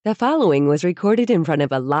The following was recorded in front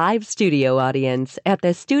of a live studio audience at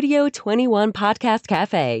the Studio 21 Podcast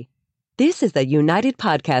Cafe. This is the United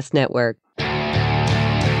Podcast Network.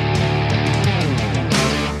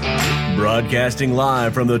 Broadcasting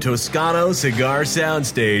live from the Toscano Cigar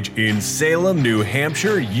Soundstage in Salem, New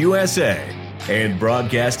Hampshire, USA. And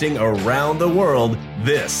broadcasting around the world,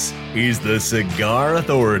 this is the Cigar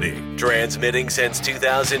Authority. Transmitting since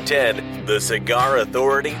 2010, the Cigar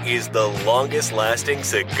Authority is the longest-lasting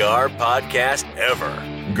cigar podcast ever.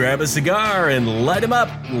 Grab a cigar and light 'em up,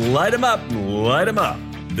 light 'em up, light 'em up.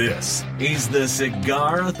 This is the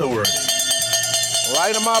Cigar Authority.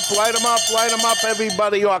 Light 'em up, light 'em up, light 'em up,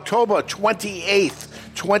 everybody. October 28th,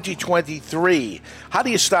 2023. How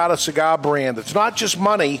do you start a cigar brand? It's not just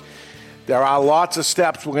money. There are lots of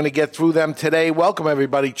steps. We're going to get through them today. Welcome,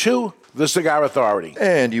 everybody, to the Cigar Authority.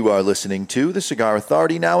 And you are listening to the Cigar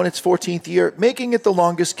Authority, now in its 14th year, making it the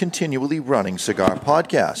longest continually running cigar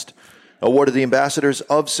podcast. Awarded the Ambassadors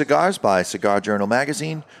of Cigars by Cigar Journal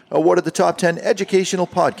magazine. Awarded the Top 10 Educational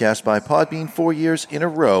Podcast by Podbean 4 years in a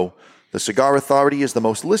row. The Cigar Authority is the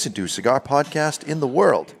most listened to cigar podcast in the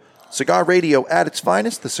world. Cigar radio at its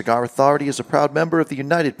finest, the Cigar Authority is a proud member of the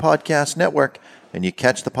United Podcast Network, and you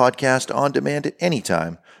catch the podcast on demand at any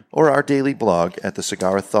time or our daily blog at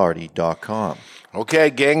thecigarauthority.com. Okay,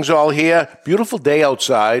 gang's all here. Beautiful day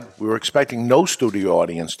outside. We were expecting no studio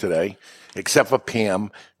audience today, except for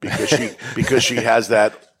Pam, because she has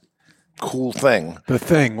that cool thing. The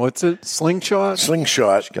thing, what's it? Slingshot?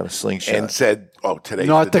 Slingshot. She got a slingshot. And said, today's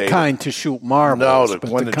Not the day. kind to shoot marbles, No, but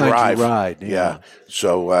one the to kind drive. you ride. Yeah.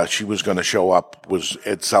 So she was going to show up, was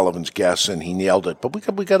Ed Sullivan's guest, and he nailed it. But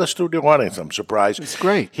we got a studio audience. I'm surprised. It's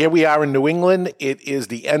great. Here we are in New England. It is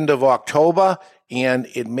the end of October, and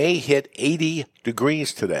it may hit 80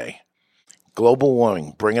 degrees today. Global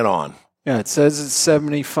warming. Bring it on. Yeah, it says it's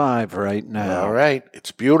 75 right now. All right.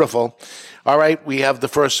 It's beautiful. All right. We have the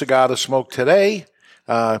first cigar to smoke today.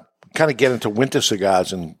 Kind of get into winter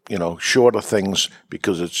cigars and, shorter things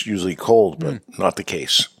because it's usually cold, but not the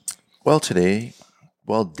case. Well,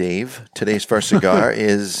 Dave, today's first cigar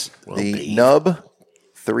is the Nub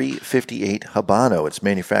 358 Habano. It's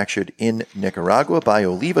manufactured in Nicaragua by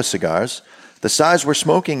Oliva Cigars. The size we're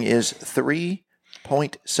smoking is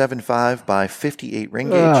 3.75 by 58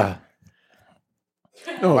 ring gauge.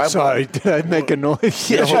 Oh, sorry. Did I make a noise?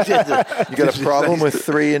 You got a problem with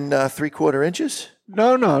 3 3/4 inches?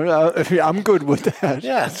 No, I'm good with that.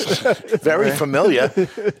 Yeah, it's very familiar.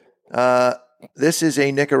 This is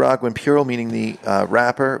a Nicaraguan Puro, meaning the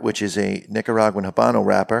wrapper, which is a Nicaraguan Habano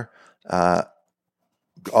wrapper,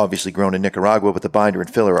 obviously grown in Nicaragua, but the binder and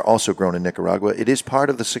filler are also grown in Nicaragua. It is part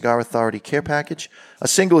of the Cigar Authority care package. A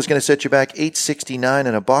single is going to set you back $8.69,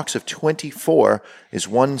 and a box of 24 is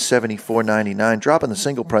 $174.99, dropping the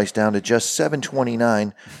single price down to just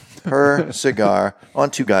 $7.29 per cigar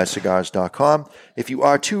on twoguyscigars.com. If you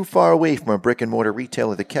are too far away from a brick-and-mortar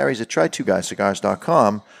retailer that carries it, try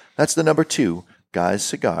twoguyscigars.com. That's the number 2,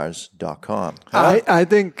 guyscigars.com. I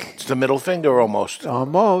think It's the middle finger almost.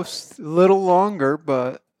 almost a little longer,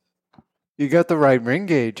 but you got the right ring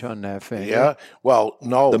gauge on that finger. Yeah. Well,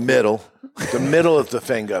 no. The middle. The middle of the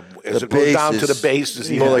finger. As The it goes base down to the is base,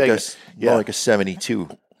 is more even like bigger. more like a 72.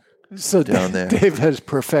 So down there. Dave has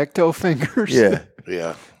perfecto fingers. Yeah.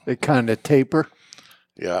 Yeah. They kind of taper.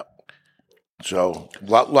 Yeah. So,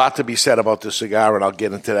 lot to be said about the cigar, and I'll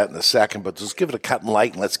get into that in a second, but let's give it a cut and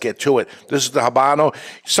light, and let's get to it. This is the Habano.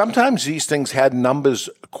 Sometimes these things had numbers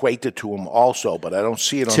equated to them also, but I don't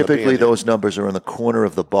see it on Typically, the band. those numbers are in the corner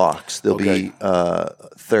of the box. They'll be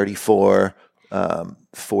 34,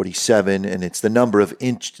 47, and it's the number of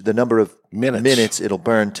minutes it'll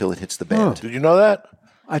burn till it hits the band. Did you know that?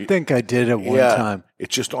 I think I did at one time.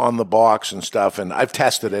 It's just on the box and stuff, and I've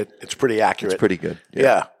tested it. It's pretty accurate. It's pretty good.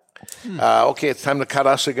 Yeah. Okay, it's time to cut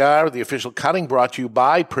our cigar. The official cutting brought to you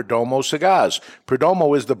by Perdomo Cigars.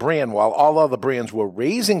 Perdomo is the brand. While all other brands were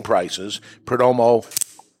raising prices, Perdomo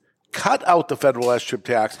cut out the federal S-chip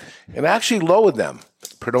tax and actually lowered them.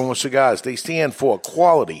 Perdomo Cigars, they stand for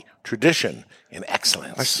quality, tradition, and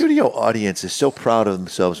excellence. Our studio audience is so proud of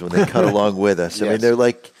themselves when they cut along with us. I Yes. mean, they're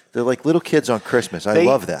like little kids on Christmas. I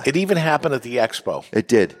love that. It even happened at the expo. It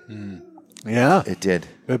did. Yeah. It did.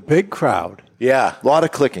 A big crowd. Yeah. A lot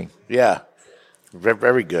of clicking. Yeah.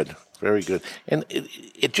 Very good. Very good. And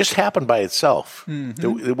it just happened by itself.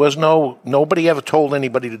 There was nobody ever told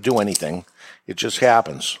anybody to do anything. It just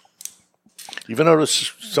happens. You ever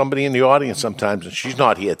notice somebody in the audience sometimes, and she's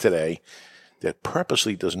not here today, that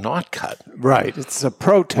purposely does not cut? Right. It's a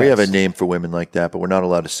protest. We have a name for women like that, but we're not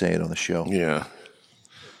allowed to say it on the show. Yeah.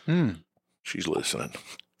 She's listening.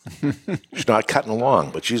 She's not cutting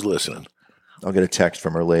along, but she's listening. I'll get a text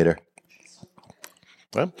from her later.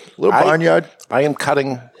 Well, Little barnyard. I am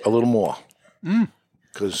cutting a little more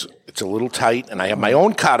because it's a little tight, and I have my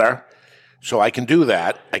own cutter, so I can do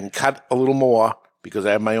that. I can cut a little more because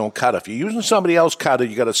I have my own cutter. If you're using somebody else's cutter,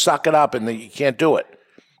 you got to suck it up, and then you can't do it.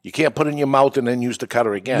 You can't put it in your mouth and then use the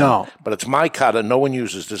cutter again. No. But it's my cutter. No one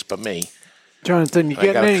uses this but me. Jonathan, you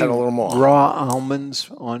getting any cut a little more. raw almonds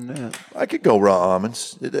on that? I could go raw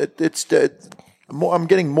almonds. I'm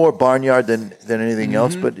getting more barnyard than anything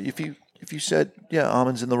else. But if you said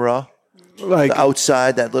almonds in the raw, Like the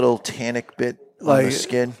outside, that little tannic bit on the Like-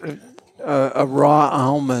 skin, a raw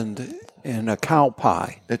almond in a cow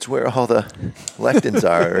pie. it's where all the lectins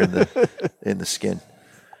are in the skin.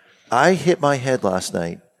 I hit my head last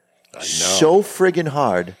night so friggin'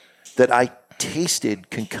 hard that I tasted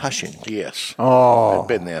concussion Yes. Oh, I've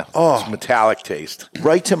been there. It's metallic taste.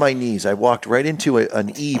 right to my knees. I walked right into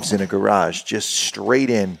an eaves in a garage, just straight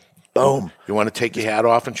in. Boom. You want to take your hat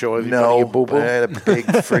off and show everybody No, your boo-boo? I had a big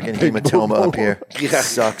friggin' hematoma up here. Yeah.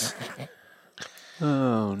 Sucks.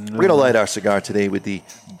 oh no! We're going to light our cigar today with the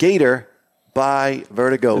Gator by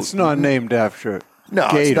Vertigo. It's not named after No,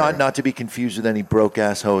 Gator. it's not to be confused with any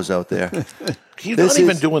broke-ass hoes out there. He's This not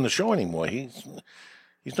even is- doing the show anymore.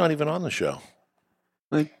 He's not even on the show.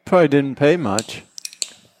 They probably didn't pay much.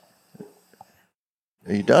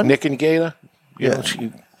 Are you done? Nick and Gator? Yeah.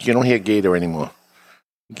 You don't hear Gator anymore. I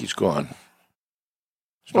think he's gone.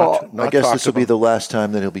 He's Well, not I guess talked this will be about. the last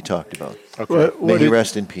time that he'll be talked about. Okay. May he did,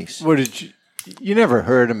 rest in peace. what did you never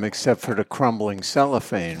heard him except for the crumbling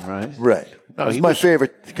cellophane, right? Right. That was he my was-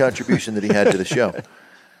 favorite contribution that he had to the show.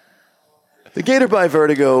 The Gator by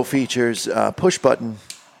Vertigo features a push button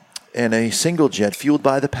and a single jet fueled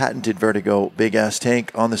by the patented Vertigo big-ass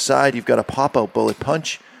tank. On the side, you've got a pop-out bullet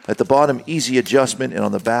punch. At the bottom, easy adjustment. And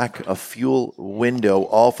on the back, a fuel window,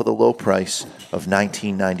 all for the low price of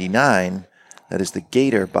 $19.99. That is the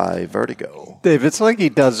Gator by Vertigo. Dave, it's like he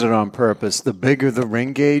does it on purpose. The bigger the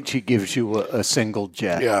ring gauge, he gives you a single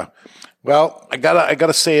jet. Yeah. Well, I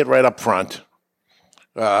gotta say it right up front.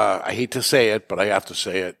 I hate to say it, but I have to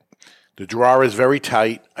say it. The drawer is very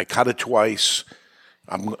tight. I cut it twice.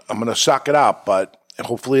 I'm gonna suck it up, but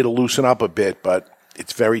hopefully it'll loosen up a bit. But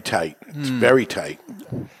it's very tight. It's very tight.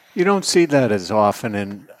 You don't see that as often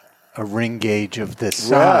in a ring gauge of this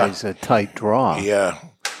Yeah. size, a tight draw. Yeah.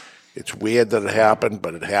 It's weird that it happened,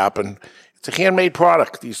 but it happened. It's a handmade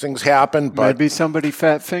product. These things happen, but Maybe somebody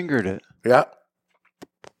fat-fingered it. yeah,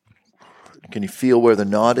 Can you feel where the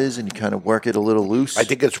knot is and you kind of work it a little loose? I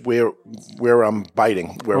think it's where I'm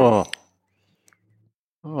biting.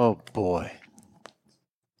 Oh, boy.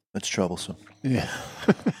 That's troublesome. Yeah.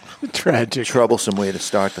 Tragic. Troublesome way to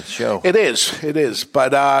start the show. It is.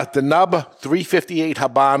 But the nub 358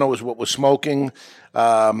 Habano is what we're smoking.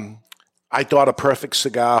 I thought a perfect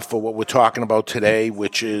cigar for what we're talking about today,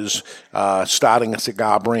 which is starting a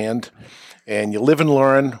cigar brand. And you live and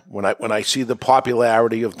learn. When I see the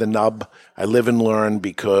popularity of the nub, I live and learn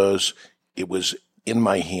because it was in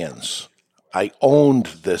my hands. I owned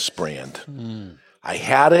this brand. I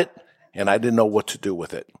had it, and I didn't know what to do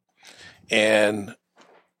with it. And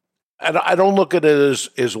I don't look at it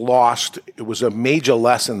as lost. It was a major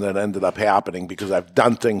lesson that ended up happening because I've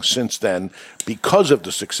done things since then because of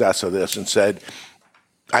the success of this and said,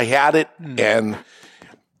 I had it, and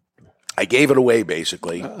I gave it away,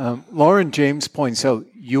 basically. Lauren James points out,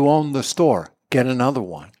 you own the store. Get another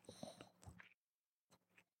one.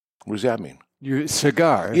 What does that mean? Your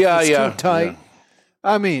cigar. If Yeah, it's yeah, too tight. yeah.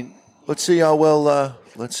 I mean, Let's see how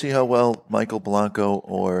well Michael Blanco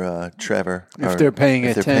or Trevor If they're paying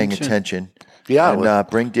if they're paying attention. attention. Yeah, And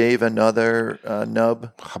bring Dave another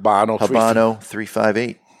nub Habano. Habano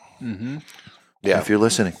 358 Yeah. if you're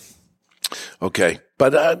listening. Okay,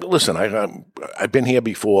 but listen, I've been here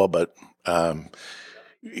before, but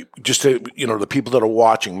just to the people that are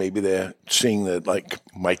watching, maybe they're seeing that like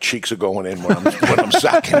my cheeks are going in when I'm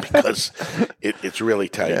sucking because it's really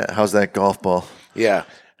tight. Yeah, how's that golf ball? Yeah.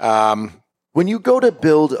 When you go to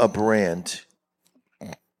build a brand,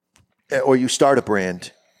 or you start a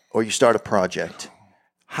brand, or you start a project,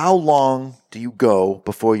 how long do you go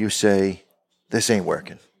before you say, this ain't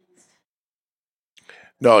working?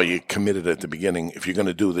 No, you committed at the beginning. If you're going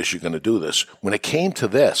to do this, you're going to do this. When it came to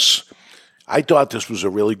this, I thought this was a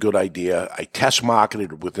really good idea. I test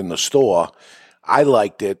marketed it within the store. I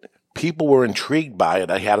liked it. People were intrigued by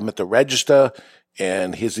it. I had them at the register,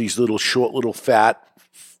 and here's these little short, little fat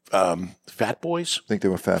boys. I think they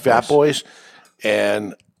were Fat boys.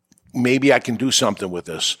 And maybe I can do something with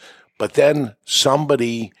this. But then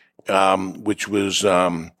somebody, which was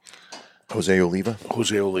Jose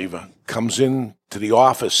Oliva comes in to the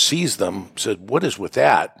office, sees them, said, "What is with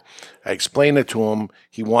that?" I explained it to him.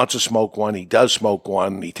 He wants to smoke one. He does smoke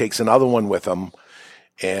one. He takes another one with him.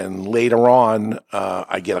 And later on,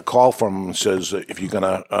 I get a call from him and says, "If you're going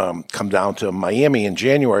to come down to Miami in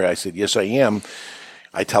January," I said, "Yes, I am."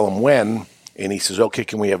 I tell him when, and he says, "Okay,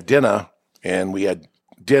 can we have dinner?" And we had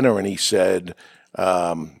dinner, and he said,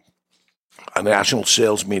 "A national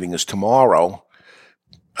sales meeting is tomorrow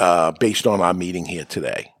based on our meeting here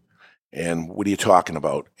today. And what are you talking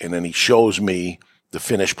about?" And then he shows me the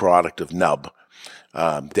finished product of Nub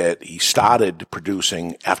that he started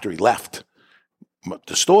producing after he left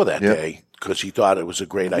the store that day because he thought it was a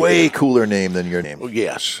great idea. Way cooler name than your name.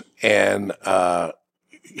 Yes. And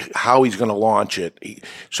how he's going to launch it.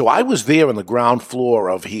 So I was there on the ground floor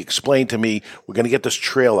of, he explained to me, we're going to get this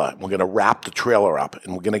trailer, we're going to wrap the trailer up,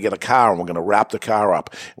 and we're going to get a car, and we're going to wrap the car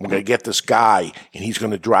up, and we're going to get this guy, and he's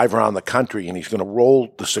going to drive around the country, and he's going to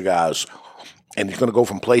roll the cigars, and he's going to go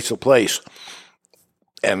from place to place.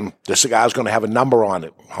 And the cigar's going to have a number on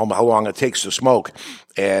it, how long it takes to smoke.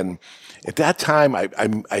 And at that time, I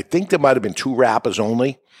think there might have been 2 wrappers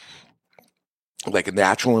only, like a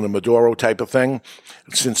natural and a Maduro type of thing.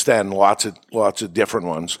 Since then, lots of different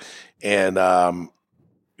ones. And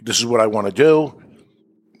this is what I want to do.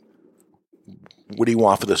 What do you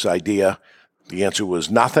want for this idea? The answer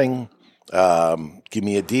was nothing. Give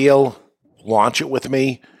me a deal, launch it with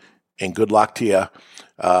me, and good luck to you.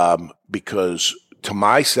 Because to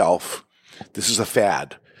myself, this is a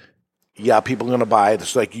fad. Yeah, people are going to buy it.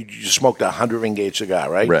 It's like you just smoked a 100 ring gauge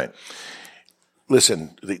cigar, right? Right.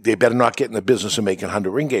 Listen, they better not get in the business of making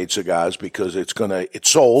 100 ring gauge cigars because it's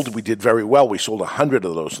sold. We did very well. We sold 100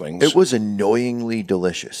 of those things. It was annoyingly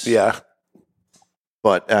delicious. Yeah.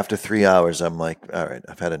 But after 3 hours, I'm like, all right,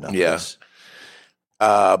 I've had enough of this.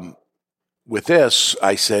 With this,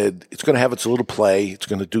 I said, it's going to have its little play. It's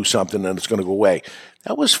going to do something, and it's going to go away.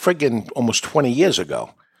 That was friggin' almost 20 years ago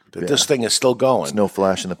that this thing is still going. There's no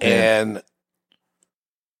flash in the pan.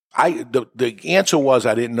 And the answer was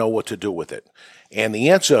I didn't know what to do with it. And the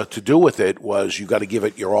answer to do with it was you got to give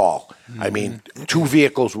it your all. Mm-hmm. I mean, 2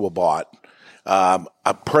 vehicles were bought.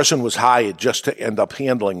 A person was hired just to end up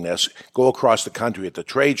handling this, go across the country at the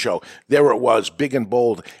trade show. There it was, big and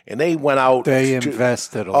bold. And they went out. They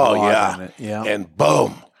invested a lot in it. Yeah. And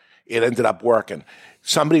boom, it ended up working.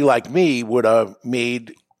 Somebody like me would have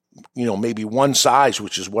made, maybe one size,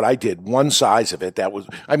 which is what I did, one size of it. That was,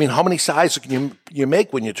 I mean, how many sizes can you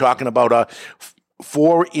make when you're talking about a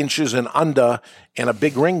 4 inches and under and a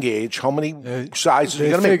big ring gauge? How many sizes? You're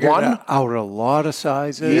going to make one? Out a lot of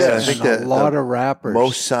sizes. Yeah, I think a lot of wrappers.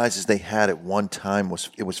 Most sizes they had at one time was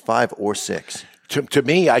 5 or 6. To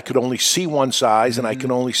me, I could only see one size, and I can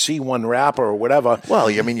only see one wrapper or whatever. Well,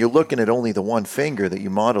 I mean, you're looking at only the one finger that you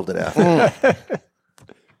modeled it after.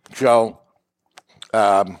 So,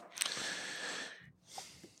 I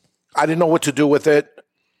didn't know what to do with it.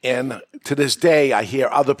 And to this day, I hear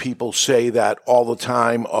other people say that all the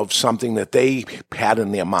time of something that they had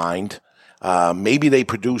in their mind. Maybe they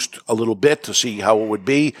produced a little bit to see how it would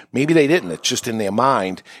be. Maybe they didn't. It's just in their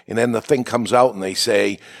mind. And then the thing comes out and they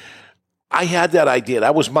say, I had that idea.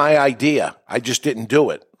 That was my idea. I just didn't do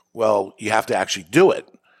it. Well, you have to actually do it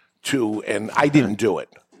and I didn't do it.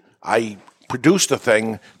 I produced a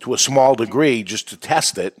thing to a small degree just to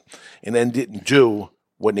test it and then didn't do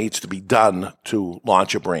what needs to be done to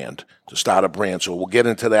launch a brand, to start a brand. So we'll get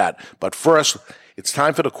into that. But first, it's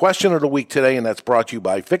time for the question of the week today, and that's brought to you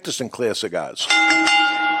by Victor Sinclair Cigars.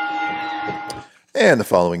 And the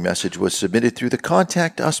following message was submitted through the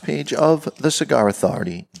Contact Us page of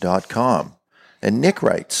thecigarauthority.com. And Nick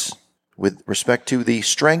writes, with respect to the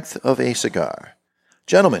strength of a cigar.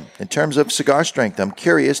 Gentlemen, in terms of cigar strength, I'm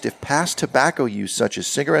curious if past tobacco use such as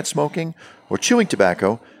cigarette smoking or chewing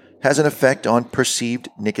tobacco has an effect on perceived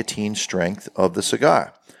nicotine strength of the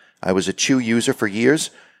cigar. I was a chew user for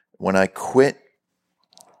years. When I quit,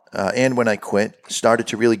 started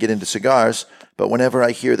to really get into cigars, but whenever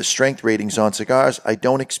I hear the strength ratings on cigars, I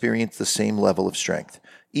don't experience the same level of strength.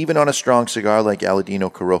 Even on a strong cigar like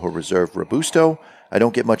Aladino Corojo Reserve Robusto, I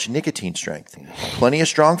don't get much nicotine strength. Plenty of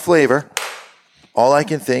strong flavor. All I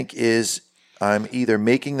can think is I'm either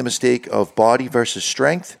making the mistake of body versus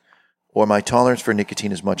strength, or my tolerance for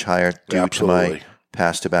nicotine is much higher due to my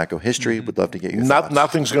past tobacco history. Would love to get your thoughts.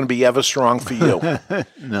 Nothing's going to be ever strong for you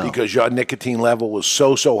because your nicotine level was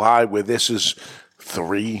so high where this is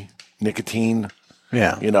 3 nicotine,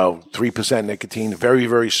 3% nicotine, very,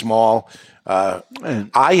 very small.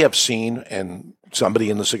 I have seen, and somebody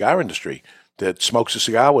in the cigar industry that smokes a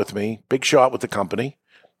cigar with me, big shot with the company,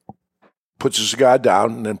 puts a cigar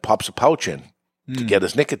down and then pops a pouch in to get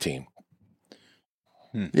his nicotine.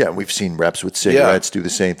 Yeah, we've seen reps with cigarettes do the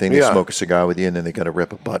same thing. They smoke a cigar with you, and then they got to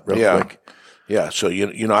rip a butt real quick. Yeah, so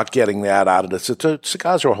you're not getting that out of this.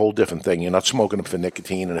 Cigars are a whole different thing. You're not smoking them for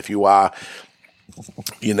nicotine, and if you are,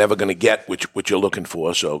 you're never going to get what you're looking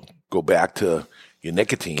for. So go back to your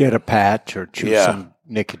nicotine. Get a patch or chew some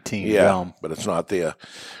nicotine gum. But it's not there.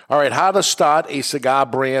 All right, how to start a cigar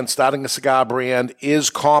brand. Starting a cigar brand is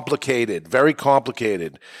complicated, very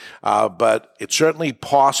complicated, but it's certainly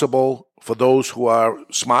possible for those who are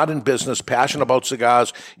smart in business, passionate about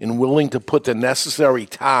cigars, and willing to put the necessary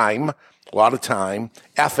time, a lot of time,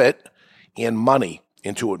 effort, and money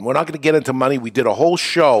into it. And we're not going to get into money. We did a whole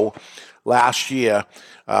show last year.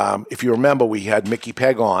 If you remember, we had Mickey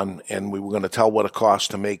Pegg on, and we were going to tell what it costs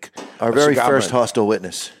to make our very first hostile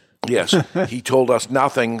witness. Yes. He told us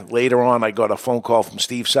nothing. Later on, I got a phone call from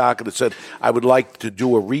Steve Saka that said, I would like to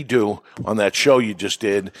do a redo on that show you just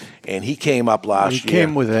did. And he came up last year. He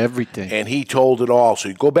came with everything. And he told it all. So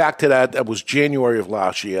you go back to that. That was January of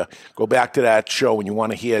last year. Go back to that show and you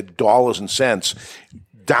want to hear dollars and cents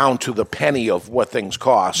down to the penny of what things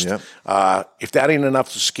cost. Yep. If that ain't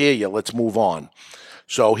enough to scare you, let's move on.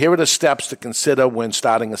 So here are the steps to consider when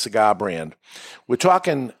starting a cigar brand. We're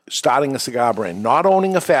talking starting a cigar brand, not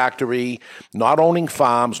owning a factory, not owning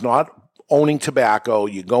farms, not owning tobacco.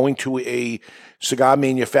 You're going to a cigar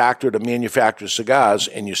manufacturer to manufacture cigars,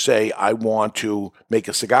 and you say, I want to make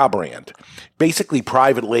a cigar brand. Basically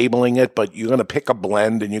private labeling it, but you're going to pick a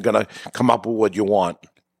blend, and you're going to come up with what you want.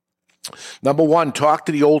 Number one, talk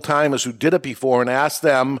to the old-timers who did it before and ask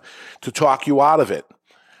them to talk you out of it.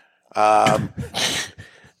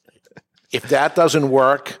 If that doesn't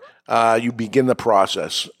work, you begin the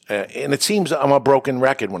process. And it seems I'm a broken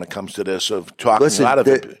record when it comes to this of talking out of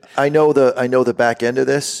it. I know the back end of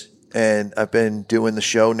this, and I've been doing the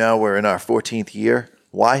show now. We're in our 14th year.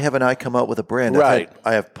 Why haven't I come out with a brand? Right.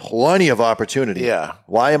 I have plenty of opportunity. Yeah.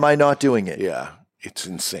 Why am I not doing it? Yeah. It's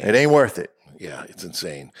insane. It ain't worth it. Yeah, it's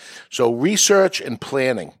insane. So research and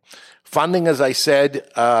planning. Funding, as I said,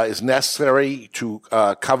 is necessary to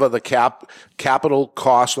cover the capital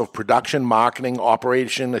cost of production, marketing,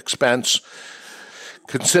 operation expense.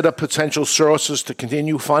 Consider potential sources to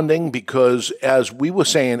continue funding because, as we were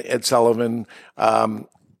saying, Ed Sullivan,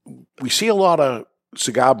 we see a lot of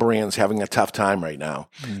cigar brands having a tough time right now.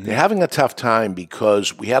 Mm-hmm. They're having a tough time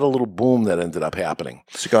because we had a little boom that ended up happening.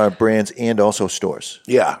 Cigar brands and also stores.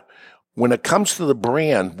 Yeah. When it comes to the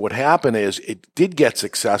brand, what happened is it did get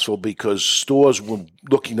successful because stores were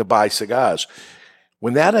looking to buy cigars.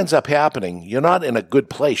 When that ends up happening, you're not in a good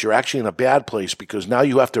place. You're actually in a bad place because now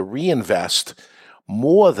you have to reinvest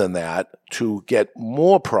more than that to get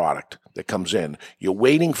more product that comes in. You're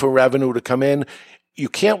waiting for revenue to come in. You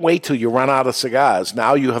can't wait till you run out of cigars.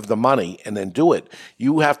 Now you have the money and then do it.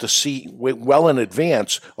 You have to see well in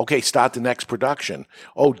advance, okay, start the next production.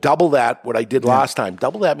 Oh, double that, what I did last time.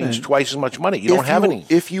 Double that means twice as much money. You don't have any.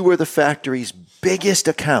 If you were the factory's biggest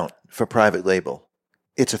account for private label,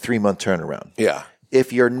 it's a 3-month turnaround. Yeah.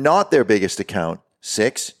 If you're not their biggest account,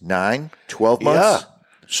 6, 9, 12 months. Yeah.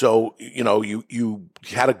 So, you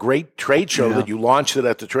had a great trade show that you launched it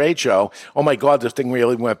at the trade show. Oh, my God, this thing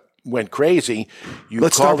really went crazy.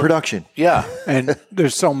 Let's start production. Yeah. And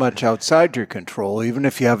there's so much outside your control. Even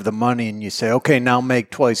if you have the money and you say, okay, now make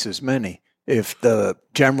twice as many. If the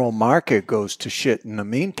general market goes to shit in the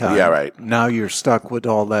meantime, now you're stuck with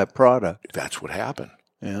all that product. That's what happened.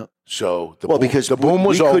 Yeah. So the boom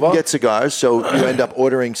was we over. Couldn't get cigars, so you end up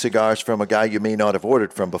ordering cigars from a guy you may not have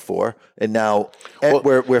ordered from before, and now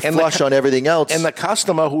we're flush on everything else. And the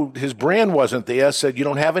customer who his brand wasn't there said, "You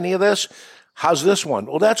don't have any of this? How's this one?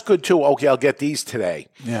 Well, that's good too. Okay, I'll get these today."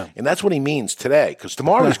 Yeah. And that's what he means today, because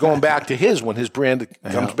tomorrow he's going back to his when his brand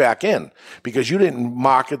comes back in, because you didn't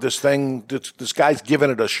market this thing. This guy's giving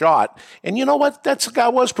it a shot, and you know what? That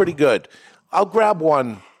cigar was pretty good. I'll grab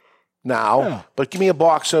one now, but give me a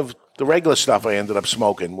box of the regular stuff I ended up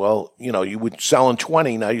smoking. Well, you were selling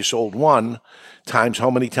 20, now you sold 1 times. How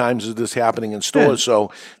many times is this happening in stores?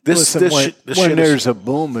 So when there's a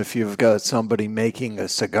boom, if you've got somebody making a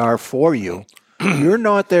cigar for you, you're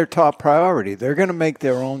not their top priority. They're going to make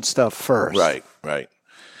their own stuff first. Right.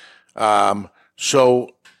 So,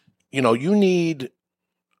 you need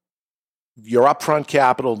your upfront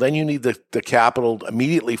capital, then you need the capital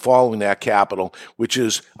immediately following that capital, which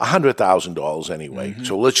is $100,000 anyway. Mm-hmm.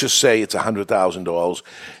 So let's just say it's $100,000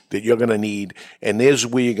 that you're going to need, and there's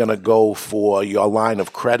where you're going to go for your line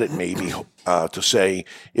of credit maybe to say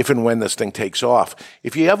if and when this thing takes off.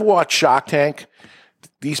 If you ever watch Shark Tank,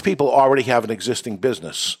 these people already have an existing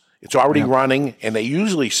business. It's already running, and they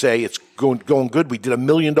usually say it's going good. We did $1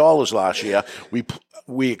 million last year.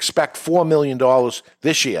 we expect $4 million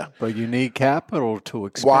this year. But you need capital to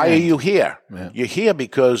expand. Why are you here? Yeah. You're here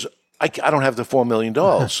because I don't have the $4 million.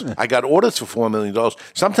 I got orders for $4 million.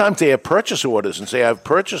 Sometimes they have purchase orders and say I have a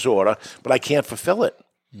purchase order, but I can't fulfill it.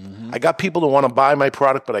 I got people that want to buy my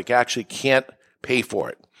product, but I actually can't pay for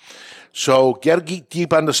it. So get a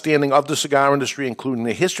deep understanding of the cigar industry, including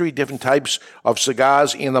the history, different types of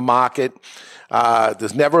cigars in the market.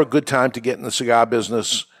 There's never a good time to get in the cigar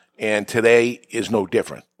business, and today is no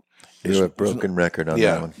different. You're a broken record on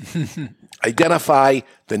that one. Identify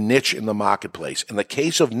the niche in the marketplace. In the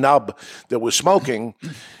case of Nub that was smoking,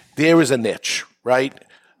 there is a niche, right?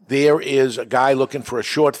 There is a guy looking for a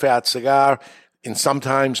short, fat cigar, and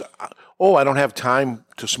sometimes, I don't have time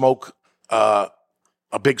to smoke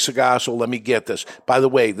a big cigar, so let me get this. By the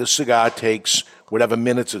way, this cigar takes whatever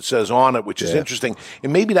minutes it says on it, which is interesting.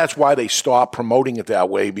 And maybe that's why they stop promoting it that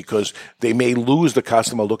way, because they may lose the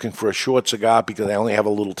customer looking for a short cigar because they only have a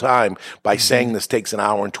little time by saying this takes an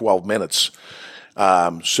hour and 12 minutes.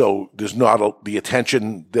 So there's not the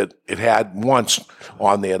attention that it had once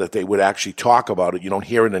on there that they would actually talk about it. You don't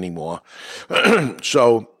hear it anymore.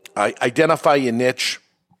 So identify your niche.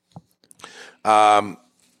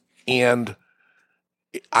 And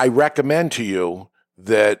I recommend to you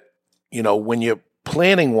that, when you're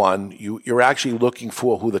planning one, you're actually looking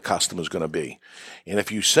for who the customer is going to be. And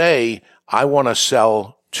if you say, I want to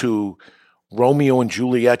sell to Romeo and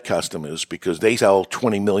Juliet customers because they sell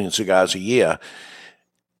 20 million cigars a year,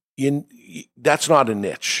 that's not a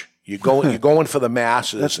niche. You're going for the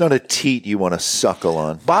masses. That's not a teat you want to suckle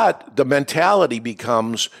on. But the mentality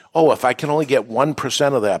becomes, if I can only get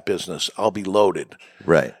 1% of that business, I'll be loaded.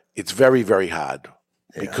 Right. It's very, very hard.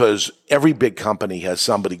 Because every big company has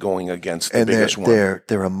somebody going against the biggest one.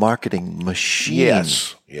 They're a marketing machine.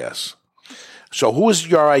 Yes. So who is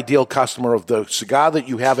your ideal customer of the cigar that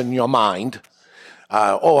you have in your mind?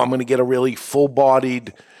 I'm going to get a really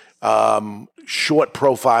full-bodied, short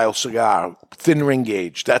profile cigar, thin ring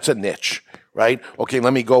gauge. That's a niche, right? Okay,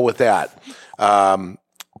 let me go with that.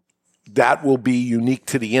 That will be unique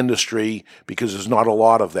to the industry because there's not a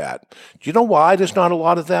lot of that. Do you know why there's not a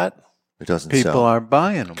lot of that? It doesn't People sell. aren't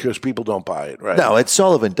buying them. Because people don't buy it, right? No, Ed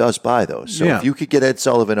Sullivan does buy those. So if you could get Ed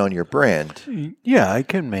Sullivan on your brand. Yeah, I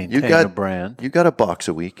can maintain a brand. You got a box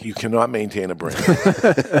a week. You cannot maintain a brand.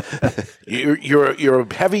 You're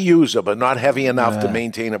a heavy user, but not heavy enough to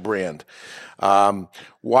maintain a brand.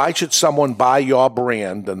 Why should someone buy your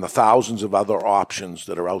brand than the thousands of other options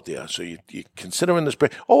that are out there? So you considering this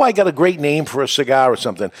brand. I got a great name for a cigar or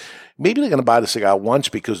something. Maybe they're going to buy the cigar once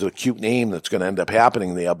because of the cute name that's going to end up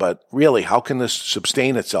happening there. But really, how can this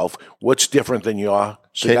sustain itself? What's different than your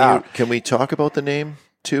cigar? Can we talk about the name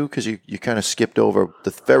too? Because you kind of skipped over the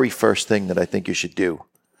very first thing that I think you should do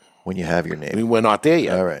when you have your name. I mean, we're not there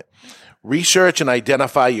yet. All right. Research and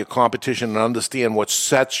identify your competition and understand what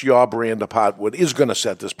sets your brand apart, what is going to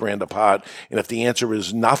set this brand apart. And if the answer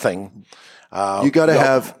is nothing, you got to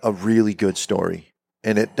have a really good story.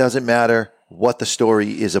 And it doesn't matter what the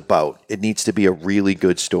story is about. It needs to be a really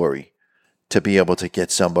good story to be able to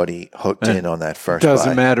get somebody hooked in on that first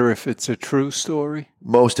Doesn't buy. matter if it's a true story.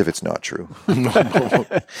 Most of it's not true.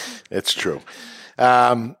 It's true.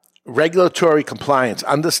 Regulatory compliance.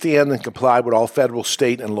 Understand and comply with all federal,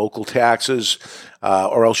 state, and local taxes,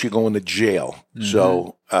 or else you're going to jail. Mm-hmm.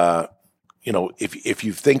 So, if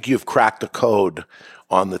you think you've cracked the code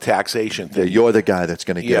on the taxation thing, you're the guy that's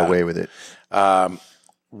going to get away with it.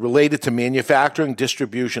 Related to manufacturing,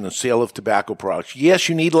 distribution, and sale of tobacco products. Yes,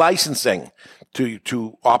 you need licensing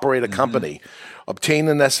to operate a company. Obtain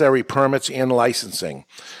the necessary permits and licensing.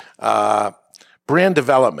 Brand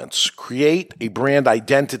developments. Create a brand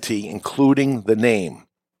identity, including the name.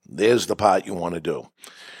 There's the part you want to do.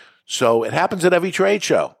 So it happens at every trade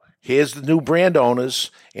show. Here's the new brand owners,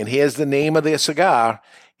 and here's the name of their cigar,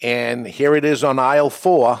 and here it is on aisle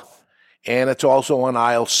 4, and it's also on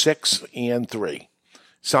aisle 6 and 3.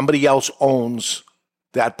 Somebody else owns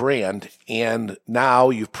that brand, and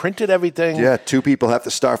now you've printed everything. Yeah, 2 people have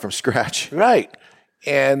to start from scratch. Right.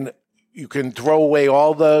 And you can throw away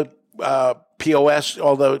all the POS,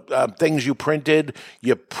 all the things you printed,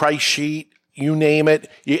 your price sheet, you name it,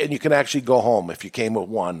 and you can actually go home if you came with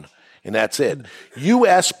one, and that's it.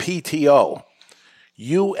 USPTO,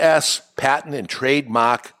 U.S. Patent and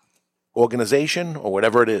Trademark Organization, or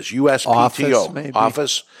whatever it is, USPTO.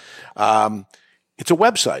 Office. It's a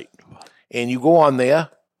website, and you go on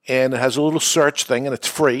there, and it has a little search thing, and it's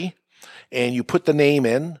free, and you put the name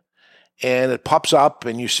in, and it pops up,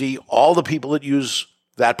 and you see all the people that use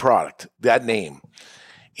that product, that name,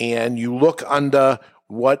 and you look under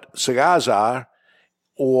what cigars are,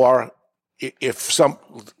 or if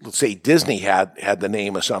let's say Disney had the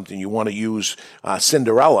name or something, you want to use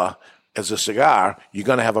Cinderella as a cigar, you're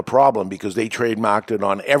going to have a problem because they trademarked it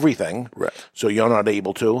on everything. Right. So you're not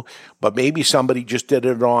able to. But maybe somebody just did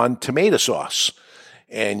it on tomato sauce.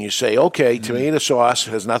 And you say, okay, tomato sauce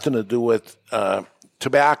has nothing to do with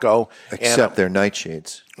tobacco. Except their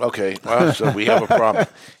nightshades. Okay, well, so we have a problem.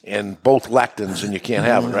 And both lectins, and you can't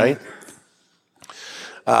have it,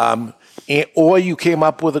 right? Or you came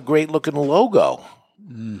up with a great-looking logo.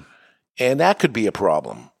 And that could be a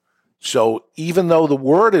problem. So even though the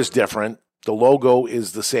word is different, the logo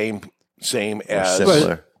is the same as...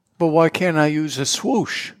 Similar. But why can't I use a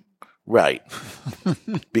swoosh? Right.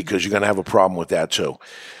 Because you're going to have a problem with that too.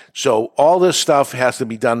 So all this stuff has to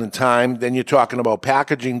be done in time. Then you're talking about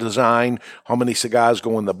packaging design. How many cigars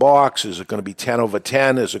go in the box? Is it going to be 10 over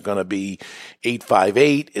 10? Is it going to be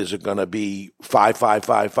 858? Is it going to be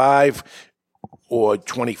 5555? Or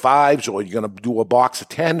 25s, or you're going to do a box of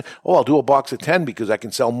 10. Oh, I'll do a box of 10 because I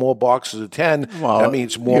can sell more boxes of 10. Well, that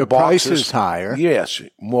means more your boxes. price is higher. Yes,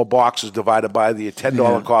 more boxes divided by the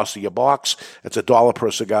 $10 cost of your box. It's $1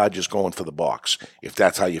 per cigar just going for the box, if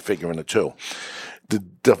that's how you're figuring it too.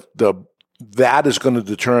 That is going to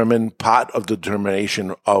determine part of the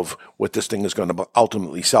determination of what this thing is going to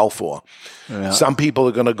ultimately sell for. Yeah. Some people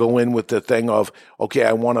are going to go in with the thing of, okay,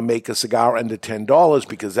 I want to make a cigar under $10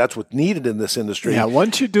 because that's what's needed in this industry. Yeah,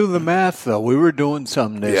 once you do the math, though, we were doing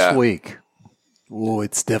some this week. Oh,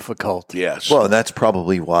 it's difficult. Yes. Well, and that's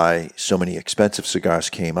probably why so many expensive cigars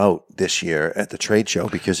came out this year at the trade show,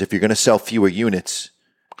 because if you're going to sell fewer units,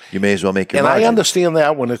 you may as well make your margin. I understand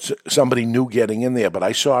that when it's somebody new getting in there, but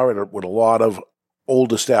I saw it with a lot of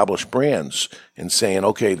old established brands and saying,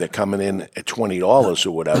 okay, they're coming in at $20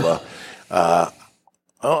 or whatever. I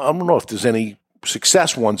don't know if there's any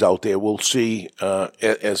success ones out there. We'll see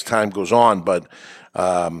as time goes on, but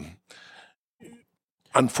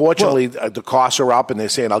unfortunately, the costs are up, and they're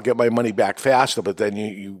saying, I'll get my money back faster, but then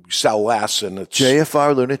you sell less. And it's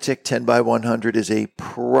JFR Lunatic 10x100 is a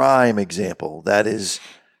prime example. That is...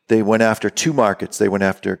 They went after two markets. They went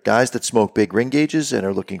after guys that smoke big ring gauges and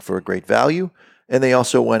are looking for a great value. And they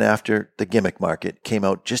also went after the gimmick market. Came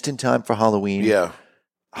out just in time for Halloween. Yeah.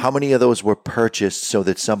 How many of those were purchased so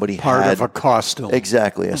that somebody Part had... of a costume.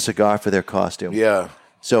 Exactly. A cigar for their costume. Yeah.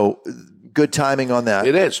 So good timing on that.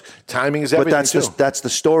 It is. Timing is everything, But that's the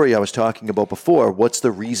story I was talking about before. What's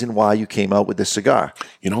the reason why you came out with this cigar?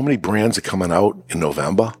 You know how many brands are coming out in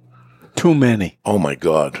November? Too many. Oh, my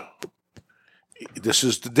God. This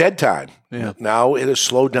is the dead time. Yeah. Now it has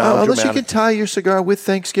slowed down unless you can tie your cigar with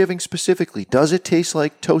Thanksgiving specifically. Does it taste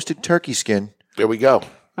like toasted turkey skin? There we go.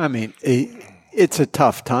 I mean, it's a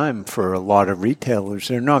tough time for a lot of retailers.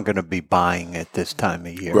 They're not going to be buying at this time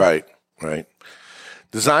of year. Right.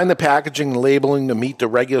 Design the packaging and labeling to meet the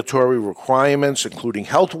regulatory requirements, including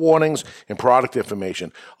health warnings and product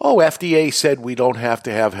information. Oh, FDA said we don't have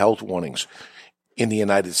to have health warnings in the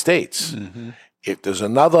United States. Mm-hmm. If there's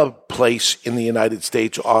another place in the United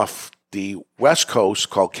States off the West Coast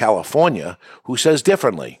called California who says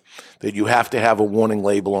differently, that you have to have a warning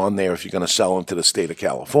label on there if you're going to sell into the state of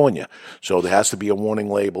California. So there has to be a warning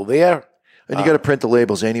label there. And you got to print the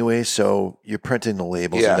labels anyway, so you're printing the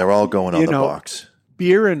labels and they're all going on the box.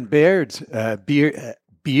 Beer and beards.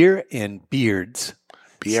 Beer and beards.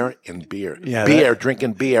 Beer and beer. Yeah,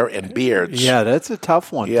 drinking beer and beards. Yeah, that's a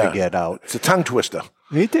tough one to get out. It's a tongue twister.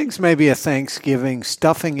 He thinks maybe a Thanksgiving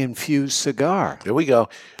stuffing-infused cigar. There we go.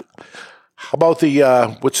 How about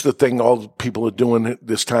the, what's the thing all people are doing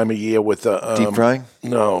this time of year with the... deep frying?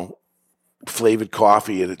 No. Flavored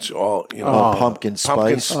coffee, and it's all, pumpkin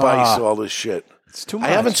spice, all this shit. It's too much.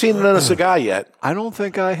 I haven't seen it in a cigar yet. I don't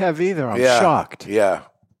think I have either. I'm shocked. Yeah.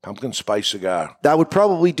 Pumpkin spice cigar. That would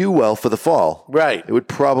probably do well for the fall. Right. It would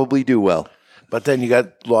probably do well. But then you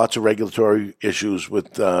got lots of regulatory issues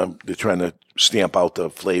with they're trying to stamp out the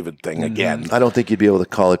flavored thing again. I don't think you'd be able to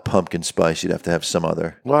call it pumpkin spice. You'd have to have some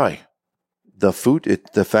other. Why? The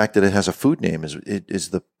fact that it has a food name is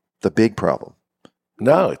the big problem.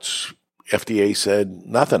 No, it's FDA said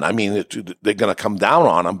nothing. I mean, they're going to come down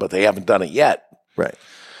on them, but they haven't done it yet. Right.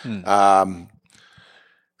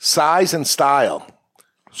 Size and style.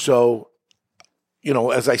 So,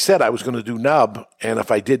 as I said, I was going to do nub, and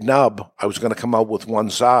if I did nub, I was going to come out with one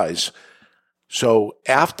size. So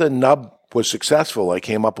after nub was successful, I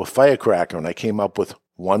came up with firecracker, and I came up with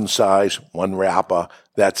one size, one wrapper,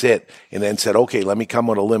 that's it. And then said, okay, let me come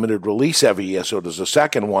with a limited release every year. So there's a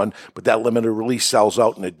second one, but that limited release sells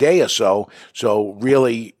out in a day or so. So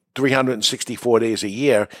really, 364 days a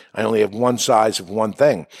year, I only have one size of one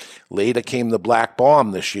thing. Later came the Black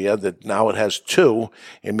Bomb this year that now it has two,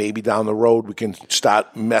 and maybe down the road we can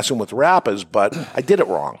start messing with wrappers, but I did it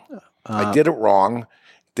wrong.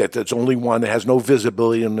 That there's only one that has no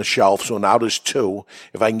visibility on the shelf, so now there's two.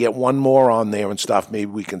 If I can get one more on there and stuff,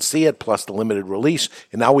 maybe we can see it, plus the limited release,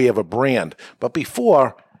 and now we have a brand. But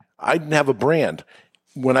before, I didn't have a brand.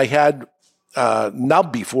 When I had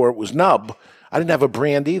Nub before it was Nub, I didn't have a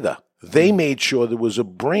brand either. They made sure there was a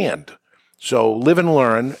brand. So live and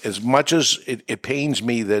learn. As much as it pains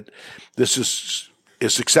me that this is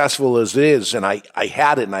as successful as it is, and I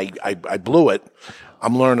had it and I blew it,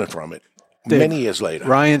 I'm learning from it. Many years later.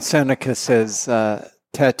 Ryan Seneca says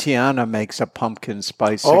Tatiana makes a pumpkin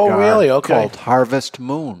spice cigar really? Okay. called Harvest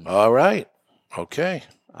Moon. All right. Okay.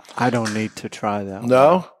 I don't need to try that.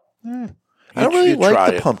 No? I don't really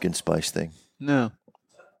like the pumpkin spice thing. No.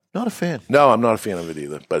 Not a fan. No, I'm not a fan of it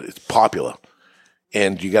either, but it's popular.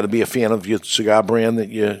 And you got to be a fan of your cigar brand that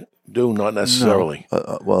you do, not necessarily.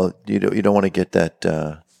 No. Well, you don't want to get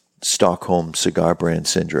that Stockholm cigar brand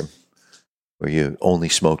syndrome, where you only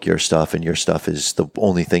smoke your stuff and your stuff is the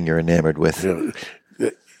only thing you're enamored with.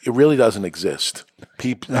 It really doesn't exist.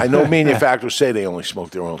 I know manufacturers say they only smoke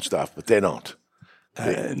their own stuff, but they don't.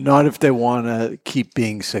 Not if they want to keep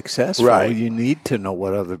being successful. Right. You need to know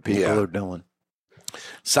what other people are doing.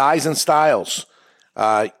 Size and styles.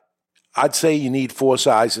 I'd say you need 4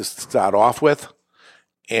 sizes to start off with,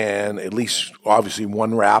 and at least, obviously,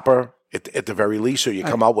 one wrapper at the very least. So you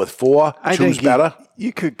come out with 4. Choose better.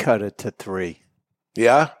 You could cut it to 3.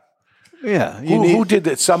 Yeah? Yeah. Who did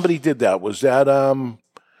that? Somebody did that. Was that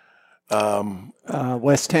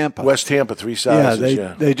West Tampa? West Tampa, 3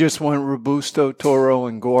 sizes. They just went Robusto, Toro,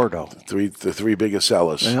 and Gordo. The 3 biggest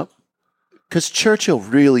sellers. Yep. Because Churchill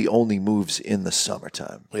really only moves in the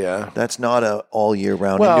summertime. Yeah. That's not a all year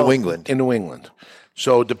round in New England. In New England.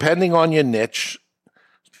 So depending on your niche,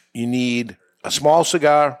 you need a small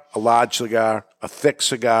cigar, a large cigar, a thick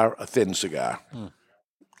cigar, a thin cigar.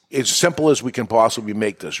 As simple as we can possibly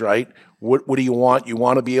make this, right? What do you want? You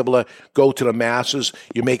want to be able to go to the masses.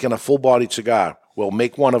 You're making a full-bodied cigar. Well,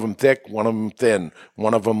 make one of them thick, one of them thin,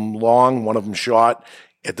 one of them long, one of them short,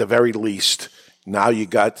 at the very least. Now you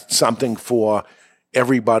got something for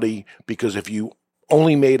everybody, because if you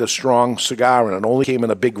only made a strong cigar and it only came in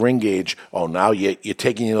a big ring gauge, now you're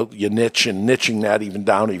taking your niche and niching that even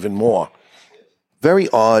down even more. Very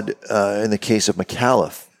odd in the case of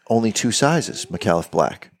McAuliffe. Only 2 sizes, McAuliffe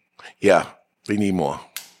Black. Yeah, they need more.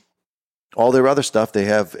 All their other stuff, they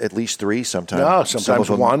have at least 3 sometimes. No, sometimes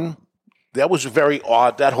 1. That was very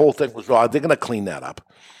odd. That whole thing was odd. They're going to clean that up.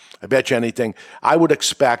 I bet you anything. I would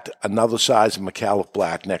expect another size of McAuliffe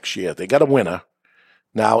Black next year. They got a winner.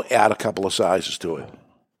 Now add a couple of sizes to it.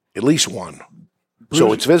 At least 1.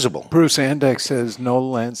 So it's visible. Bruce Andex says no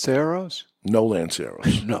Lanceros? No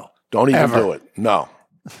Lanceros. No. Don't even do it. No.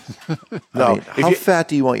 No. I mean, how fat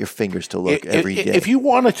do you want your fingers to look every day? If you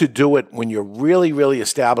wanted to do it when you're really, really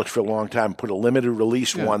established for a long time, put a limited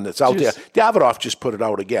release one that's out there. Davidoff just put it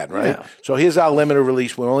out again, right? Yeah. So here's our limited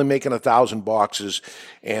release. We're only making 1,000 boxes,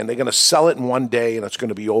 and they're going to sell it in one day, and it's going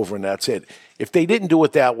to be over, and that's it. If they didn't do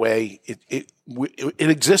it that way, it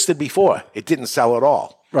existed before. It didn't sell at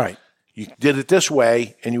all. Right. You did it this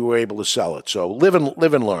way, and you were able to sell it. So live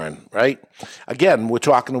and learn, right? Again, we're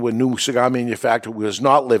talking to a new cigar manufacturer who has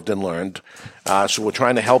not lived and learned, so we're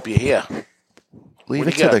trying to help you here. Leave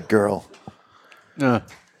it to the girl.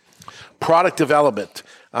 Product development.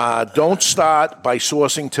 Don't start by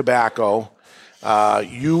sourcing tobacco.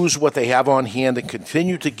 Use what they have on hand and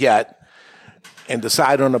continue to get, and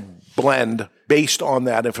decide on a blend based on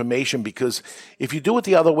that information, because if you do it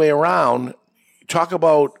the other way around, talk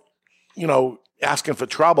about asking for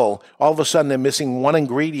trouble. All of a sudden, they're missing one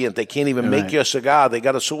ingredient. They can't even make your cigar. They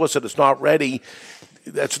got a source that it's not ready.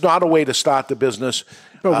 That's not a way to start the business.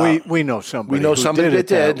 But we know somebody. We know somebody that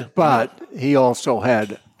did. But he also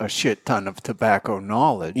had a shit ton of tobacco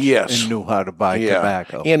knowledge. Yes, and knew how to buy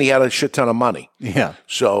tobacco. And he had a shit ton of money. Yeah.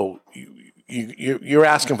 So you're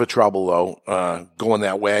asking for trouble, though, going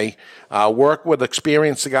that way. Work with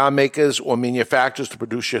experienced cigar makers or manufacturers to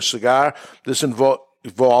produce your cigar. This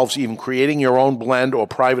involves even creating your own blend or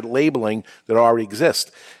private labeling that already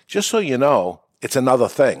exists. Just so you know, it's another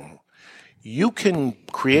thing. You can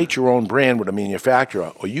create your own brand with a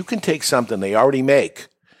manufacturer, or you can take something they already make,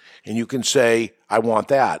 and you can say, I want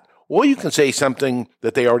that. Or you can say something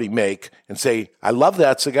that they already make and say, I love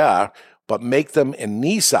that cigar, but make them in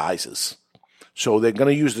these sizes. So they're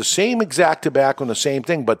going to use the same exact tobacco and the same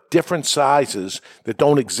thing, but different sizes that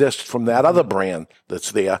don't exist from that other brand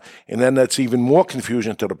that's there. And then that's even more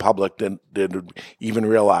confusion to the public than even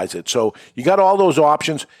realize it. So you got all those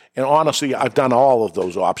options. And honestly, I've done all of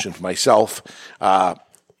those options myself. If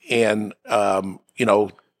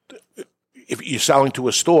you're selling to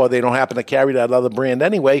a store, they don't happen to carry that other brand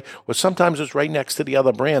anyway, or sometimes it's right next to the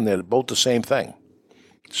other brand. They're both the same thing.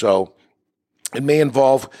 So it may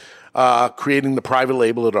involve creating the private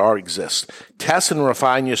label that already exists. Test and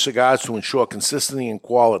refine your cigars to ensure consistency and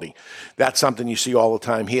quality. That's something you see all the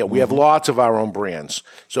time here. We have lots of our own brands.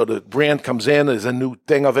 So the brand comes in, there's a new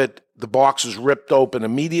thing of it, the box is ripped open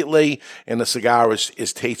immediately, and the cigar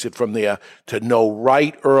is tasted from there to know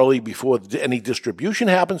right early before any distribution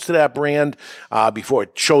happens to that brand, before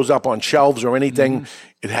it shows up on shelves or anything.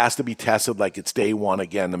 It has to be tested like it's day one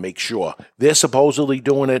again to make sure. They're supposedly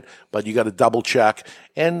doing it, but you got to double check.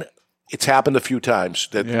 And it's happened a few times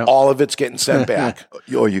that all of it's getting sent back.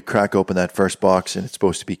 Or you crack open that first box and it's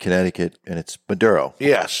supposed to be Connecticut and it's Maduro.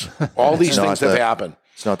 Yes. All these things have happened.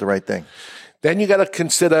 It's not the right thing. Then you got to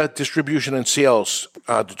consider distribution and sales.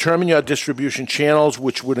 Determine your distribution channels,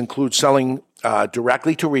 which would include selling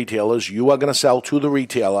directly to retailers. You are going to sell to the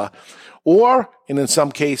retailer. And in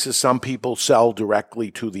some cases, some people sell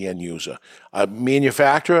directly to the end user. A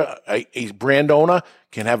manufacturer, a brand owner,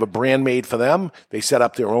 can have a brand made for them. They set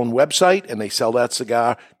up their own website, and they sell that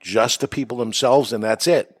cigar just to people themselves, and that's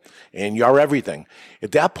it. And you're everything.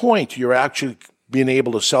 At that point, you're actually being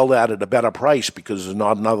able to sell that at a better price because there's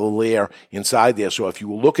not another layer inside there. So if you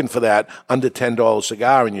were looking for that under $10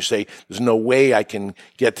 cigar and you say, there's no way I can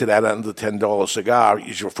get to that under $10 cigar,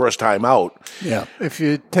 it's your first time out. Yeah. If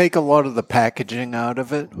you take a lot of the packaging out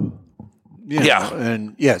of it,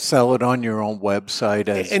 sell it on your own website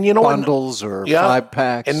as bundles or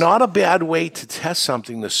 5-packs. And not a bad way to test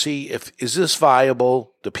something to see is this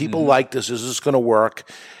viable? Do people like this? Is this going to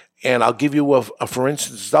work? And I'll give you for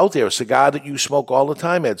instance, out there, a cigar that you smoke all the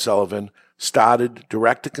time, Ed Sullivan, started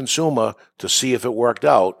direct to consumer to see if it worked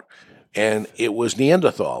out. And it was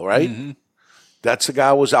Neanderthal, right? Mm-hmm. That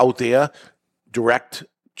cigar was out there, direct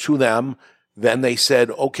to them. Then they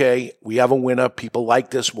said, okay, we have a winner. People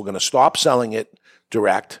like this. We're going to stop selling it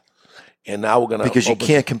direct. And now we're going to Because you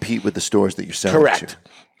can't compete with the stores that you're selling to. Correct.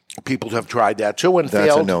 People have tried that too and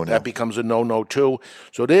failed. That becomes a no-no too.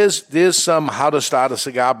 So there's some how to start a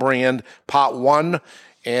cigar brand, part 1.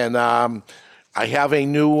 And I have a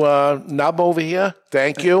new nub over here.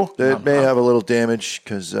 Thank you. It may have a little damage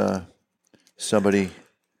because somebody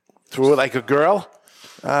threw it like a girl.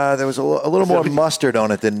 There was a little more mustard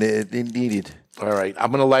on it than it needed. All right.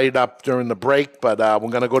 I'm going to light it up during the break, but we're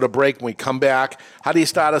going to go to break. When we come back, how do you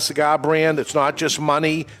start a cigar brand? It's not just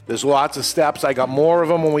money. There's lots of steps. I got more of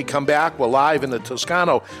them when we come back. We're live in the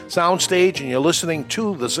Toscano soundstage, and you're listening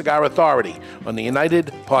to the Cigar Authority on the United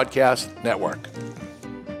Podcast Network.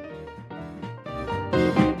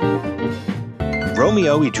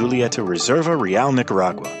 Romeo y Julieta Reserva Real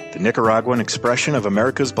Nicaragua, the Nicaraguan expression of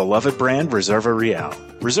America's beloved brand Reserva Real.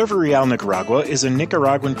 Reserva Real Nicaragua is a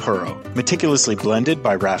Nicaraguan puro, meticulously blended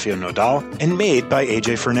by Rafael Nodal and made by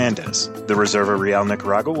AJ Fernandez. The Reserva Real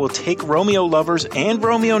Nicaragua will take Romeo lovers and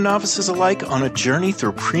Romeo novices alike on a journey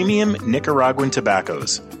through premium Nicaraguan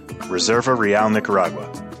tobaccos. Reserva Real Nicaragua.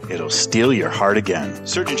 It'll steal your heart again.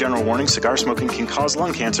 Surgeon General warning: cigar smoking can cause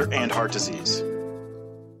lung cancer and heart disease.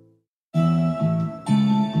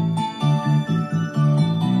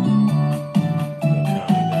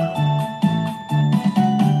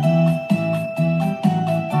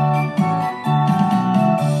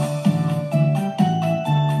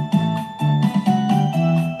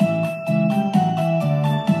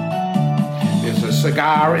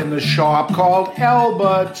 Cigar in the shop called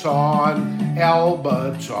Elbaton.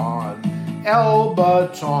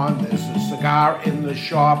 There's a cigar in the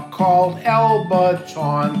shop called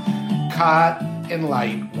Elbaton. Cut and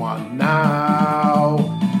light one now.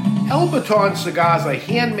 Elbaton cigars are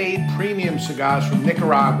handmade premium cigars from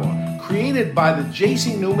Nicaragua, created by the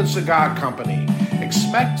J.C. Newman Cigar Company.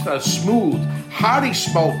 Expect a smooth, hearty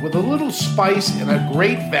smoke with a little spice and a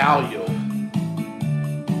great value.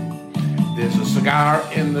 There's a cigar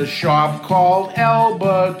in the shop called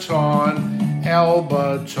Elbaton.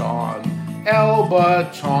 There's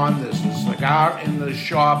a cigar in the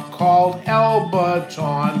shop called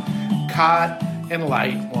Elbaton. Cut and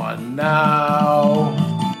light one now.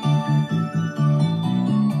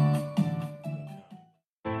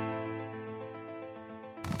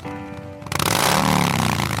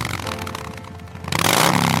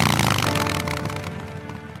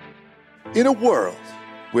 In a world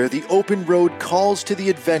where the open road calls to the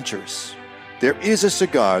adventurous there is a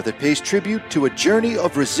cigar that pays tribute to a journey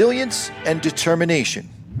of resilience and determination.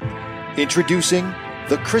 Introducing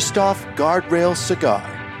the Christoph Guardrail Cigar,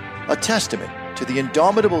 a testament to the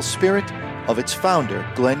indomitable spirit of its founder,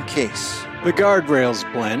 Glenn Case. The Guardrails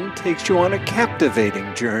blend takes you on a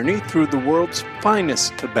captivating journey through the world's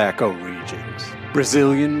finest tobacco regions.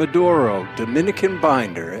 Brazilian Maduro, Dominican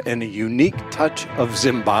binder, and a unique touch of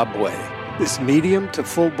Zimbabwe. This medium to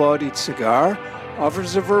full-bodied cigar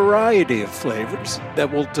offers a variety of flavors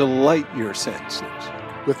that will delight your senses.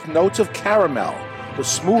 With notes of caramel, the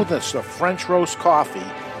smoothness of French roast coffee,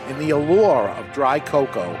 and the allure of dry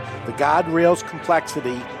cocoa, the Guardrail's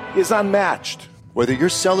complexity is unmatched. Whether you're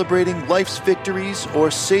celebrating life's victories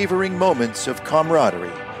or savoring moments of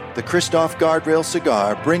camaraderie, the Christoph Guardrail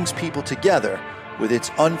cigar brings people together with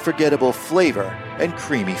its unforgettable flavor and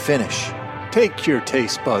creamy finish. Take your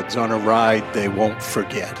taste buds on a ride they won't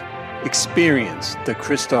forget. Experience the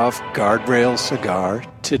Christoph Guardrail cigar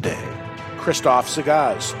today. Christoph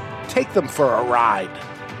Cigars. Take them for a ride.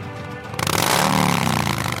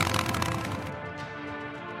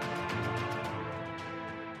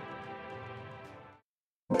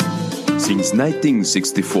 Since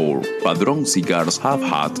 1964, Padron Cigars have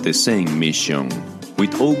had the same mission,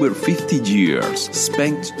 with over 50 years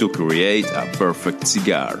spent to create a perfect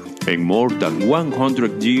cigar, and more than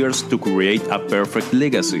 100 years to create a perfect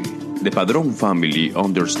legacy. The Padron family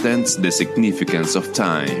understands the significance of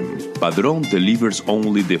time. Padron delivers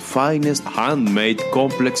only the finest handmade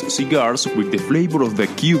complex cigars with the flavor of the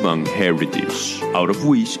Cuban heritage, out of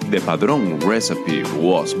which the Padron recipe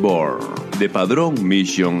was born. The Padron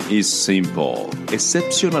mission is simple: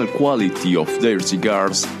 exceptional quality of their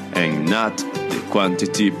cigars and not the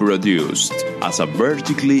quantity produced. As a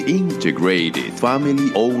vertically integrated,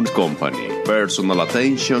 family-owned company, personal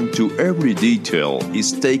attention to every detail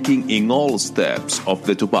is taken in all steps of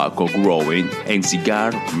the tobacco growing and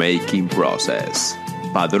cigar making process.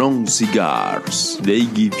 Padron Cigars. They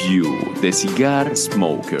give you, the cigar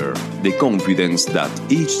smoker, the confidence that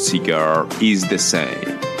each cigar is the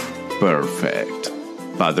same. Perfect.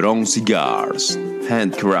 Padron Cigars.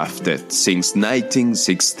 Handcrafted since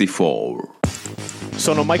 1964.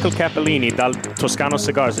 Sono Michael Cappellini dal Toscano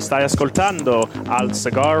Cigars. Stai ascoltando al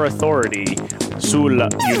Cigar Authority sul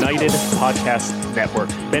United Podcast Network.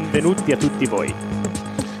 Benvenuti a tutti voi.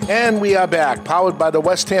 And we are back, powered by the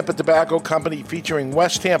West Tampa Tobacco Company, featuring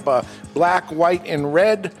West Tampa black, white, and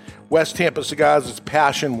red. West Tampa Cigars is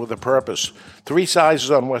passion with a purpose. 3 sizes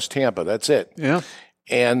on West Tampa, that's it. Yeah.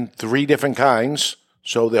 And 3 different kinds,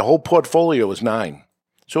 so the whole portfolio is 9.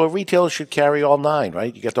 So a retailer should carry all 9,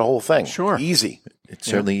 right? You get the whole thing. Sure. Easy. It's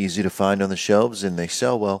certainly easy to find on the shelves, and they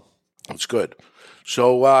sell well. That's good.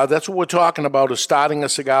 So that's what we're talking about, is starting a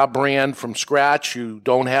cigar brand from scratch. You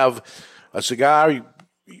don't have a cigar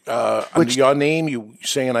under your name. You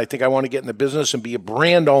saying, I think I want to get in the business and be a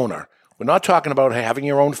brand owner. We're not talking about having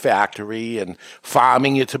your own factory and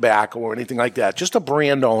farming your tobacco or anything like that. Just a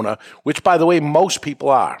brand owner, which, by the way, most people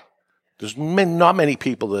are. There's not many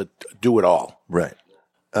people that do it all. Right.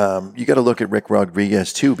 You got to look at Rick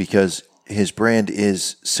Rodriguez, too, because his brand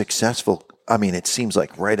is successful. I mean, it seems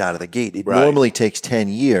like right out of the gate. It normally takes 10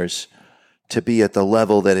 years to be at the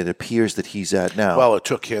level that it appears that he's at now. Well, it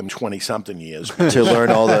took him 20-something years to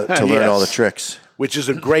learn all the tricks. Which is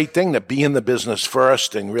a great thing, to be in the business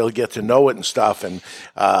first and really get to know it and stuff. And,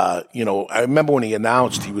 I remember when he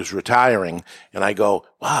announced he was retiring, and I go,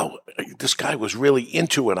 wow, this guy was really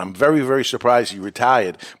into it. I'm very, very surprised he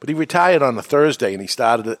retired. But he retired on a Thursday, and he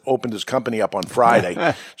opened his company up on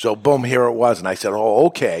Friday. So, boom, here it was. And I said, oh,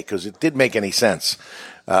 okay, because it didn't make any sense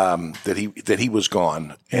that he was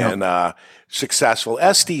gone. Yeah. And successful.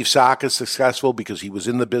 As Steve Saka's successful because he was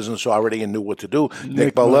in the business already and knew what to do.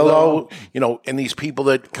 Nick Balillo, and these people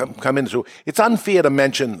that come in. So it's unfair to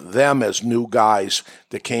mention them as new guys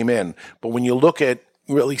that came in. But when you look at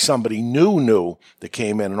really somebody new that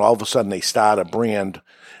came in, and all of a sudden they start a brand,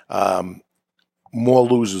 more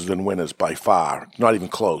losers than winners by far. Not even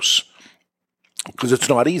close. Because it's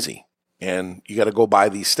not easy. And you got to go by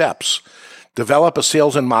these steps. Develop a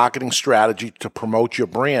sales and marketing strategy to promote your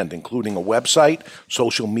brand, including a website,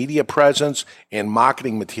 social media presence, and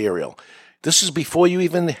marketing material. This is before you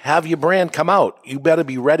even have your brand come out. You better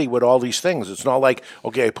be ready with all these things. It's not like,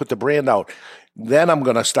 okay, I put the brand out. Then I'm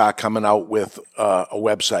going to start coming out with a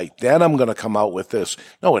website. Then I'm going to come out with this.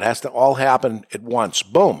 No, it has to all happen at once.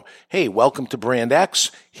 Boom. Hey, welcome to Brand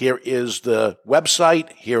X. Here is the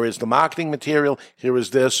website. Here is the marketing material. Here is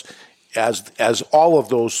this. As all of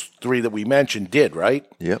those 3 that we mentioned did, right?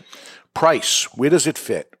 Yep. Price, where does it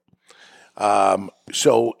fit?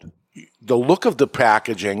 So the look of the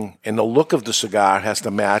packaging and the look of the cigar has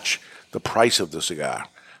to match the price of the cigar.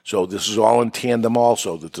 So this is all in tandem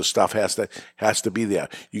also, that the stuff has to be there.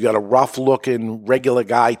 You got a rough-looking, regular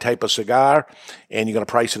guy type of cigar, and you're going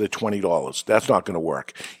to price it at $20. That's not going to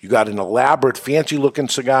work. You got an elaborate, fancy-looking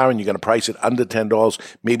cigar, and you're going to price it under $10.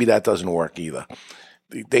 Maybe that doesn't work either.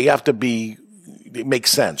 They have to be... It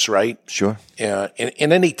makes sense, right? Sure.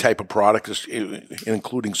 In any type of product,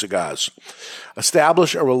 including cigars.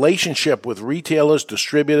 Establish a relationship with retailers,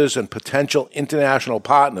 distributors, and potential international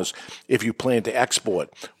partners if you plan to export,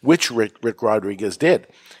 which Rick Rodriguez did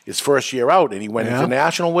his first year out, and he went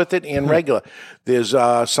international with it and regular. There's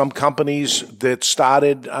some companies that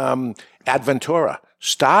started, Adventura,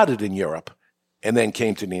 started in Europe and then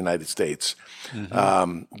came to the United States.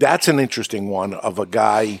 Mm-hmm. That's an interesting one of a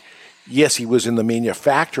guy... Yes, he was in the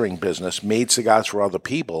manufacturing business, made cigars for other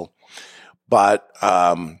people, but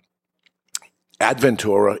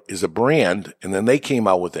Adventura is a brand, and then they came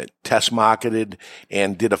out with it, test marketed,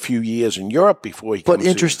 and did a few years in Europe before he. But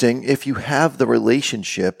interesting, if you have the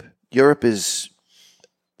relationship, Europe is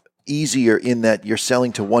easier in that you're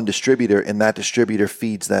selling to one distributor, and that distributor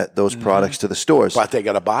feeds those products to the stores. But they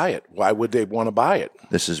got to buy it. Why would they want to buy it?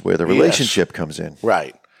 This is where the relationship comes in,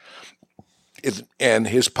 right? And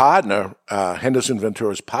his partner, Henderson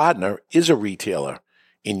Ventura's partner, is a retailer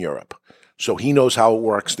in Europe. So he knows how it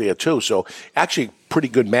works there too. So actually pretty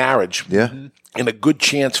good marriage. Yeah. And a good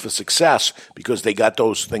chance for success because they got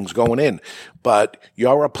those things going in. But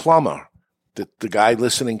you're a plumber. The guy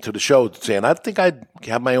listening to the show saying, I think I'd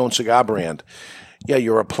have my own cigar brand. Yeah,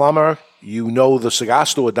 you're a plumber. You know the cigar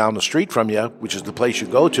store down the street from you, which is the place you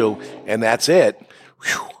go to, and that's it.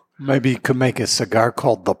 Whew. Maybe you could make a cigar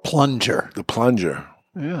called the Plunger. The Plunger.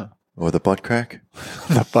 Yeah. Or the Butt Crack.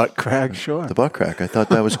 The Butt Crack, sure. The Butt Crack. I thought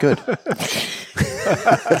that was good.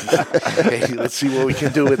 Hey, let's see what we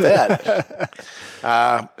can do with that.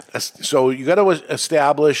 So you got to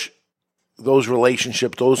establish those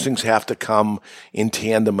relationships. Those things have to come in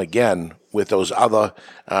tandem again with those other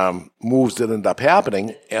moves that end up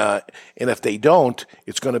happening. And if they don't,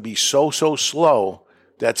 it's going to be so slow.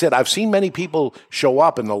 That's it. I've seen many people show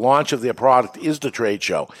up and the launch of their product is the trade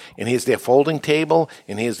show. And here's their folding table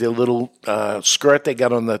and here's their little skirt they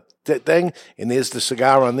got on the thing and there's the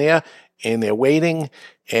cigar on there and they're waiting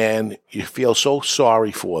and you feel so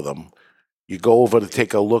sorry for them. You go over to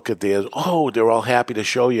take a look at theirs. Oh, they're all happy to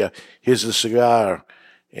show you. Here's the cigar.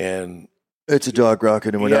 And it's a dog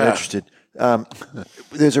rocket and we're not interested.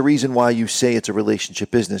 There's a reason why you say it's a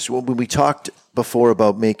relationship business. When we talked before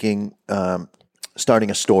about making...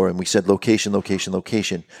 starting a store, and we said location.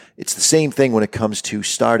 It's the same thing when it comes to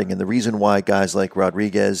starting, and the reason why guys like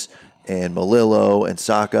Rodriguez and Melillo and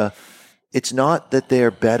Saka, it's not that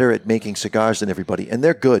they're better at making cigars than everybody, and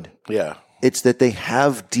they're good. Yeah. It's that they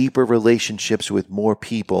have deeper relationships with more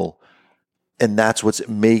people, and that's what's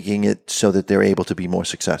making it so that they're able to be more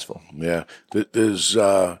successful. Yeah. There's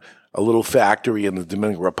a little factory in the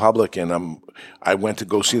Dominican Republic, and I went to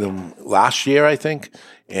go see them last year, I think,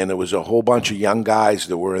 and there was a whole bunch of young guys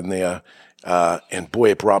that were in there, and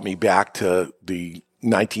boy, it brought me back to the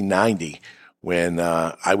 1990 when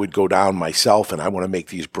I would go down myself, and I want to make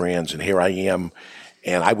these brands, and here I am,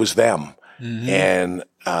 and I was them, and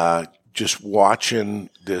just watching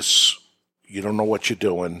this, you don't know what you're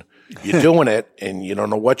doing. You're doing it, and you don't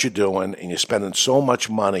know what you're doing, and you're spending so much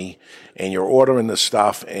money, and you're ordering the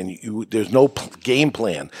stuff, and there's no game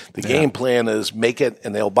plan. The game plan is make it,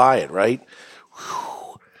 and they'll buy it, right?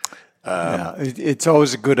 It's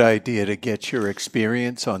always a good idea to get your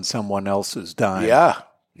experience on someone else's dime.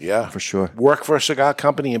 Yeah, for sure. Work for a cigar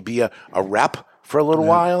company and be a rep for a little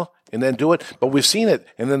while. And then do it. But we've seen it.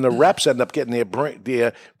 And then the reps end up getting their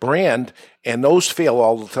brand, and those fail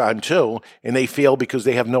all the time too. And they fail because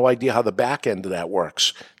they have no idea how the back end of that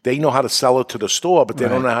works. They know how to sell it to the store, but they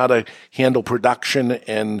don't know how to handle production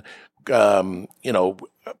and,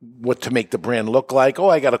 what to make the brand look like. Oh,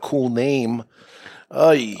 I got a cool name.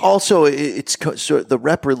 Also, so the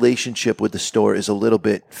rep relationship with the store is a little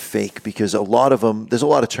bit fake because a lot of them, there's a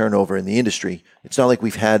lot of turnover in the industry. It's not like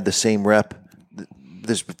we've had the same rep.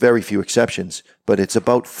 There's very few exceptions, but it's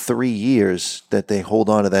about 3 years that they hold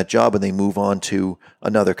on to that job and they move on to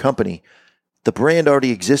another company. The brand already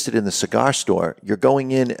existed in the cigar store. You're going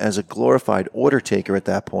in as a glorified order taker at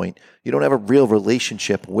that point. You don't have a real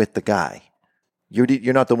relationship with the guy.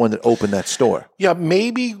 You're not the one that opened that store. Yeah,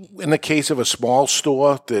 maybe in the case of a small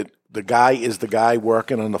store that the guy is the guy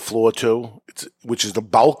working on the floor too, which is the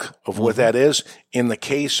bulk of what that is. In the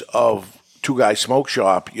case of Two Guys Smoke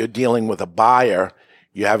Shop, you're dealing with a buyer.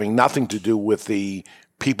 You're having nothing to do with the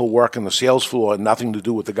people working the sales floor, nothing to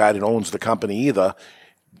do with the guy that owns the company either.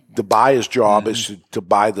 the buyer's job is to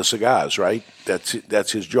buy the cigars, right?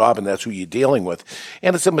 That's his job, and that's who you're dealing with.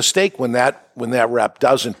 And it's a mistake when that rep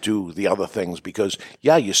doesn't do the other things because,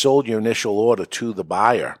 you sold your initial order to the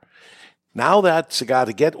buyer. Now that cigar,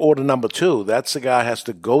 to get order number 2, that cigar has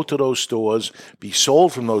to go to those stores, be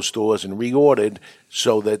sold from those stores, and reordered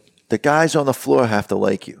so that the guys on the floor have to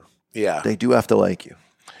like you. Yeah. They do have to like you.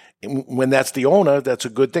 When that's the owner, that's a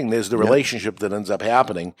good thing. There's the relationship that ends up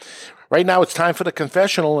happening. Right now, it's time for the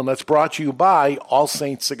confessional, and that's brought to you by All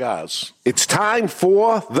Saints Cigars. It's time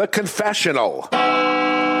for the confessional.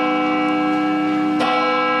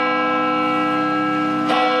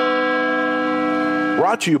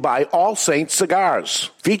 Brought to you by All Saints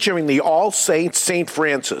Cigars, featuring the All Saints St.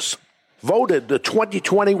 Francis, voted the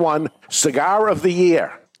 2021 Cigar of the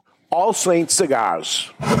Year. All Saints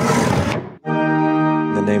Cigars.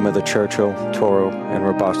 In the name of the Churchill, Toro, and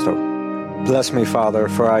Robusto. Bless me, Father,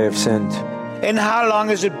 for I have sinned. And how long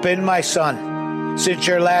has it been, my son, since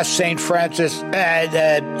your last St. Francis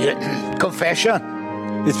confession?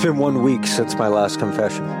 It's been 1 week since my last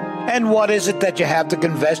confession. And what is it that you have to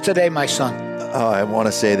confess today, my son? Oh, I want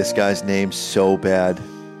to say this guy's name so bad,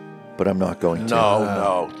 but I'm not going to.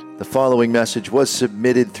 No. The following message was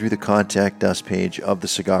submitted through the Contact Us page of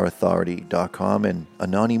thecigarauthority.com, and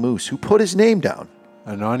Anonymous, who put his name down.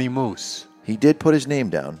 Anonymous. He did put his name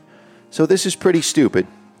down. So this is pretty stupid,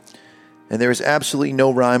 and there is absolutely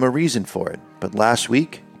no rhyme or reason for it. But last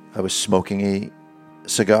week, I was smoking a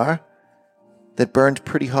cigar that burned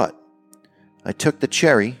pretty hot. I took the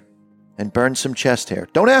cherry and burned some chest hair.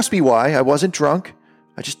 Don't ask me why. I wasn't drunk.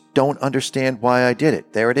 I just don't understand why I did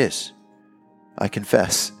it. There it is. I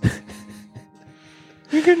confess.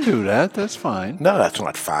 You can do that. That's fine. No, that's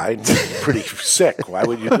not fine. Pretty sick. Why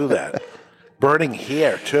would you do that? Burning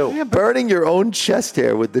hair, too. Yeah, burning your own chest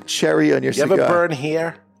hair with the cherry on your cigar. You ever burn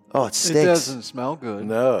hair? Oh, it stinks. It doesn't smell good.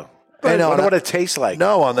 No. I wonder what it tastes like.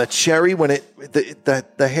 No, on the cherry, when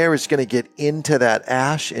the hair is going to get into that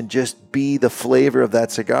ash and just be the flavor of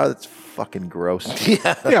that cigar, that's fucking gross.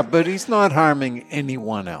 Yeah, but he's not harming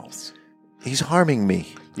anyone else. He's harming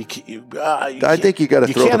me. I think you got to throw the book at him.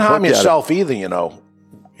 You can't harm yourself either, in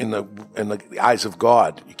the eyes of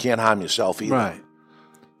God. You can't harm yourself either. Right.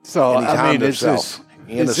 So, I mean, is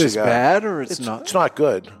this bad or it's not? It's not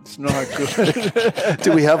good. It's not good.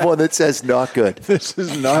 Do we have one that says not good? This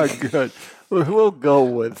is not good. We'll go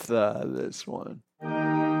with this one.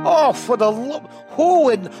 Oh, for the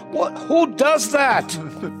who does that?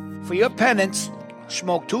 For your penance,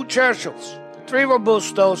 smoke 2 Churchills, 3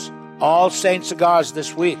 Robustos, All Saint Cigars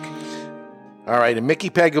this week. All right, and Mickey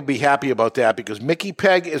Peg will be happy about that because Mickey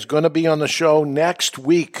Peg is going to be on the show next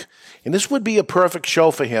week. And this would be a perfect show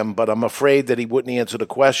for him, but I'm afraid that he wouldn't answer the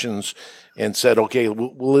questions and said, okay,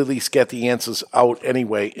 we'll at least get the answers out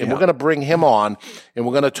anyway. And we're going to bring him on, and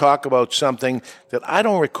we're going to talk about something that I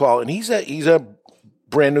don't recall. And he's a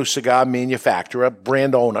brand new cigar manufacturer,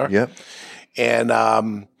 brand owner. Yep.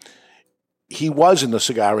 And he was in the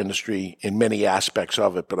cigar industry in many aspects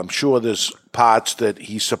of it, but I'm sure there's parts that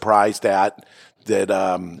he's surprised at that,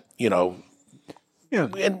 Yeah,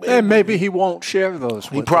 and maybe he won't share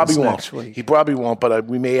those with us next week. He probably won't, but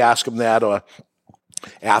we may ask him that or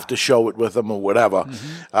after show it with him or whatever.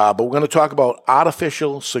 But we're going to talk about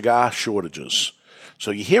artificial cigar shortages.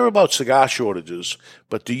 So you hear about cigar shortages,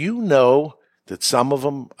 but do you know that some of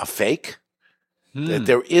them are fake? That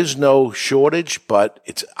there is no shortage, but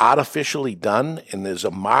it's artificially done, and there's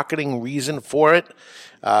a marketing reason for it.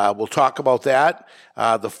 We'll talk about that.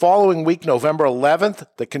 The following week, November 11th,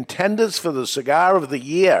 the contenders for the Cigar of the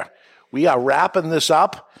Year. We are wrapping this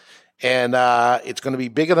up, and it's going to be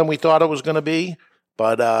bigger than we thought it was going to be.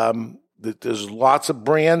 But there's lots of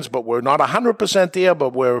brands, but we're not 100% there,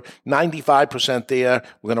 but we're 95% there.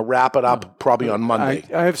 We're going to wrap it up probably on Monday.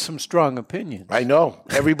 I have some strong opinions. I know.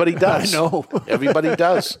 Everybody does. I know. Everybody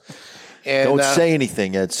does. And, don't say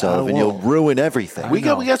anything, Ed Sullivan. You'll ruin everything. We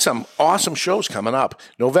got some awesome shows coming up.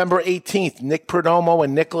 November 18th, Nick Perdomo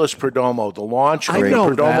and Nicholas Perdomo, the launch of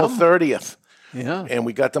Perdomo 30th. Yeah. And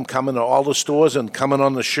we got them coming to all the stores and coming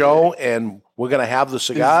on the show, and we're going to have the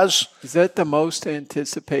cigars. Is that the most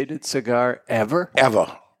anticipated cigar ever?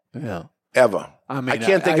 Ever. Yeah. Ever. I mean, I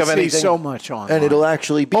can't think of anything. So much on, and it'll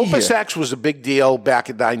actually be Opus here. X was a big deal back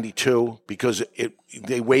in '92 because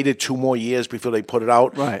they waited 2 more years before they put it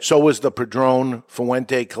out. Right. So was the Padron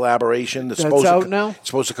Fuente collaboration. That's out now. It's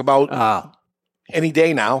supposed to come out any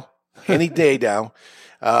day now. Any day now.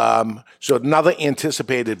 So another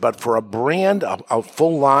anticipated, but for a brand, a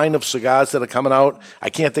full line of cigars that are coming out, I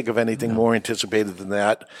can't think of anything more anticipated than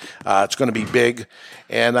that. It's going to be big,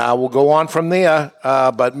 and we'll go on from there.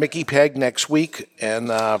 But Mickey Peg next week,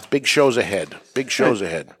 and big shows ahead. Big shows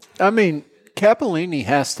ahead. I mean, Capellini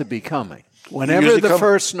has to be coming. Whenever the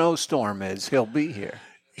first snowstorm is, he'll be here.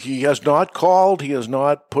 He has not called. He has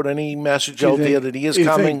not put any message out there that he is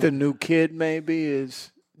coming. You think the new kid maybe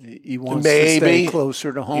is... He wants to stay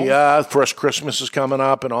closer to home. Yeah, first Christmas is coming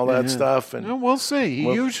up and all that stuff. And we'll see.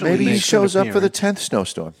 He usually maybe he shows up for the 10th 10th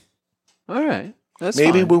snowstorm. All right, that's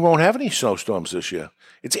maybe fine. we won't have any snowstorms this year.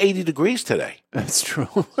 It's 80 degrees today. That's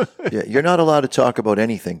true. Yeah, you're not allowed to talk about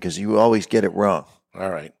anything because you always get it wrong. All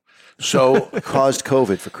right. So caused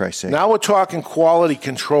COVID, for Christ's sake. Now we're talking quality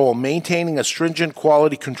control, maintaining a stringent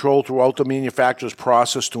quality control throughout the manufacturer's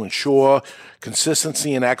process to ensure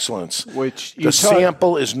consistency and excellence. Which the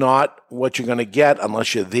sample is not what you're going to get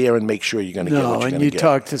unless you're there and make sure you're going to get what you're going to get. No, and you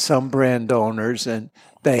talk to some brand owners and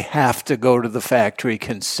they have to go to the factory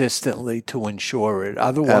consistently to ensure it.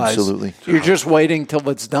 Otherwise, absolutely, you're just waiting till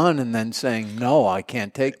it's done and then saying, "No, I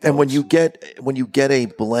can't take those." And when you get a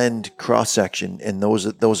blend cross section and those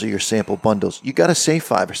are your sample bundles, you got to save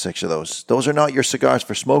 5 or 6 of those. Those are not your cigars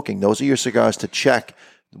for smoking. Those are your cigars to check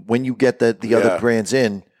when you get the other brands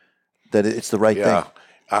in that it's the right thing.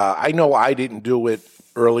 I know I didn't do it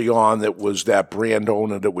early on. That was that brand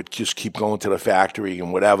owner that would just keep going to the factory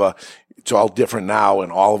and whatever. It's all different now,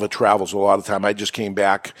 and all of it travels a lot of time. I just came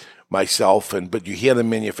back myself, but you hear the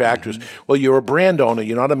manufacturers. Mm-hmm. Well, you're a brand owner,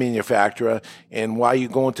 you're not a manufacturer, and why are you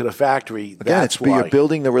going to the factory? Again, that's why. You're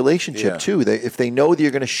building the relationship too. If they know that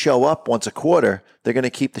you're going to show up once a quarter, they're going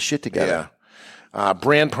to keep the shit together. Yeah.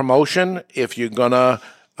 Brand promotion. If you're gonna,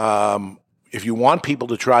 if you want people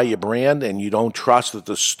to try your brand, and you don't trust that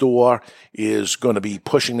the store is going to be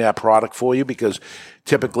pushing that product for you, because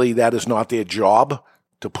typically that is not their job.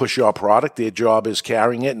 To push your product. Their job is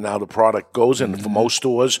carrying it, and now the product goes in. Mm-hmm. For most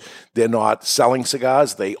stores, they're not selling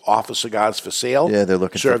cigars. They offer cigars for sale. Yeah, they're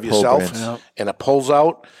looking serve for yourself, and it pulls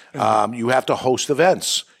out. You have to host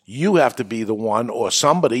events. You have to be the one, or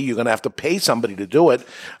somebody, you're going to have to pay somebody to do it,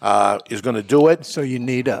 is going to do it. So you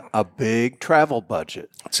need a big travel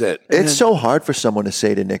budget. That's it. It's so hard for someone to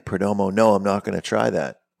say to Nick Perdomo, no, I'm not going to try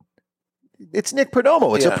that. It's Nick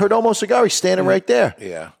Perdomo. It's a Perdomo cigar. He's standing right there.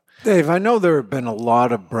 Yeah. Dave, I know there have been a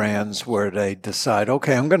lot of brands where they decide,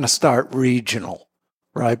 okay, I'm going to start regional,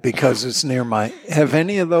 right, because it's near my... Have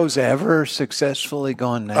any of those ever successfully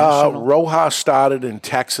gone national? Rojas started in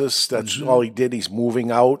Texas. That's all he did. He's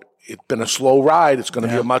moving out. It's been a slow ride. It's going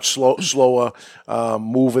to be a much slower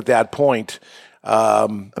move at that point. I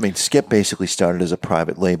mean, Skip basically started as a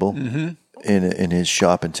private label in his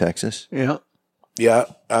shop in Texas. Yeah. Yeah,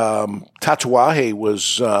 Tatuaje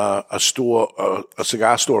was a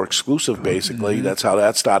cigar store exclusive. Basically, that's how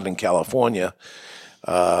that started in California.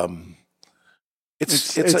 It's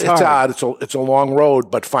hard. It's a long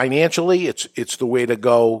road, but financially, it's the way to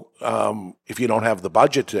go. If you don't have the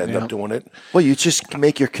budget to end up doing it, well, you just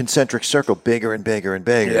make your concentric circle bigger and bigger and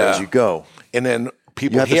bigger as you go, and then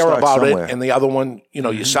people hear about it, and the other one,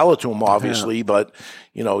 you sell it to them, obviously, but,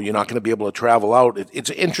 you're not going to be able to travel out. It's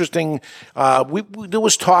interesting. There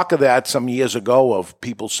was talk of that some years ago of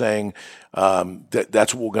people saying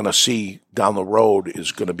that's what we're going to see down the road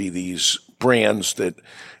is going to be these brands that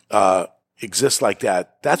exist like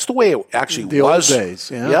that. That's the way it actually was. The old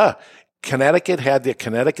days, yeah. Connecticut had their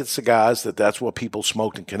Connecticut cigars. That's what people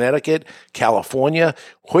smoked in Connecticut. California,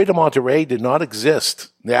 Hoy de Monterrey did not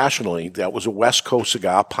exist nationally. That was a West Coast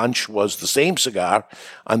cigar. Punch was the same cigar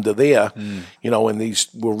under there. And these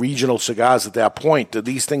were regional cigars at that point. Did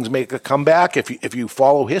these things make a comeback? If you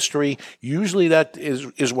follow history, usually that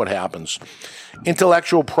is what happens.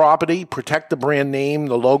 Intellectual property, protect the brand name,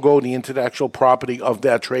 the logo, the intellectual property of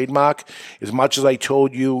that trademark. As much as I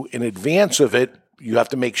told you in advance of it, you have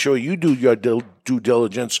to make sure you do your due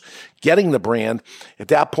diligence getting the brand. At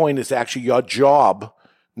that point, it's actually your job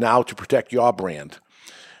now to protect your brand.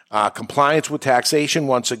 Compliance with taxation,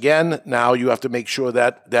 once again, now you have to make sure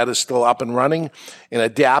that that is still up and running and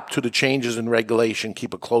adapt to the changes in regulation.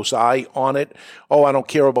 Keep a close eye on it. Oh, I don't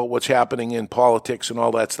care about what's happening in politics and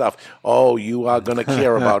all that stuff. Oh, you are going to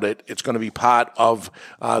care about it. It's going to be part of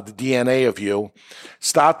the DNA of you.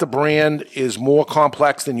 Start the brand is more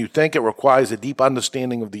complex than you think. It requires a deep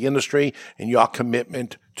understanding of the industry and your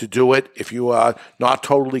commitment to do it. If you are not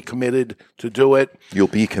totally committed to do it, you'll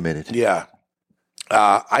be committed. Yeah.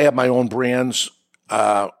 I have my own brands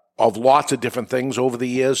of lots of different things over the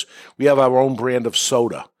years. We have our own brand of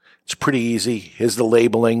soda. It's pretty easy. Here's the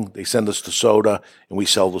labeling. They send us the soda, and we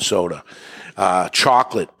sell the soda.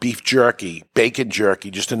 chocolate, beef jerky, bacon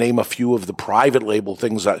jerky, just to name a few of the private label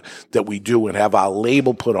things that we do and have our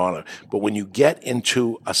label put on it. But when you get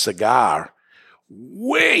into a cigar,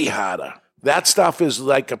 way harder. That stuff is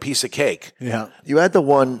like a piece of cake. Yeah. You had the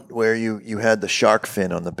one where you had the shark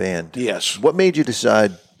fin on the band. Yes. What made you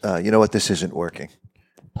decide, you know what, this isn't working?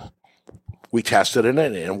 We tested it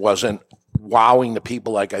and it wasn't wowing the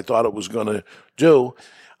people like I thought it was going to do.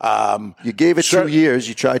 You gave it 2 years.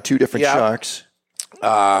 You tried 2 different sharks.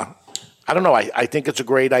 I don't know. I think it's a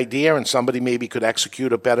great idea, and somebody maybe could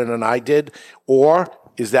execute it better than I did. Or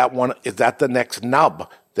is that the next nub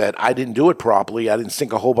that I didn't do it properly? I didn't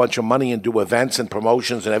sink a whole bunch of money and do events and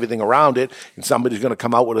promotions and everything around it, and somebody's going to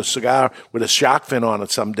come out with a cigar with a shark fin on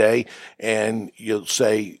it someday, and you'll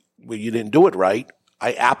say, well, you didn't do it right.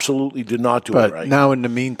 I absolutely did not do it right. But now, in the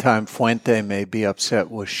meantime, Fuente may be upset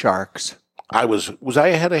with sharks. Was I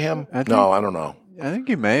ahead of him? No, I don't know. I think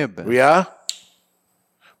you may have been. Yeah?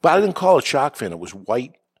 But I didn't call it shark fin. It was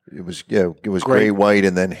white. It was gray, white,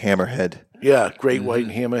 and then hammerhead. Yeah, great white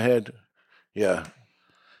and hammerhead. Yeah.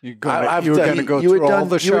 You were going to go through all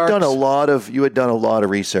the sharks? You had done a lot of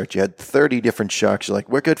research. You had 30 different sharks. You're like,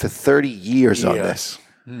 we're good for 30 years on this.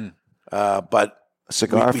 But a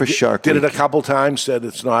cigar for Shark did Week. it a couple times, said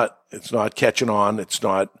it's not catching on. It's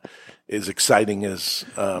not as exciting as...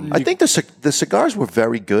 I think the cigars were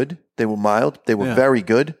very good. They were mild. They were very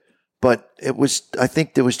good. But I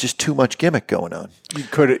think there was just too much gimmick going on. You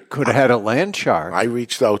could have had a land shark. I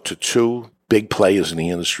reached out to 2 big players in the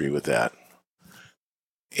industry with that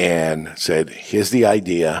and said, here's the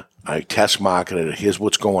idea. I test marketed it. Here's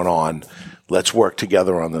what's going on. Let's work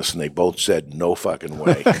together on this. And they both said, no fucking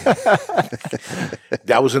way.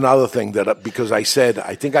 That was another thing that, because I said,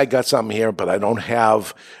 I think I got something here, but I don't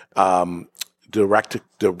have direct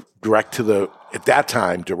to retail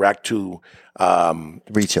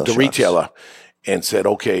the retailer, and said,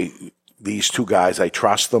 okay, these 2 guys, I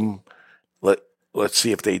trust them. Let's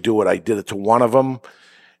see if they do it. I did it to one of them,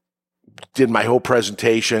 did my whole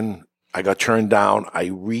presentation. I got turned down. I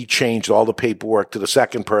rechanged all the paperwork to the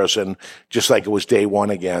second person, just like it was day one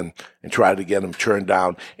again, and tried to get them turned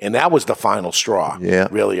down. And that was the final straw. Yeah.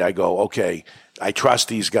 Really, I go, okay, I trust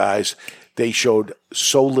these guys. They showed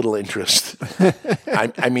so little interest.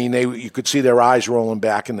 I mean, you could see their eyes rolling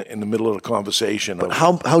back in the middle of the conversation. But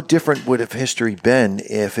how different would have history been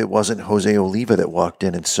if it wasn't Jose Oliva that walked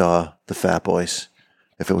in and saw the Fat Boys?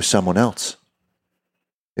 If it was someone else?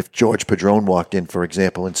 If George Padron walked in, for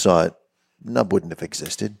example, and saw it, Nub wouldn't have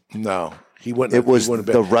existed. No, he wouldn't. It was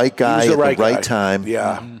the right guy at the right time.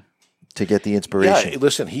 Yeah. To get the inspiration. Yeah,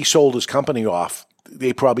 listen, he sold his company off.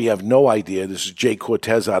 They probably have no idea. This is Jay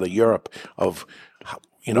Cortez out of Europe of,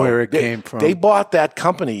 where it came from. They bought that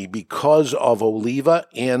company because of Oliva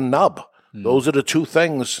and Nub. Those are the 2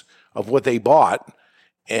 things of what they bought.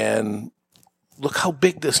 And look how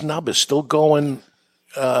big this Nub is, still going.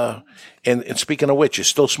 And speaking of which, you're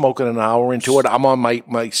still smoking an hour into it. I'm on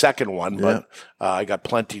my second one, but I got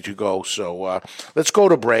plenty to go. So let's go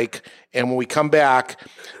to break. And when we come back,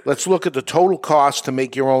 let's look at the total cost to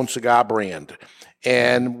make your own cigar brand.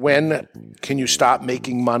 And when can you stop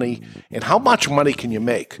making money? And how much money can you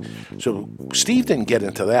make? So Steve didn't get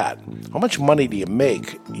into that. How much money do you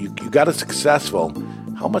make? You got it successful.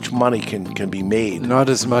 How much money can be made? Not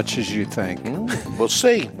as much as you think. We'll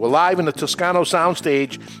see. We're live in the Toscano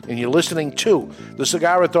soundstage, and you're listening to the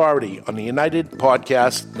Cigar Authority on the United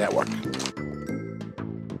Podcast Network.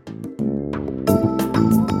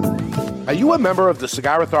 Are you a member of the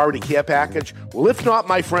Cigar Authority Care Package? Well, if not,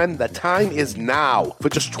 my friend, the time is now. For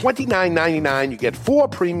just $29.99, you get 4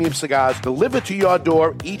 premium cigars delivered to your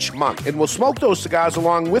door each month. And we'll smoke those cigars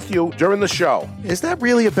along with you during the show. Is that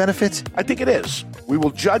really a benefit? I think it is. We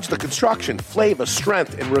will judge the construction, flavor,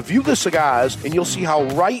 strength, and review the cigars, and you'll see how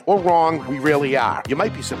right or wrong we really are. You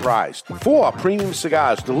might be surprised. 4 premium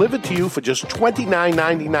cigars delivered to you for just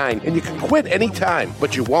 $29.99, and you can quit anytime,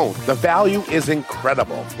 but you won't. The value is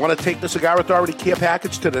incredible. Want to take the Cigar Authority Care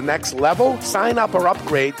Package to the next level? Sign up or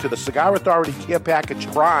upgrade to the Cigar Authority Care Package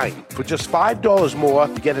Prime. For just $5 more,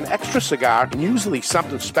 you get an extra cigar and usually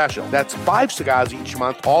something special. That's 5 cigars each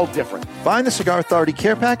month, all different. Find the Cigar Authority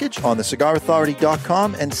Care Package on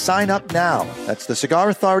thecigarauthority.com and sign up now. That's the Cigar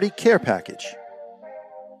Authority Care Package.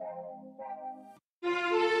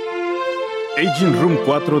 Aging Room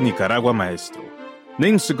 4 Nicaragua Maestro.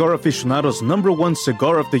 Named Cigar Aficionado's #1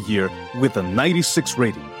 cigar of the year with a 96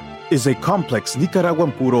 rating, is a complex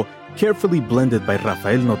Nicaraguan puro carefully blended by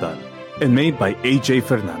Rafael Nodal and made by A.J.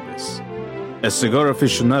 Fernandez. As Cigar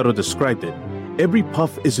Aficionado described it, every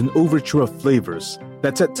puff is an overture of flavors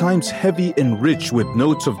that's at times heavy and rich with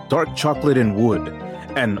notes of dark chocolate and wood,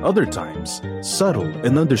 and other times subtle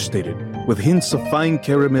and understated with hints of fine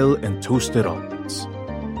caramel and toasted almonds.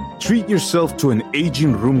 Treat yourself to an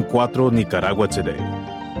aging Room 4 Nicaragua today.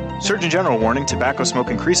 Surgeon General warning: tobacco smoke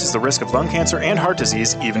increases the risk of lung cancer and heart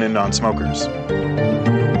disease even in non-smokers.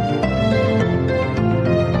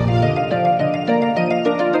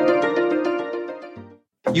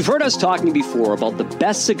 You've heard us talking before about the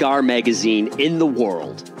best cigar magazine in the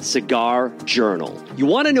world, Cigar Journal. You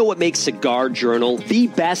want to know what makes Cigar Journal the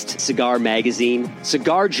best cigar magazine?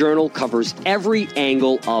 Cigar Journal covers every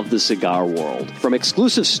angle of the cigar world, from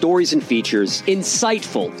exclusive stories and features,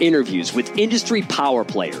 insightful interviews with industry power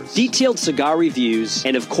players, detailed cigar reviews,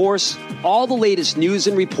 and of course, all the latest news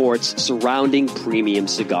and reports surrounding premium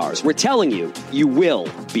cigars. We're telling you, you will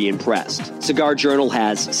be impressed. Cigar Journal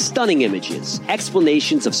has stunning images,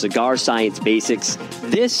 explanations of cigar science basics.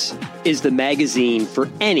 This is the magazine for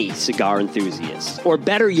any cigar enthusiast, or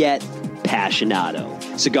better yet, passionado.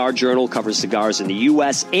 Cigar Journal covers cigars in the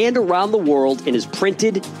U.S. and around the world and is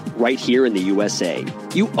printed right here in the USA.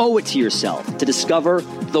 You owe it to yourself to discover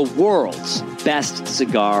the world's best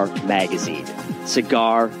cigar magazine,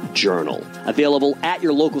 Cigar Journal. Available at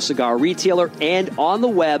your local cigar retailer and on the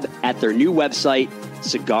web at their new website,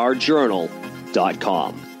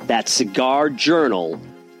 cigarjournal.com. That's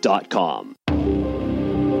cigarjournal.com.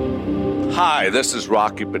 Hi, this is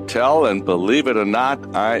Rocky Patel, and believe it or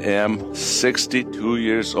not, I am 62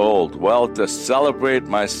 years old. Well, to celebrate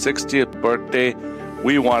my 60th birthday,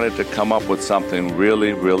 we wanted to come up with something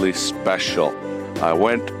really, really special. I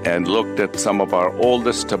went and looked at some of our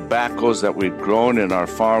oldest tobaccos that we'd grown in our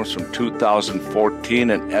farms from 2014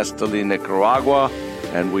 in Esteli, Nicaragua,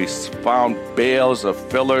 and we found bales of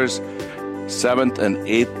fillers, 7th and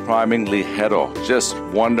 8th priming Ligero. Just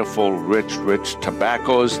wonderful, rich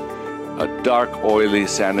tobaccos. A dark, oily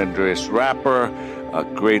San Andreas wrapper, a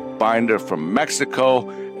great binder from Mexico,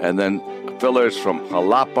 and then fillers from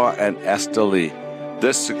Jalapa and Esteli.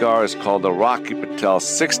 This cigar is called the Rocky Patel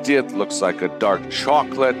 60th. Looks like a dark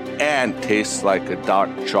chocolate and tastes like a dark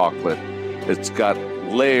chocolate. It's got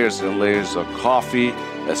layers and layers of coffee,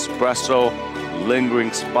 espresso,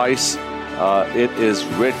 lingering spice. It is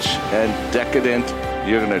rich and decadent.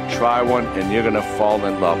 You're going to try one and you're going to fall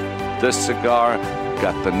in love. This cigar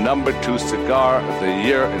got the number 2 cigar of the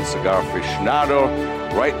year in Cigar Aficionado.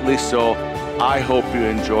 Rightly so. I hope you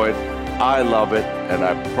enjoy it. I love it. And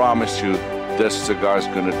I promise you, this cigar is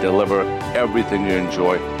going to deliver everything you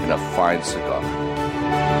enjoy in a fine cigar.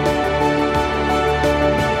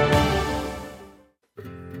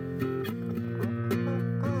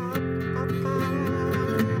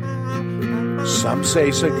 Some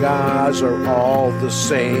say cigars are all the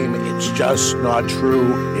same. It's just not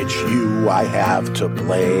true. It's you I have to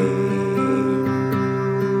blame.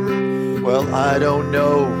 Well, I don't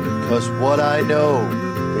know, 'cause what I know,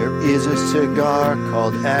 there is a cigar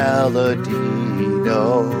called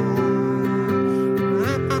Aladino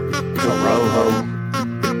Corojo.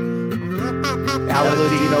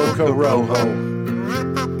 Aladino Corojo.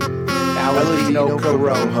 Aladino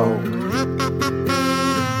Corojo.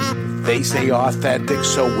 They say authentic,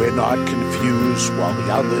 so we're not confused, while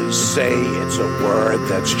the others say it's a word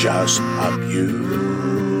that's just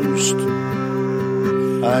abused.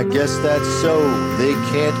 I guess that's so. They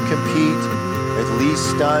can't compete. At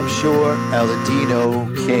least I'm sure Aladino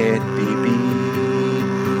can't be beat.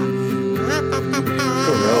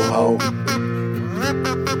 Corojo.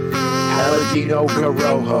 Aladino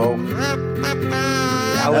Corojo.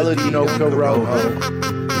 Aladino Corojo.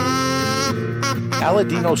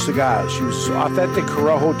 Aladino Cigars uses authentic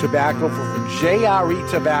Corojo tobacco from JRE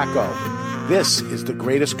Tobacco. This is the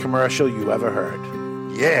greatest commercial you ever heard.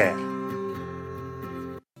 Yeah.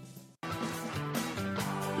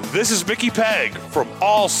 This is Mickey Pegg from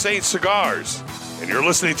All Saints Cigars, and you're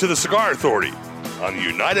listening to the Cigar Authority on the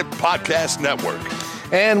United Podcast Network.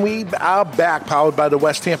 And we are back, powered by the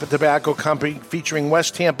West Tampa Tobacco Company, featuring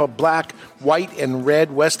West Tampa black, white, and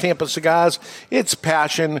red West Tampa cigars. It's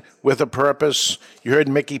passion with a purpose. You heard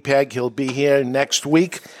Mickey Pegg. He'll be here next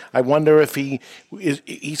week. I wonder if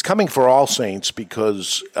he's coming for All Saints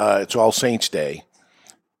because it's All Saints Day.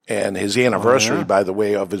 And his anniversary, by the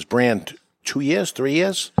way, of his brand, 2 years, 3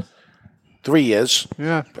 years? 3 years.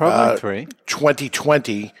 Yeah, probably 3.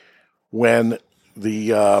 2020, when the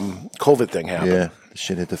COVID thing happened. Yeah.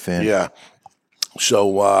 Shit hit the fan. Yeah.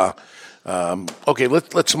 So, okay,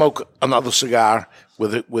 let's smoke another cigar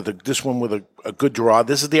with this one with a good draw.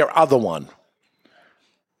 This is their other one.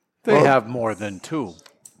 They have more than 2.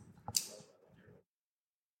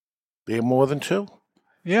 They have more than 2?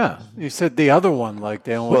 Yeah, you said the other one, like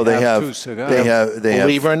they only have 2 cigars. They have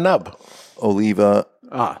Oliva and Nub. Oliva.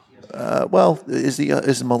 Is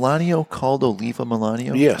Melanio called Oliva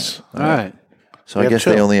Melanio? Yes. All right. So I guess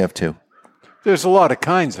they only have 2. There's a lot of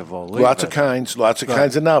kinds of Oliva. Lots of kinds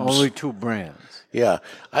of nubs. Only 2 brands. Yeah.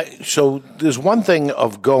 So there's one thing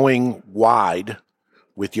of going wide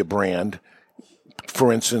with your brand.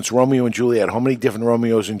 For instance, Romeo and Juliet. How many different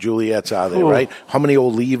Romeos and Juliets are there, right? How many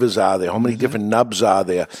Olivas are there? How many different nubs are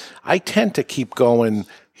there? I tend to keep going,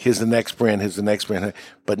 here's the next brand,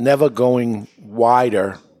 but never going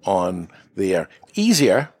wider on there.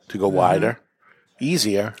 Easier to go wider.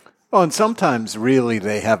 Easier. Oh, and sometimes really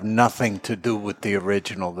they have nothing to do with the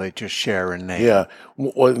original. They just share a name. Yeah.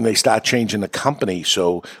 And they start changing the company.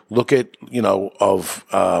 So look at,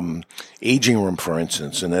 Aging Room, for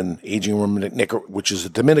instance, and then Aging Room, which is a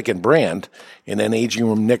Dominican brand, and then Aging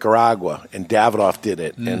Room Nicaragua, and Davidoff did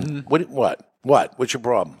it. And what? What's your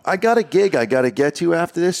problem? I got a gig I got to get to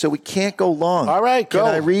after this, so we can't go long. All right, go.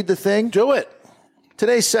 Can I read the thing? Do it.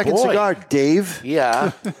 Today's second cigar, Dave,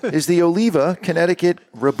 is the Oliva Connecticut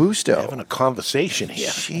Robusto. We're having a conversation here.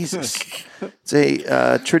 Jesus. It's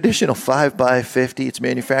a traditional 5x50. It's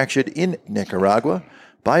manufactured in Nicaragua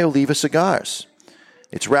by Oliva Cigars.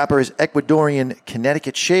 Its wrapper is Ecuadorian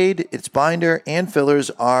Connecticut shade. Its binder and fillers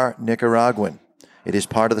are Nicaraguan. It is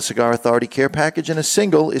part of the Cigar Authority care package, and a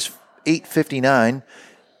single is $8.59,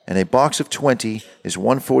 and a box of 20 is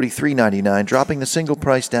 $143.99, dropping the single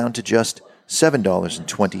price down to just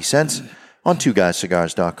 $7.20 on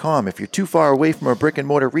twoguyscigars.com. If you're too far away from a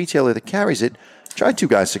brick-and-mortar retailer that carries it, try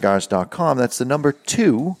twoguyscigars.com. That's the number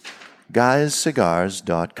 2,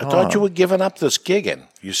 guyscigars.com. I thought you were giving up this gigging.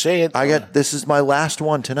 You say it. This is my last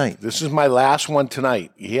one tonight. This is my last one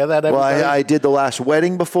tonight. You hear that, everybody? Well, I did the last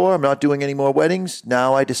wedding before. I'm not doing any more weddings.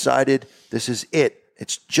 Now I decided this is it.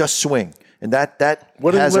 It's just swing. And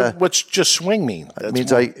what's just swing mean? That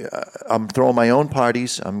means I'm throwing my own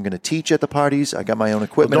parties. I'm going to teach at the parties. I got my own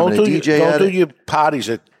equipment. I'm going to DJ don't do your parties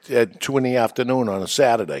at 2 in the afternoon on a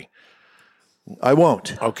Saturday. I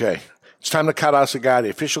won't. Okay. It's time to cut our cigar. The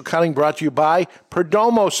official cutting brought to you by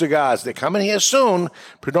Perdomo Cigars. They're coming here soon.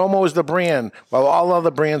 Perdomo is the brand. While all other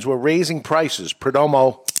brands were raising prices,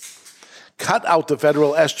 Perdomo cut out the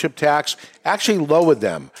federal S-chip tax, actually lowered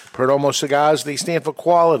them. Perdomo Cigars, they stand for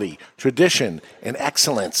quality, tradition, and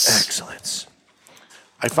excellence. Excellence.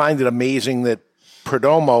 I find it amazing that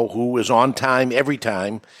Perdomo, who is on time every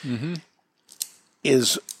time,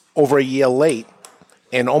 is over a year late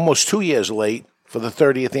and almost 2 years late for the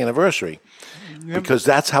 30th anniversary. Yep. Because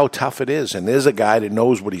that's how tough it is. And there's a guy that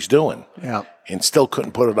knows what he's doing. Yeah. And still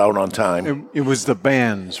couldn't put it out on time. It was the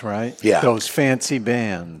bands, right? Yeah. Those fancy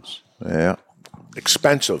bands. Yeah.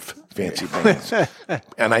 Expensive fancy bands.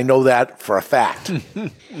 And I know that for a fact.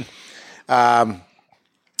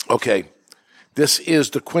 Okay. This is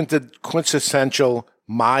the quintessential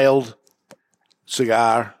mild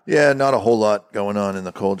cigar. Yeah, not a whole lot going on in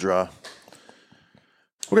the cold draw.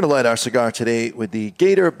 We're going to light our cigar today with the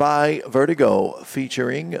Gator by Vertigo,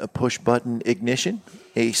 featuring a push-button ignition,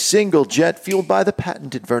 a single jet fueled by the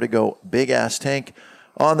patented Vertigo big-ass tank.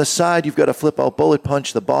 On the side, you've got a flip-out bullet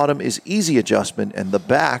punch. The bottom is easy adjustment, and the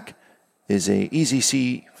back is a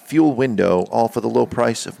easy-see fuel window, all for the low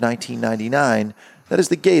price of $19.99. That is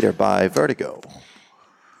the Gator by Vertigo.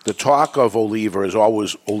 The talk of Oliva is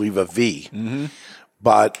always Oliva V,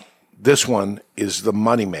 but this one is the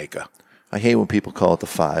moneymaker. I hate when people call it the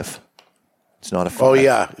 5. It's not a 5. Oh,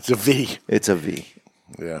 yeah, it's a V. It's a V.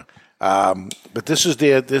 Yeah. But this is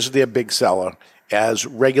their big seller, as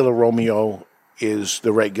regular Romeo is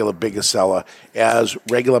the regular biggest seller, as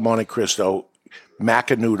regular Monte Cristo,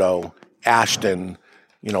 Macanudo, Ashton,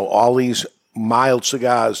 all these mild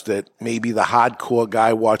cigars that maybe the hardcore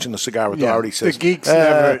guy watching the Cigar Authority says. The geeks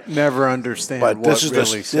never understand but what this is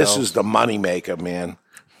really sells. This is the moneymaker, man.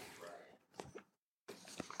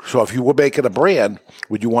 So if you were making a brand,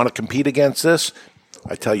 would you want to compete against this?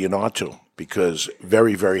 I tell you not to, because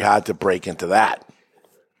very, very hard to break into that.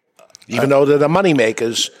 Even though they're the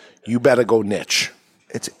moneymakers, you better go niche.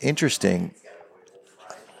 It's interesting.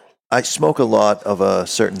 I smoke a lot of a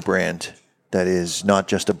certain brand that is not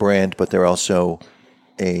just a brand, but they're also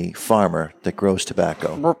a farmer that grows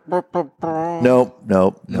tobacco. No,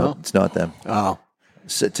 it's not them. Oh.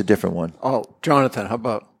 It's a different one. Oh, Jonathan, how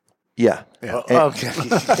about? Yeah. Okay.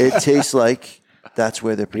 It tastes like that's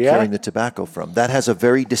where they're procuring the tobacco from. That has a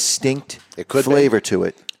very distinct flavor to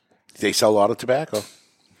it. They sell a lot of tobacco.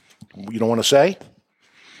 You don't want to say?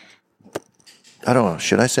 I don't know.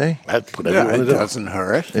 Should I say? It doesn't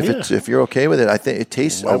hurt. If you're okay with it, I think it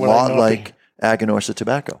tastes a lot like Aganorsa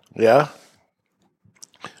tobacco. Yeah.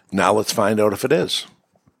 Now let's find out if it is.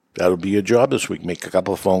 That'll be your job this week. Make a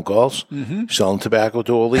couple of phone calls. Selling tobacco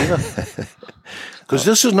to Oliva. Because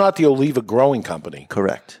this is not the Oliva growing company.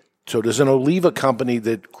 Correct. So there's an Oliva company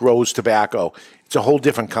that grows tobacco. It's a whole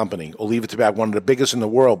different company. Oliva Tobacco, one of the biggest in the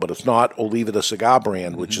world, but it's not Oliva the cigar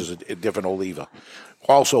brand, which is a different Oliva.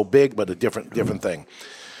 Also big, but a different thing.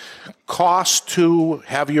 Cost to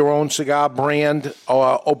have your own cigar brand,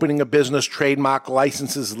 opening a business, trademark,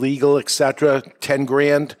 licenses, legal, etc.,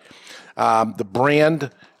 $10,000. The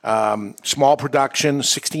brand, small production,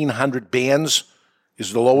 1,600 bands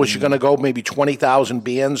is the lowest you're going to go. Maybe 20,000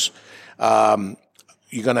 bands.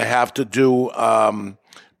 You're going to have to do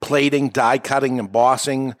plating, die cutting,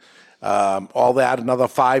 embossing, all that. Another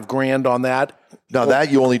 $5,000 on that. Now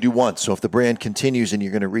that you only do once. So if the brand continues and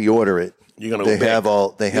you're going to reorder it, they have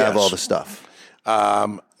all the stuff.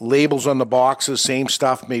 Labels on the boxes, same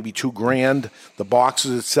stuff, maybe $2,000. The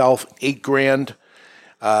boxes itself, $8,000.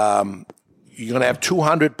 You're going to have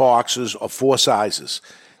 200 boxes of 4 sizes.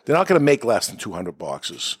 They're not going to make less than 200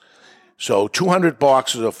 boxes. So 200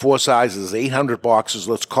 boxes of 4 sizes, 800 boxes,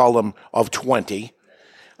 let's call them, of 20,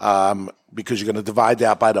 because you're going to divide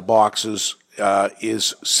that by the boxes,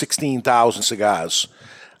 is 16,000 cigars.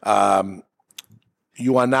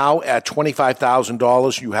 You are now at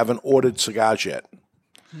 $25,000. You haven't ordered cigars yet.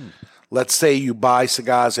 Let's say you buy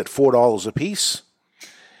cigars at $4 a piece.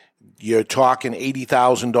 You're talking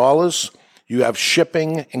 $80,000. You have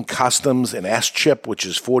shipping and customs and S-chip, which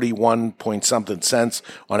is 41 point something cents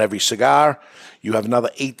on every cigar. You have another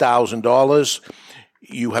 $8,000.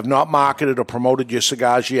 You have not marketed or promoted your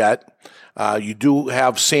cigars yet. You do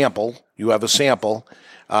have sample. You have a sample.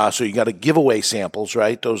 So you got to give away samples,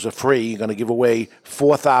 right? Those are free. You're going to give away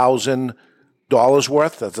 $4,000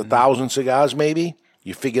 worth. That's 1,000 cigars maybe.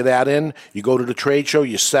 You figure that in. You go to the trade show.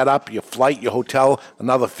 You set up your flight, your hotel,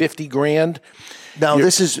 another $50,000. Now,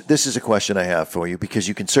 this is a question I have for you, because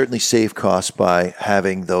you can certainly save costs by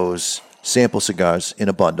having those sample cigars in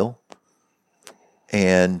a bundle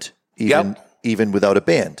and even without a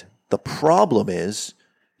band. The problem is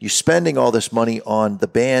you're spending all this money on the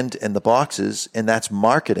band and the boxes, and that's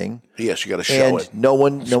marketing. Yes, you got to show it. No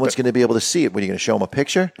one's going to be able to see it. What, are you going to show them a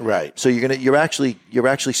picture? Right. So you're actually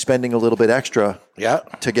spending a little bit extra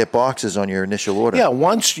to get boxes on your initial order. Yeah,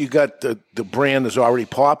 once you got the brand is already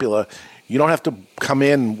popular, you don't have to come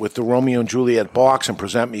in with the Romeo and Juliet box and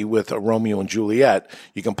present me with a Romeo and Juliet.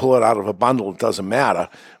 You can pull it out of a bundle. It doesn't matter.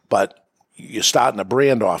 But you're starting a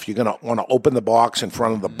brand off. You're going to want to open the box in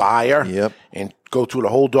front of the buyer and go through the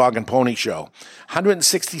whole dog and pony show.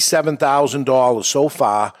 $167,000 so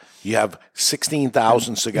far. You have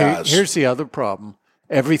 16,000 cigars. Here's the other problem.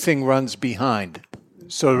 Everything runs behind.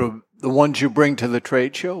 So the ones you bring to the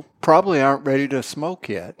trade show probably aren't ready to smoke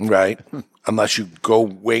yet. Right. Unless you go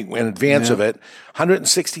wait in advance of it.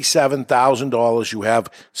 $167,000. You have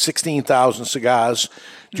 16,000 cigars.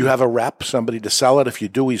 Do you have a rep, somebody to sell it? If you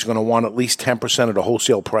do, he's going to want at least 10% of the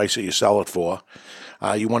wholesale price that you sell it for.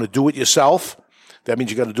 You want to do it yourself. That means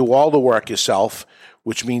you got to do all the work yourself,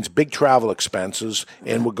 which means big travel expenses.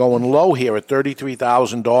 And we're going low here at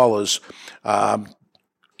 $33,000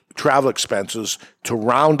 travel expenses to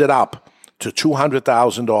round it up to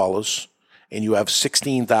 $200,000. And you have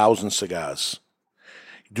 16,000 cigars.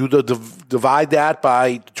 Divide that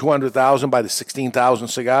by 200,000 by the 16,000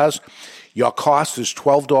 cigars. Your cost is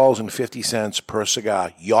 $12.50 per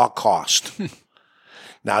cigar. Your cost.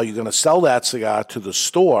 Now you're going to sell that cigar to the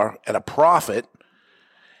store at a profit.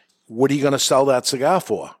 What are you going to sell that cigar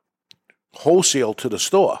for? Wholesale to the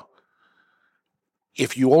store.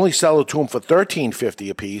 If you only sell it to them for $13.50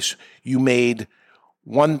 a piece, you made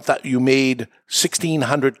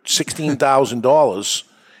 $16,000,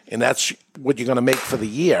 and that's what you're going to make for the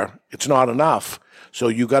year. It's not enough. So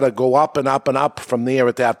you got to go up and up and up from there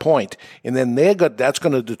at that point. And then that's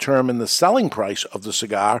going to determine the selling price of the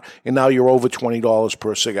cigar, and now you're over $20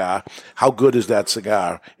 per cigar. How good is that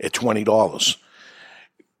cigar at $20?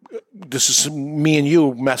 This is me and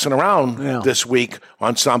you messing around this week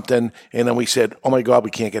on something, and then we said, oh, my God,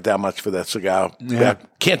 we can't get that much for that cigar.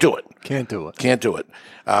 Can't do it. Can't do it.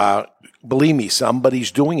 Believe me,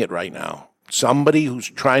 somebody's doing it right now. Somebody who's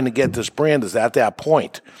trying to get this brand is at that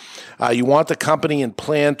point. You want the company and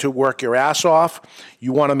plan to work your ass off.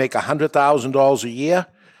 You want to make $100,000 a year,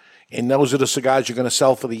 and those are the cigars you're going to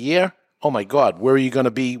sell for the year. Oh, my God, where are you going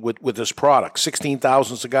to be with this product?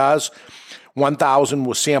 16,000 cigars. 1,000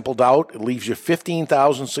 was sampled out. It leaves you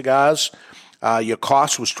 15,000 cigars. Your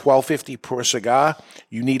cost was $12.50 per cigar.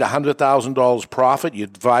 You need $100,000 profit. You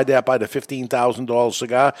divide that by the $15,000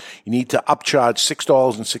 cigar. You need to upcharge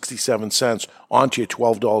 $6.67 onto your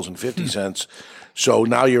 $12.50. So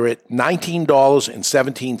now you're at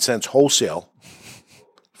 $19.17 wholesale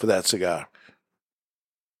for that cigar.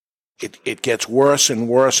 it gets worse and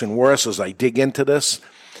worse and worse as I dig into this.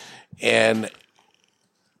 And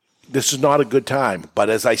this is not a good time. But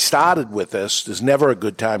as I started with this, there's never a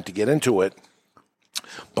good time to get into it.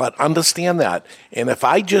 But understand that. And if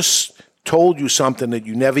I just told you something that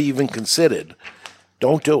you never even considered,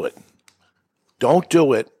 don't do it. Don't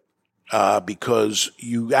do it because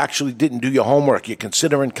you actually didn't do your homework. You're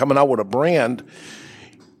considering coming out with a brand.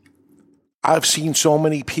 I've seen so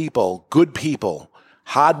many people, good people,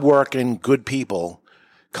 hardworking, good people,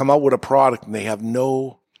 come out with a product and they have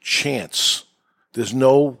no chance. There's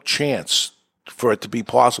no chance for it to be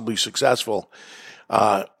possibly successful.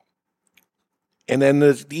 And then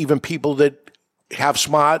there's even people that they're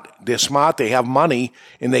smart, they have money,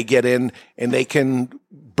 and they get in and they can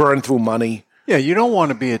burn through money. Yeah, you don't want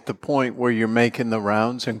to be at the point where you're making the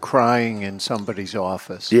rounds and crying in somebody's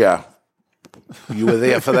office. Yeah. You were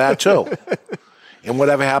there for that too. And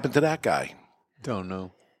whatever happened to that guy? Don't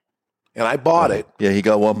know. And I bought it. Yeah, he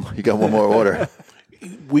got one more order.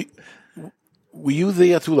 Were you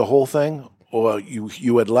there through the whole thing, or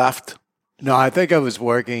you had left? No, I think I was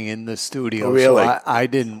working in the studio. Oh, really? So I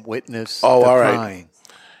didn't witness all right. crying.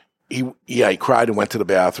 He cried and went to the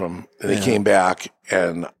bathroom, and he came back,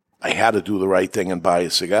 and I had to do the right thing and buy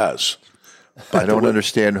his cigars. But I don't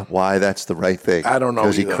understand why that's the right thing. I don't know.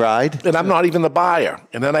 Because he cried? And I'm not even the buyer.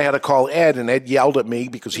 And then I had to call Ed, and Ed yelled at me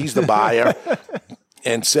because he's the buyer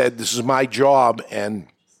and said, this is my job. And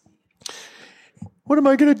what am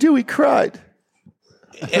I going to do? He cried.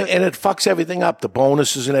 And it fucks everything up, the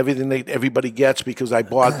bonuses and everything that everybody gets because I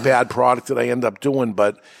bought bad product that I end up doing.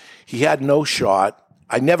 But he had no shot.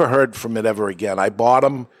 I never heard from it ever again. I bought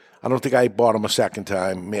him. I don't think I bought him a second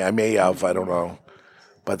time. I may have. I don't know.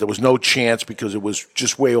 But there was no chance because it was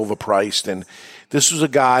just way overpriced. And this was a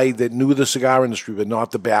guy that knew the cigar industry, but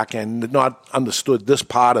not the back end, not understood this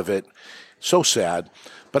part of it. So sad.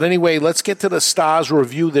 But anyway, let's get to the Stars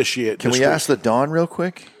review this year. Can we ask the Don real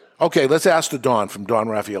quick? Okay, let's ask the Don from Don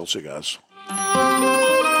Raphael Cigars.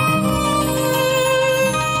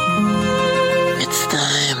 It's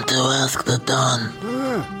time to ask the Don.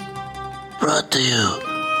 Brought to you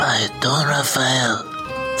by Don Raphael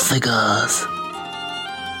Cigars.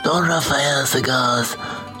 Don Raphael cigars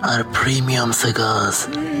are premium cigars.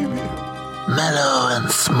 Mellow and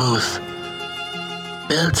smooth.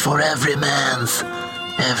 Built for every man's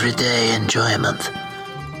everyday enjoyment.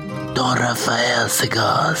 Don Raphael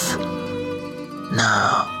cigars.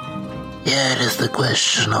 Now, here is the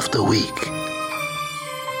question of the week.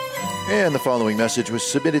 And the following message was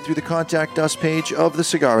submitted through the Contact Us page of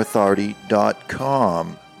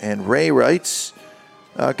thecigarauthority.com. And Ray writes,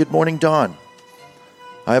 good morning, Don.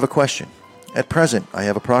 I have a question. At present, I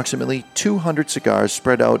have approximately 200 cigars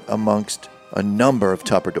spread out amongst a number of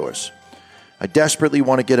Tupperdoors. I desperately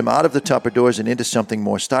want to get them out of the Tupperdoors and into something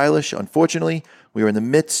more stylish. Unfortunately, we are in the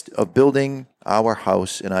midst of building our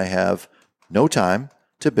house, and I have no time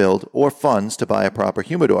to build or funds to buy a proper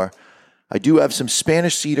humidor. I do have some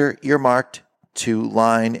Spanish cedar earmarked to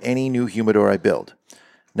line any new humidor I build.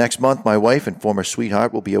 Next month, my wife and former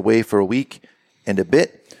sweetheart will be away for a week and a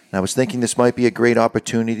bit. And I was thinking this might be a great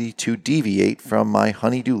opportunity to deviate from my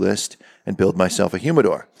honey-do list and build myself a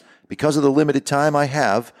humidor. Because of the limited time I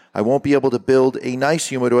have, I won't be able to build a nice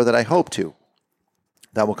humidor that I hope to.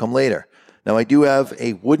 That will come later. Now, I do have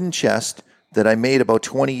a wooden chest that I made about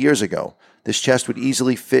 20 years ago. This chest would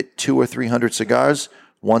easily fit 200 or 300 cigars,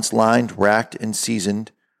 once lined, racked, and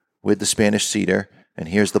seasoned with the Spanish cedar. And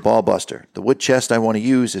here's the ball buster. The wood chest I want to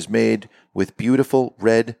use is made with beautiful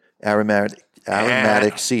red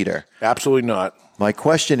aromatic cedar. Absolutely not. My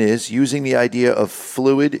question is, using the idea of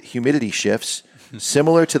fluid humidity shifts,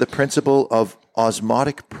 similar to the principle of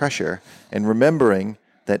osmotic pressure, and remembering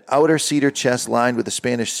that outer cedar chest lined with the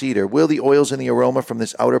Spanish cedar, will the oils and the aroma from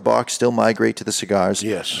this outer box still migrate to the cigars?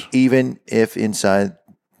 Yes. Even if the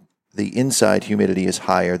inside humidity is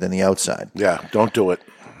higher than the outside? Yeah, don't do it.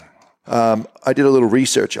 I did a little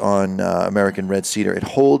research on American red cedar. It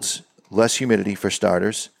holds less humidity for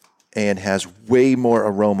starters and has way more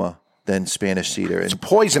aroma than Spanish cedar. It's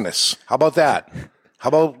poisonous. How about that? How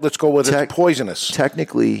about let's go with it's poisonous?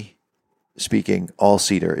 Technically speaking, all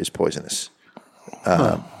cedar is poisonous. So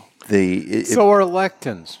are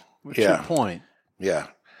lectins. What's your point? Yeah.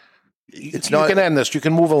 You can end this. You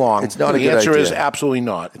can move along. It's not a good idea. The answer is absolutely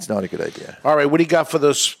not. It's not a good idea. All right. What do you got for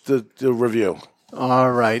this the review?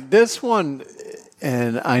 All right. This one,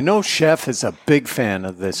 and I know Chef is a big fan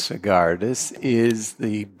of this cigar. This is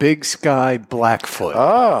the Big Sky Blackfoot.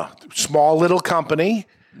 Ah, small little company,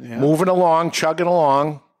 moving along, chugging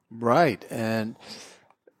along. Right. And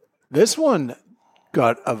this one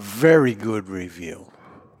got a very good review.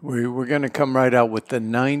 We're going to come right out with the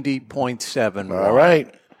 90.7. All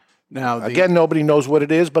right. Now, again, nobody knows what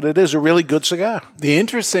it is, but it is a really good cigar. The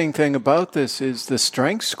interesting thing about this is the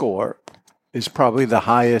strength score is probably the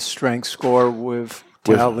highest strength score we've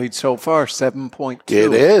tallied so far, 7.2.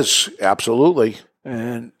 It is, absolutely.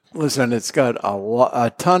 And listen, it's got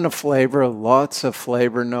a ton of flavor, lots of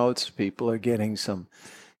flavor notes. People are getting some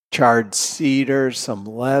charred cedar, some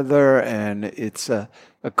leather, and it's a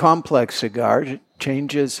complex cigar. It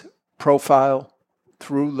changes profile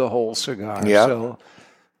through the whole cigar. Yeah. So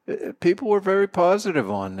people were very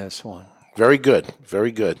positive on this one. Very good.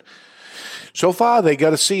 Very good. So far, they got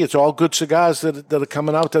to see it's all good cigars that are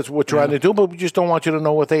coming out. That's what we're trying to do, but we just don't want you to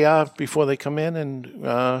know what they are before they come in,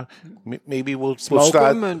 and maybe we'll Smoke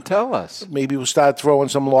start them and tell us. Maybe we'll start throwing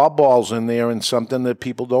some lob balls in there and something that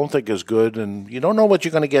people don't think is good, and you don't know what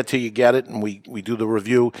you're going to get till you get it, and we do the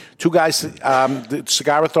review. Two guys, the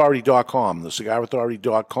cigarauthority.com, the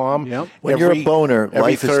cigarauthority.com. Yep. When you're a boner,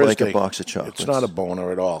 life is like a box of chocolates. It's not a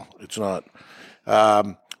boner at all. It's not.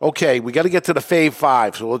 Okay, we got to get to the Fave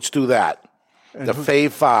 5, so let's do that. And the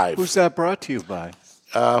Fave 5. Who's that brought to you by?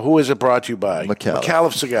 Who is it brought to you by?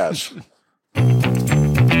 McAuliffe Cigars.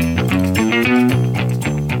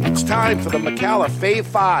 It's time for the McAuliffe Fave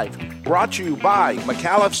 5, brought to you by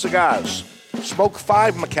McAuliffe Cigars. Smoke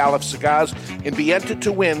 5 McAuliffe cigars and be entered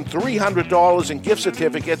to win $300 in gift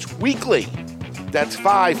certificates weekly. That's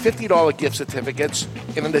 5 $50 gift certificates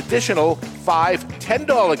and an additional 5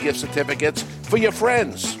 $10 gift certificates for your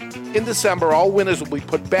friends. In December, all winners will be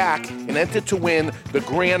put back and entered to win the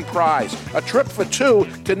grand prize, a trip for 2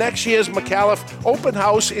 to next year's McAuliffe Open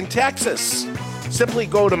House in Texas. Simply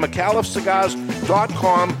go to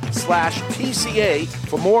McAuliffeCigars.com/TCA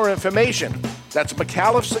for more information. That's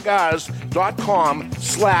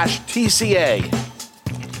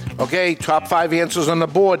McAuliffeCigars.com/TCA. Okay, top 5 answers on the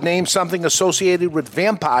board. Name something associated with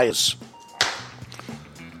vampires.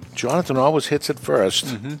 Jonathan always hits it first.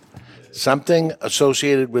 Mm-hmm. Something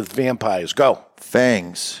associated with vampires. Go.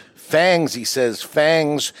 Fangs. Fangs, he says.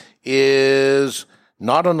 Fangs is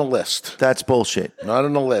not on the list. That's bullshit. Not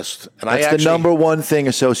on the list. And that's the number one thing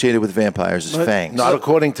associated with vampires is fangs. Not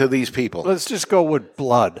according to these people. Let's just go with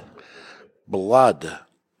blood. Blood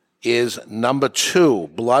is number 2.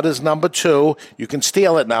 Blood is number 2. You can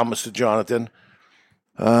steal it now, Mr. Jonathan.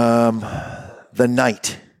 The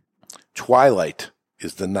night. Twilight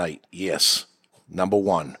is the night. Yes. Number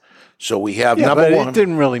 1. So we have number but 1. It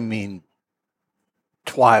didn't really mean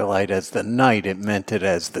Twilight as the night. It meant it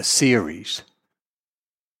as the series.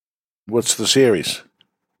 What's the series?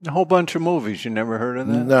 A whole bunch of movies. You never heard of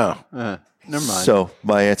that? No. Never mind. So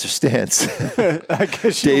my answer stands. I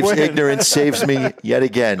guess you Dave's win. ignorance saves me yet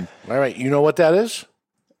again. All right. You know what that is?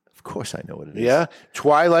 Of course I know what it is. Yeah.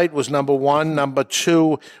 Twilight was number 1. Number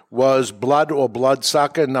 2 was Blood or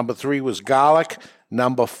Bloodsucker. Number 3 was Garlic.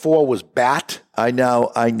 Number 4 was Bat. I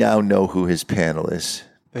now know who his panel is.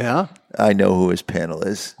 Yeah? I know who his panel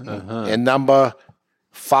is. Uh-huh. And number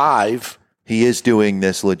 5. He is doing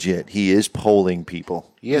this legit. He is polling people.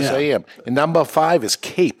 Yes, Yeah. I am. And number 5 is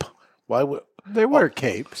Cape. Why would They wear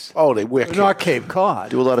capes. Oh, they wear capes. Not Cape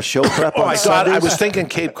Cod. Do a lot of show prep on I Sundays. was thinking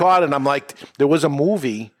Cape Cod, and I'm like, there was a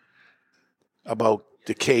movie about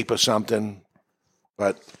the Cape or something,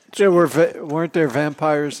 but Weren't there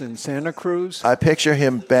vampires in Santa Cruz? I picture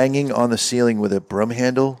him banging on the ceiling with a broom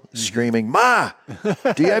handle, screaming, "Ma,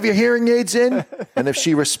 do you have your hearing aids in?" And if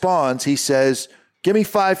she responds, he says, "Give me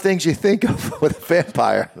 5 things you think of with a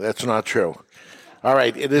vampire." That's not true. All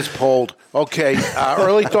right, it is polled. Okay,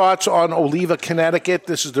 early thoughts on Oliva, Connecticut.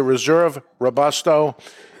 This is the Reserve Robusto.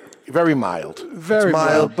 Very mild. Very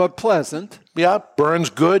mild, but pleasant. Yeah, burns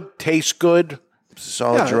good, tastes good.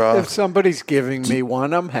 Solid draw. If somebody's giving me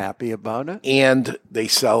one, I'm happy about it. And they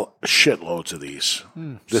sell shitloads of these.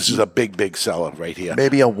 This is a big, big seller right here.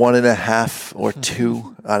 Maybe a 1.5 or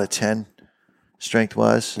 2 out of 10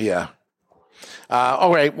 strength-wise. Yeah.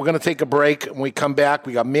 All right, we're going to take a break. When we come back,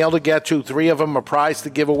 we got mail to get to, 3 of them, a prize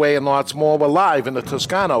to give away, and lots more. We're live in the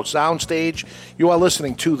Toscano soundstage. You are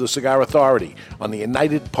listening to The Cigar Authority on the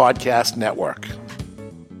United Podcast Network.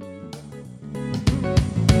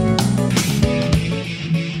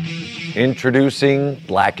 Introducing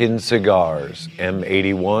Blackened Cigars,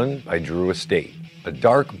 M81 by Drew Estate. A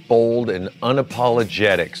dark, bold, and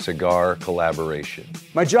unapologetic cigar collaboration.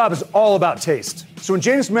 My job is all about taste. So when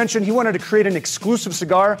James mentioned he wanted to create an exclusive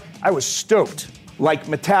cigar, I was stoked. Like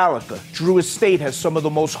Metallica, Drew Estate has some of the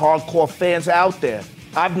most hardcore fans out there.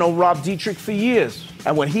 I've known Rob Dietrich for years,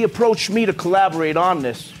 and when he approached me to collaborate on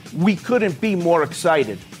this, we couldn't be more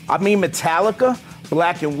excited. I mean, Metallica,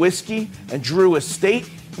 Black and Whiskey, and Drew Estate,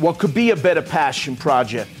 what could be a better passion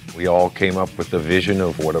project? We all came up with the vision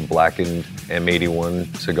of what a blackened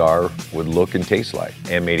M81 cigar would look and taste like.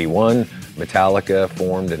 M81, Metallica,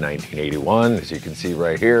 formed in 1981, as you can see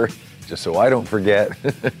right here, just so I don't forget.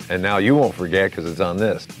 And now you won't forget because it's on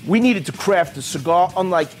this. We needed to craft a cigar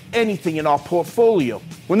unlike anything in our portfolio.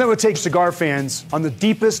 One that would take cigar fans on the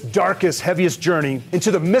deepest, darkest, heaviest journey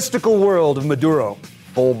into the mystical world of Maduro.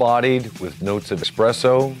 Full-bodied with notes of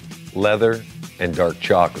espresso, leather, and dark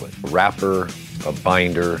chocolate. A wrapper, a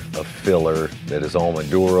binder, a filler that is all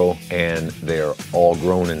Maduro, and they are all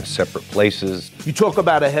grown in separate places. You talk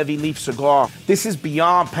about a heavy leaf cigar. This is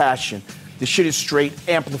beyond passion. This shit is straight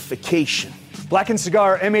amplification. Blackened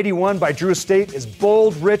Cigar M81 by Drew Estate is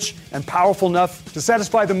bold, rich, and powerful enough to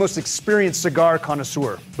satisfy the most experienced cigar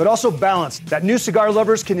connoisseur, but also balanced that new cigar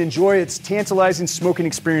lovers can enjoy its tantalizing smoking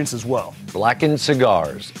experience as well. Blackened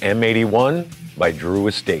Cigars M81 by Drew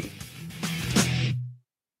Estate.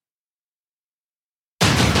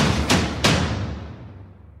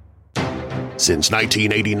 Since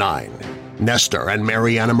 1989, Nestor and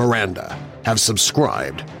Mariana Miranda have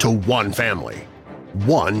subscribed to one family,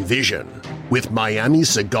 one vision, with Miami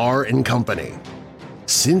Cigar and Company.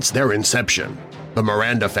 Since their inception, the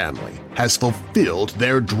Miranda family has fulfilled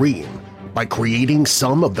their dream by creating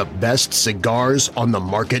some of the best cigars on the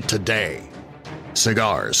market today.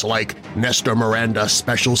 Cigars like Nestor Miranda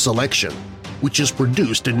Special Selection, which is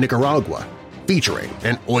produced in Nicaragua, featuring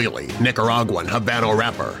an oily Nicaraguan Habano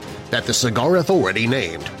wrapper that the Cigar Authority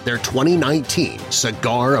named their 2019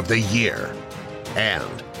 Cigar of the Year,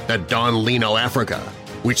 and the Don Lino Africa,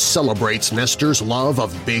 which celebrates Nestor's love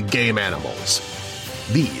of big game animals.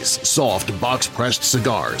 These soft box-pressed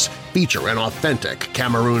cigars feature an authentic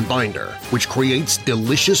Cameroon binder, which creates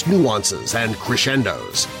delicious nuances and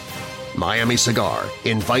crescendos. Miami Cigar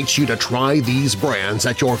invites you to try these brands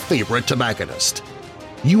at your favorite tobacconist.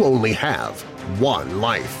 You only have one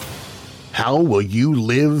life. How will you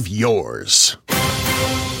live yours?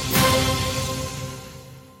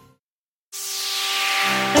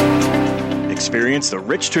 Experience the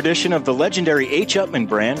rich tradition of the legendary H. Upmann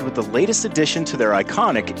brand with the latest addition to their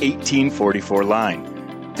iconic 1844 line.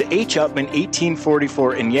 The H. Upmann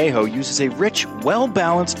 1844 Añejo uses a rich,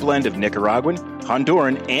 well-balanced blend of Nicaraguan,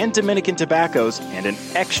 Honduran, and Dominican tobaccos and an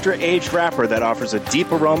extra-aged wrapper that offers a deep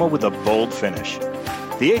aroma with a bold finish.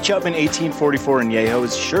 The H. Upmann 1844 Añejo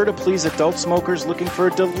is sure to please adult smokers looking for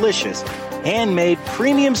a delicious, handmade,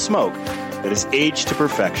 premium smoke that is aged to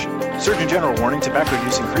perfection. Surgeon General warning: tobacco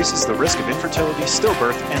use increases the risk of infertility,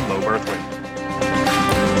 stillbirth, and low birth weight.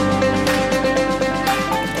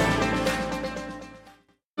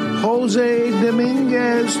 Jose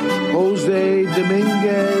Dominguez, Jose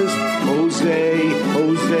Dominguez, Jose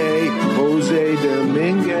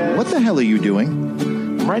Dominguez. What the hell are you doing?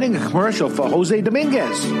 I'm writing a commercial for Jose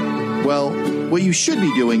Dominguez. Well, what you should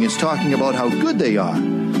be doing is talking about how good they are.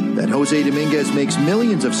 That Jose Dominguez makes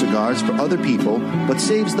millions of cigars for other people, but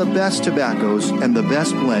saves the best tobaccos and the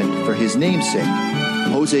best blend for his namesake,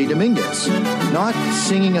 Jose Dominguez. Not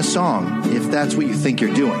singing a song, if that's what you think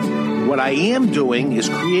you're doing. What I am doing is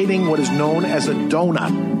creating what is known as a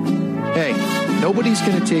donut. Hey, nobody's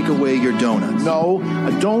going to take away your donuts. No,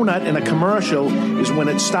 a donut in a commercial is when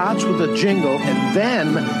it starts with a jingle and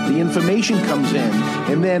then the information comes in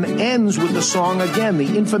and then ends with the song again.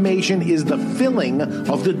 The information is the filling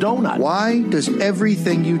of the donut. Why does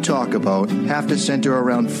everything you talk about have to center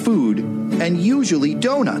around food and usually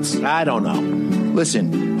donuts? I don't know.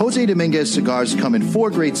 Listen, Jose Dominguez cigars come in 4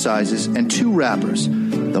 great sizes and 2 wrappers.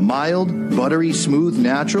 The mild, buttery, smooth,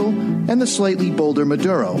 natural, and the slightly bolder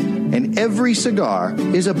Maduro. And every cigar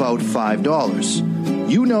is about $5.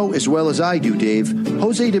 You know as well as I do, Dave,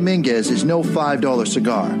 Jose Dominguez is no $5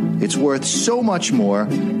 cigar. It's worth so much more,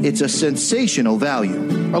 it's a sensational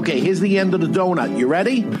value. Okay, here's the end of the donut. You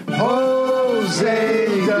ready?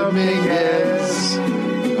 Jose Dominguez,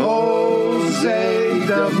 Jose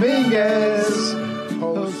Dominguez,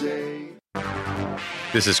 Jose.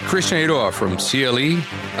 This is Christian Eiroa from CLE,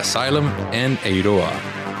 Asylum, and Eiroa.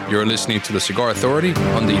 You're listening to the Cigar Authority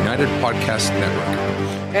on the United Podcast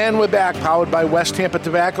Network. And we're back, powered by West Tampa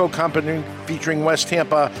Tobacco Company, featuring West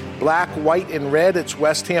Tampa Black, White, and Red. It's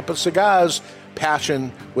West Tampa Cigars,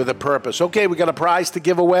 passion with a purpose. Okay, we got a prize to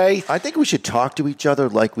give away. I think we should talk to each other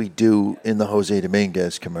like we do in the Jose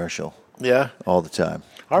Dominguez commercial. Yeah? All the time.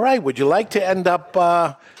 All right, would you like to end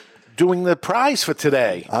up doing the prize for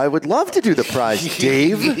today? I would love to do the prize,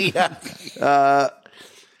 Dave. Yeah.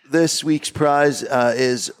 This week's prize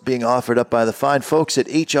is being offered up by the fine folks at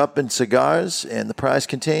H. Upmann Cigars, and the prize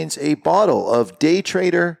contains a bottle of Day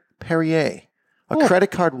Trader Perrier, a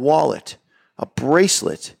credit card wallet, a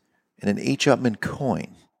bracelet, and an H. Upmann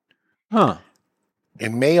coin. Huh.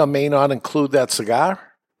 and may or may not include that cigar?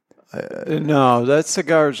 No, that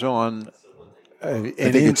cigar's on an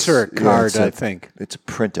insert card, I think. It's a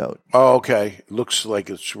printout. Oh, okay. Looks like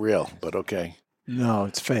it's real, but okay. No,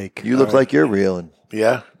 it's fake. You look like you're real, and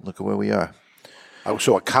yeah, look at where we are.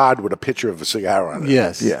 So a card with a picture of a cigar on it.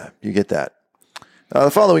 Yes. Yeah, you get that. The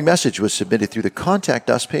following message was submitted through the Contact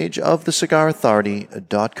Us page of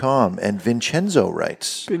thecigarauthority.com, and Vincenzo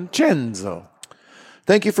writes, Vincenzo.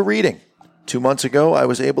 Thank you for reading. 2 months ago, I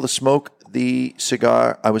was unable to smoke the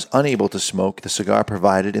cigar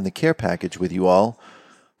provided in the care package with you all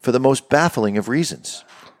for the most baffling of reasons.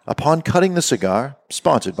 Upon cutting the cigar,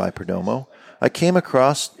 sponsored by Perdomo, I came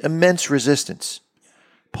across immense resistance.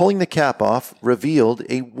 Pulling the cap off revealed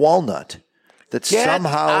a walnut that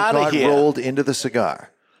somehow got rolled into the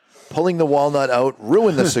cigar. Pulling the walnut out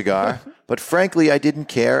ruined the cigar, but frankly, I didn't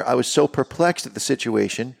care. I was so perplexed at the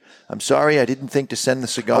situation. I'm sorry, I didn't think to send the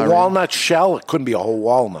cigar A walnut shell? It couldn't be a whole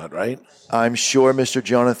walnut, right? I'm sure Mr.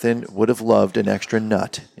 Jonathan would have loved an extra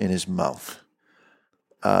nut in his mouth.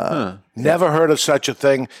 Never heard of such a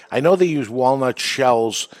thing. I know they use walnut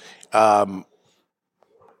shells, like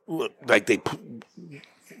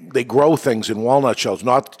they grow things in walnut shells,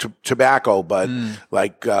 not tobacco, but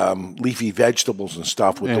like leafy vegetables and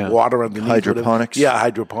stuff with the water underneath. Hydroponics. Yeah,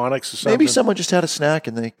 hydroponics or something. Maybe someone just had a snack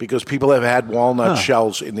and because people have had walnut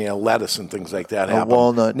shells in their lettuce and things like that. A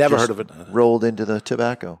walnut Never just heard of it. rolled into the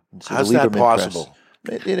tobacco. How's that possible?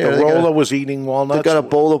 You know, the roller was eating walnuts? They got a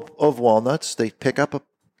bowl of walnuts. They pick up a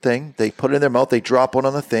thing. They put it in their mouth. They drop one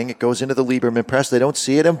on the thing. It goes into the Lieberman press. They don't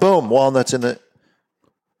see it, and boom, walnuts in the...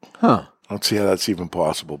 I don't see how that's even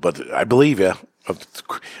possible, but I believe you.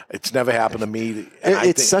 It's never happened to me.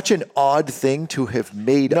 It's such an odd thing to have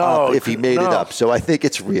made up if he made it up, so I think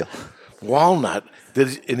it's real. Walnut?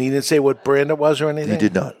 And he didn't say what brand it was or anything? He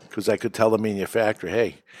did not. Because I could tell the manufacturer,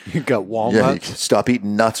 hey. You got walnuts? Yeah, stop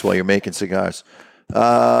eating nuts while you're making cigars.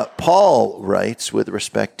 Paul writes, with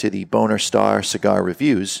respect to the Boner Star cigar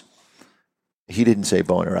reviews, he didn't say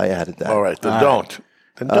Boner. I added that. All right, then don't.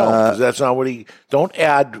 Then don't, because that's not what he... Don't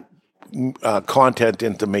add content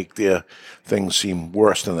in to make their things seem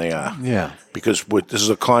worse than they are. Yeah. Because this is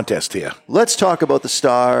a contest here. Let's talk about the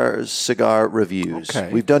Stars cigar reviews.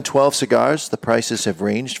 Okay. We've done 12 cigars. The prices have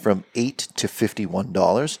ranged from $8 to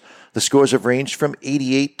 $51. The scores have ranged from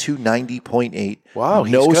 88 to 90.8. Wow.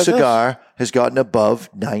 No cigar has gotten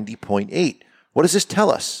above 90.8. What does this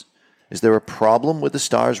tell us? Is there a problem with the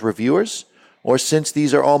Stars reviewers? Or since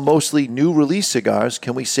these are all mostly new release cigars,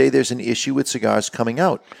 can we say there's an issue with cigars coming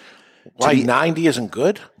out? Why, 90 isn't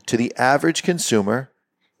good? To the average consumer,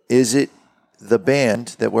 is it the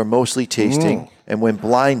band that we're mostly tasting, and when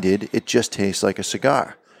blinded, it just tastes like a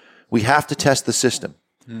cigar? We have to test the system.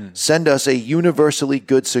 Send us a universally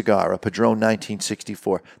good cigar, a Padron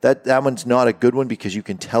 1964. That one's not a good one because you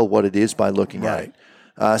can tell what it is by looking at it.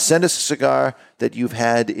 Send us a cigar that you've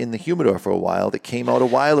had in the humidor for a while that came out a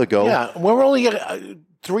while ago. Yeah, we're only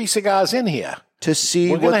 3 cigars in here. To see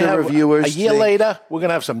what the reviewers think. A year later, we're going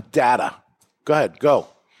to have some data. Go ahead, go.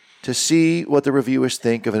 To see what the reviewers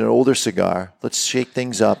think of an older cigar, let's shake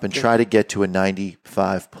things up and try to get to a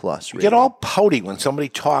 95 plus. You get all pouty when somebody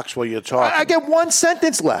talks while you're talking. I get one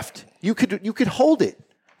sentence left. You could hold it.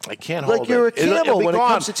 I can't hold it. Like you're a camel when it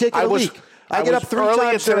comes to taking a leak. I get up 3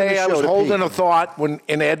 times today. I was holding a thought and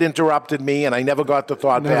Ed interrupted me, and I never got the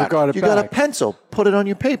thought back. You got a pencil. Put it on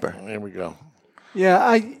your paper. There we go.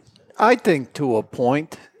 Yeah, I think to a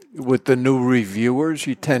point with the new reviewers,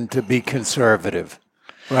 you tend to be conservative,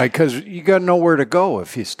 right? Because you got nowhere to go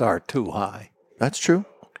if you start too high. That's true.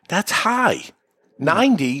 That's high.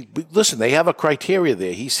 90, listen, they have a criteria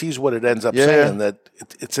there. He sees what it ends up saying, that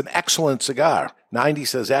it's an excellent cigar. 90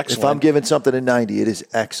 says excellent. If I'm giving something a 90, it is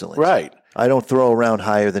excellent. Right. I don't throw around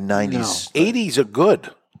higher than 90s. No. 80s are good.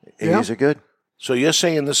 80s are good. So you're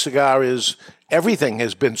saying this cigar is, everything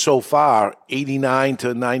has been so far 89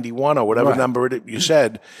 to 91 or whatever number you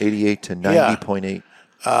said. 88 to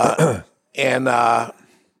 90.8. And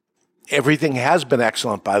everything has been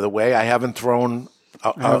excellent, by the way. I haven't thrown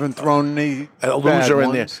a loser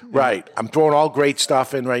in there. Yeah. Right. I'm throwing all great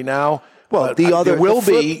stuff in right now. Well,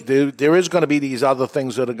 there is going to be these other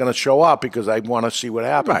things that are going to show up because I want to see what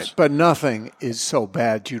happens. Right, but nothing is so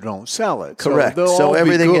bad you don't sell it. Correct. So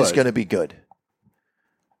everything is going to be good.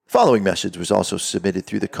 Following message was also submitted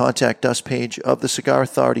through the Contact Us page of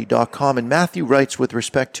thecigarauthority.com, and Matthew writes with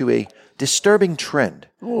respect to a disturbing trend.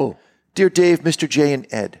 Oh. Dear Dave, Mr. J, and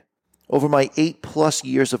Ed, over my 8+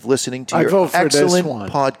 years of listening to your excellent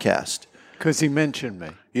podcast. Because he mentioned me.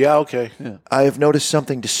 Yeah, okay. Yeah. I have noticed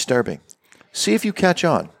something disturbing. See if you catch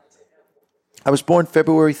on. I was born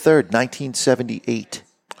February 3rd, 1978.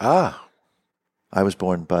 I was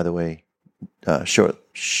born, by the way,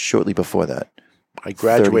 shortly before that. I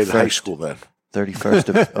graduated high school then.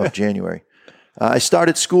 31st of January. I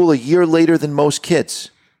started school a year later than most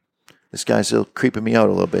kids. This guy's still creeping me out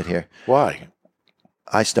a little bit here. Why?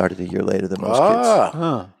 I started a year later than most kids.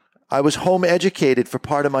 Huh. I was home educated for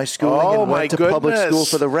part of my schooling and went to public school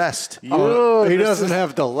for the rest. He doesn't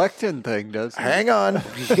have the lectin thing, does he? Hang on.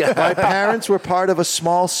 My parents were part of a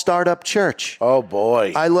small startup church. Oh,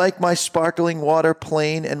 boy. I like my sparkling water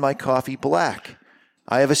plain and my coffee black.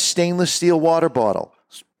 I have a stainless steel water bottle.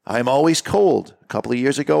 I'm always cold. A couple of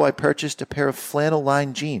years ago, I purchased a pair of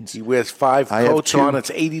flannel-lined jeans. He wears 5 coats on. It's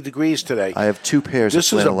 80 degrees today. I have 2 pairs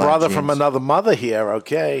This of is a flannel-lined brother jeans. from another mother here,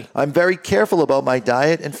 okay? I'm very careful about my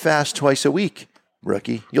diet and fast twice a week.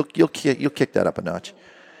 Rookie, you'll kick that up a notch.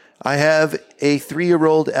 I have a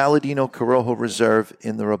 3-year-old Aladino Corojo Reserve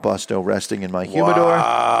in the Robusto resting in my humidor.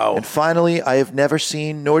 Wow. And finally, I have never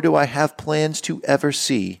seen, nor do I have plans to ever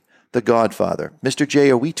see, The Godfather. Mr. J,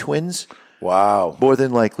 are we twins? Wow. More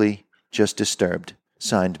than likely, just disturbed.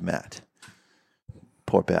 Signed, Matt.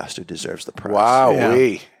 Poor bastard deserves the prize. Wow.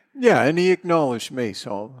 Yeah, and he acknowledged me,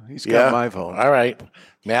 so he's got my vote. All right.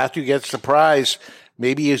 Matthew gets the prize.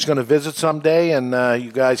 Maybe he's going to visit someday and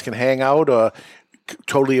you guys can hang out or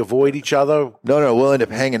totally avoid each other. No, we'll end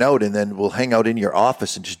up hanging out, and then we'll hang out in your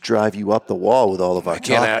office and just drive you up the wall with all of our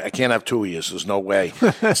talk. I can't have 2 of you. There's no way.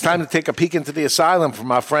 It's time to take a peek into the asylum from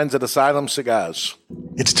our friends at Asylum Cigars.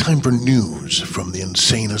 It's time for news from the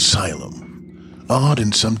insane asylum. Odd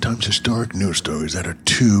and sometimes historic news stories that are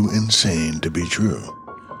too insane to be true.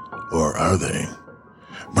 Or are they?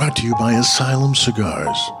 Brought to you by Asylum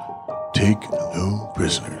Cigars. Take no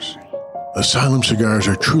prisoners. Asylum cigars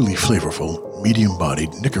are truly flavorful,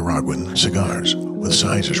 medium-bodied Nicaraguan cigars with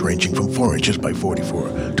sizes ranging from 4 inches by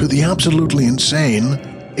 44 to the absolutely insane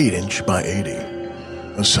 8 inch by 80.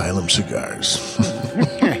 Asylum Cigars.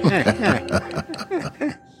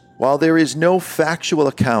 While there is no factual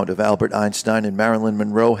account of Albert Einstein and Marilyn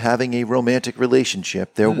Monroe having a romantic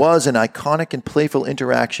relationship, there was an iconic and playful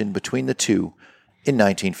interaction between the two in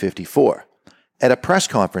 1954. At a press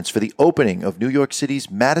conference for the opening of New York City's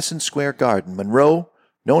Madison Square Garden, Monroe,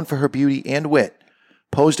 known for her beauty and wit,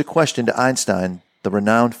 posed a question to Einstein, the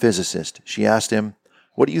renowned physicist. She asked him,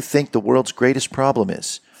 "What do you think the world's greatest problem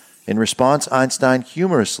is?" In response, Einstein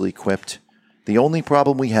humorously quipped, "The only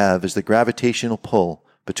problem we have is the gravitational pull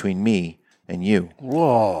between me and you."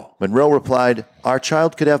 Whoa. Monroe replied, "Our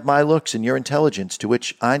child could have my looks and your intelligence," to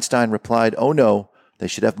which Einstein replied, "Oh no, they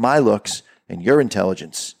should have my looks and your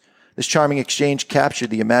intelligence." This charming exchange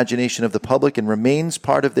captured the imagination of the public and remains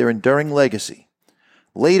part of their enduring legacy.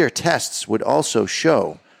 Later tests would also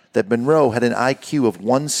show that Monroe had an IQ of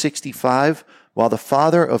 165, while the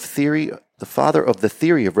father of the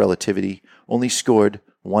theory of relativity only scored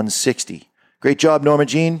 160. Great job, Norma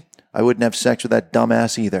Jean. I wouldn't have sex with that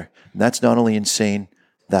dumbass either. And that's not only insane,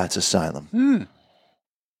 that's asylum.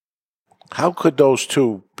 How could those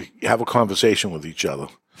two have a conversation with each other?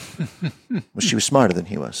 Well, she was smarter than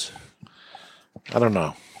he was. I don't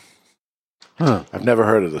know. I've never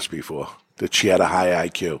heard of this before, that she had a high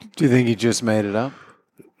IQ. Do you think he just made it up?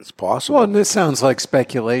 It's possible. Well, this sounds like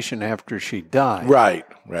speculation after she died. Right.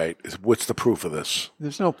 What's the proof of this?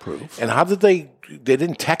 There's no proof. And how did they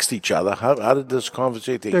didn't text each other. How did this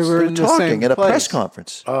conversation? They were in the talking same at a place. press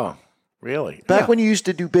conference. Oh, really? Back when you used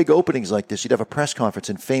to do big openings like this, you'd have a press conference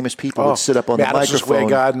and famous people would sit up on the Madison Square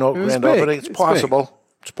microphone. Garden grand opening. It's possible.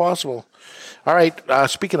 It's possible. All right.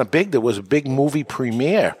 Speaking of big, there was a big movie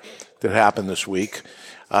premiere that happened this week.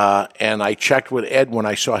 And I checked with Ed when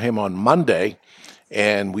I saw him on Monday.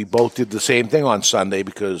 And we both did the same thing on Sunday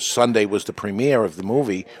because Sunday was the premiere of the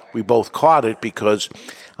movie. We both caught it because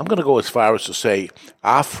I'm going to go as far as to say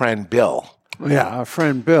our friend Bill. Yeah, our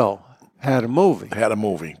friend Bill had a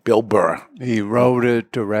movie. Bill Burr. He wrote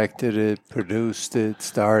it, directed it, produced it,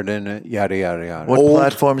 starred in it, yada, yada, yada. What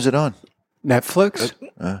platform is it on? Netflix.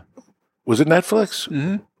 Was it Netflix?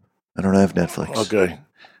 Mm-hmm. I don't have Netflix. Okay.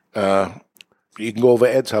 You can go over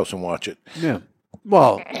Ed's house and watch it. Yeah.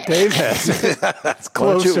 Well, Dave has it. It's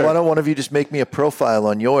closer. Why don't one of you just make me a profile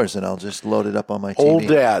on yours and I'll just load it up on my TV? Old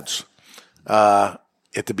dads.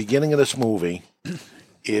 At the beginning of this movie,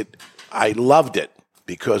 I loved it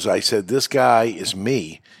because I said, this guy is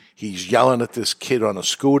me. He's yelling at this kid on a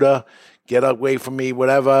scooter, get away from me,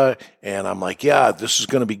 whatever. And I'm like, yeah, this is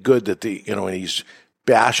going to be good that and he's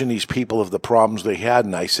bashing these people of the problems they had.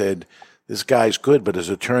 And I said, this guy's good. But as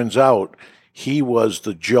it turns out, he was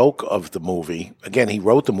the joke of the movie. Again, he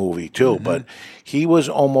wrote the movie too, but he was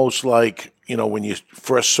almost like, when you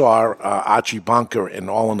first saw Archie Bunker in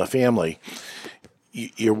All in the Family,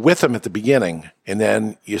 you're with him at the beginning, and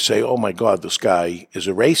then you say, "Oh my God, this guy is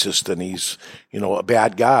a racist, and he's a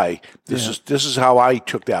bad guy." This is how I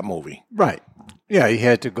took that movie. Right. Yeah, he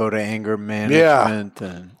had to go to anger management,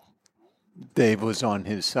 and Dave was on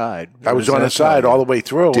his side. I was on his side all the way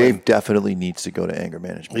through. Dave definitely needs to go to anger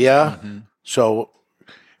management. Yeah. So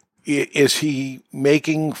is he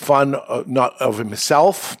making fun not of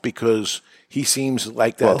himself because he seems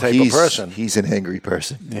like that type of person? He's an angry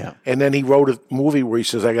person. Yeah. And then he wrote a movie where he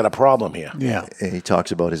says, "I got a problem here." Yeah. And he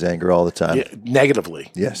talks about his anger all the time. Yeah,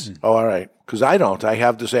 negatively. Yes. Oh, all right. Because I don't. I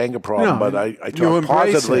have this anger problem, but I talk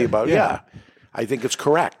positively about it. Yeah. I think it's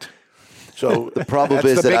correct. So the problem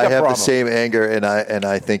is that I have the same anger, and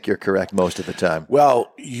I think you're correct most of the time.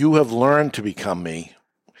 Well, you have learned to become me.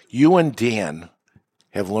 You and Dan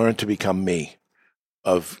have learned to become me,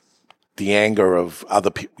 of the anger of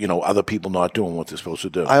other people not doing what they're supposed to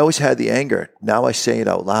do. I always had the anger. Now I say it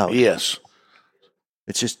out loud. Yes.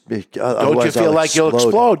 It's just. Don't you feel like you'll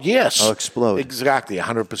explode? Yes. I'll explode. Exactly,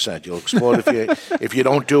 100%. You'll explode if you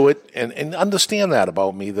don't do it. And understand that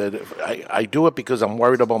about me, that I do it because I'm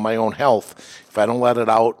worried about my own health. If I don't let it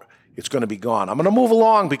out, it's going to be gone. I'm going to move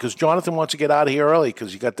along because Jonathan wants to get out of here early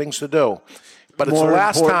because you got things to do. But it's the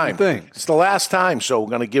last time. It's the last time, so we're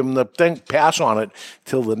going to give him the pass on it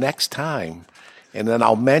till the next time. And then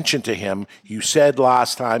I'll mention to him, you said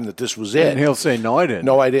last time that this was it. And he'll say, no, I didn't.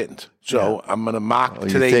 No, I didn't. So I'm going to mark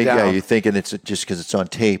today down. Yeah, you're thinking it's just because it's on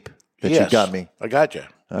tape that you got me. I got you.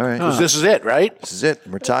 All right. Because this is it, right? This is it.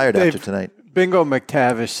 I'm retired after tonight. Bingo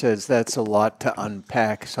McTavish says that's a lot to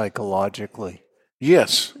unpack psychologically.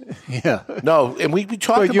 Yes. Yeah. No, and we talked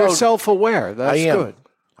about... But you're self-aware. That's I am. good.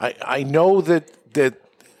 I know that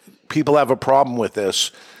people have a problem with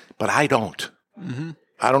this, but I don't. Mm-hmm.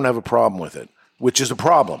 I don't have a problem with it, which is a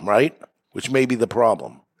problem, right? Which may be the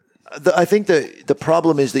problem. I think the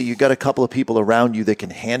problem is that you got a couple of people around you that can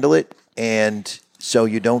handle it, and so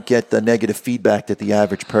you don't get the negative feedback that the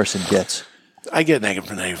average person gets. I get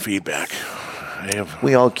negative feedback.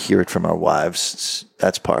 We all hear it from our wives.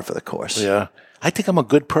 That's par for the course. Yeah. I think I'm a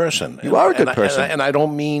good person. You are a good person. And I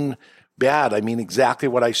don't mean bad. I mean exactly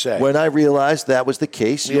what I say. When I realized that was the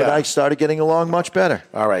case, you and I started getting along much better.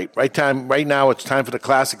 All right. Right now, it's time for the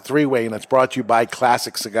Classic Three-Way, and it's brought to you by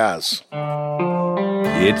Classic Cigars.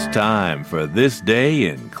 It's time for This Day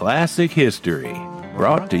in Classic History,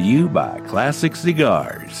 brought to you by Classic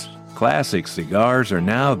Cigars. Classic Cigars are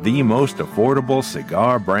now the most affordable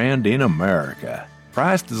cigar brand in America.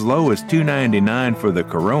 Priced as low as $2.99 for the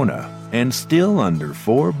Corona and still under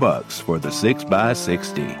 $4 for the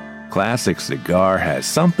 6x60. Classic Cigar has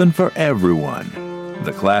something for everyone.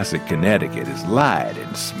 The Classic Connecticut is light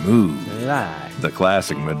and smooth. The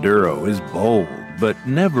Classic Maduro is bold, but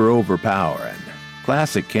never overpowering.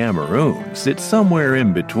 Classic Cameroon sits somewhere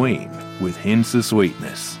in between, with hints of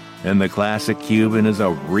sweetness. And the Classic Cuban is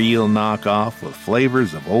a real knockoff with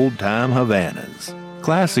flavors of old-time Havanas.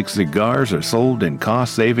 Classic Cigars are sold in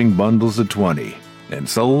cost-saving bundles of 20 and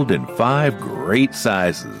sold in 5 great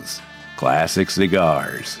sizes. Classic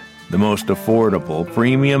Cigars, the most affordable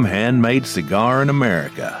premium handmade cigar in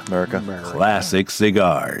America. Classic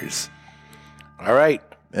Cigars. All right.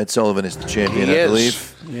 Ed Sullivan is the champion, I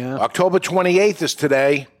believe. Yeah. October 28th is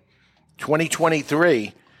today,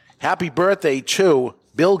 2023. Happy birthday to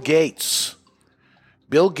Bill Gates.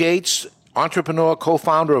 Bill Gates, entrepreneur,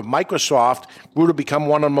 co-founder of Microsoft, grew to become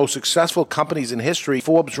one of the most successful companies in history.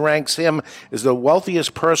 Forbes ranks him as the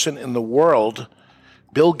wealthiest person in the world.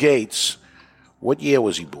 Bill Gates. What year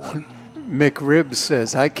was he born? McRib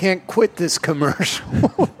says, I can't quit this commercial.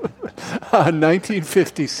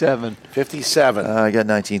 1957. 57. I got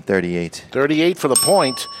 1938. 38 for the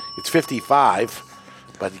point. It's 55,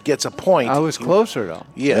 but he gets a point. I was closer, though.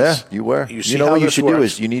 Yes. Yeah, you were. You know what you should do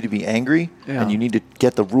is you need to be angry, Yeah. and you need to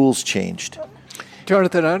get the rules changed.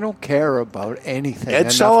 Jonathan, I don't care about anything Ed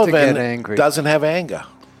enough Sullivan to get angry. doesn't have anger.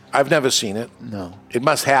 I've never seen it. No. It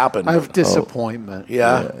must happen. I have disappointment.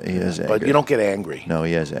 Yeah. He has anger. But you don't get angry. No,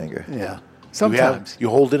 he has anger. Yeah. Sometimes. You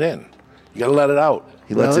hold it in. You got to let it out.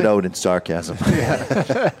 He lets it out in sarcasm.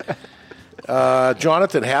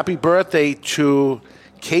 Jonathan, happy birthday to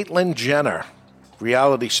Caitlyn Jenner,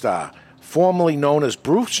 reality star, formerly known as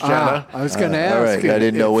Bruce Jenner. I was going to ask. All right. I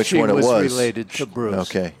didn't know which one it was. Related to Bruce.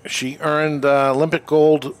 Okay. She earned Olympic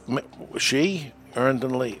gold. She earned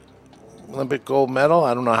an Olympic gold medal.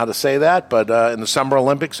 I don't know how to say that, but in the Summer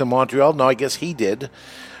Olympics in Montreal. No, I guess he did.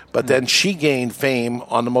 But then she gained fame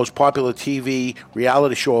on the most popular TV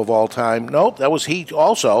reality show of all time. Nope, that was he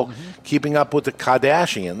also, Keeping Up with the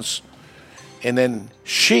Kardashians. And then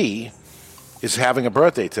she is having a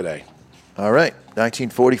birthday today. All right,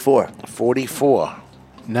 1944. 44.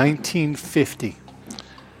 1950.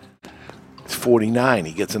 49.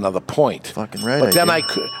 He gets another point. Fucking right. But then I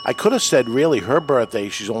could have said, really, her birthday,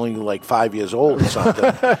 she's only like 5 years old or something,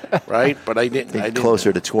 right? But I didn't.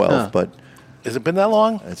 Closer to 12, but... Has it been that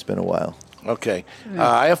long? It's been a while. Okay.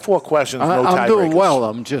 I have 4 questions, no tiebreakers. I'm doing well.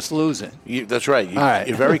 I'm just losing. That's right. All right.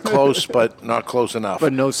 You're very close, but not close enough.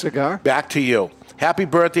 But no cigar? Back to you. Happy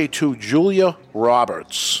birthday to Julia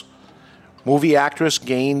Roberts. Movie actress,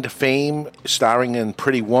 gained fame starring in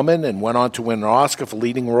Pretty Woman and went on to win an Oscar for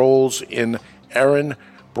leading roles in Erin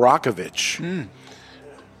Brockovich.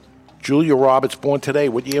 Julia Roberts, born today.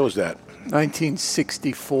 What year was that?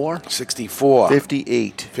 1964. 64.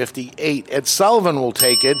 58. 58. Ed Sullivan will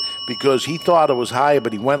take it because he thought it was higher,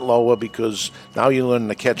 but he went lower because now you're learning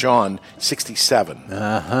to catch on. 67.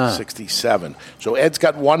 67. So Ed's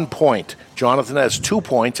got 1 point. Jonathan has 2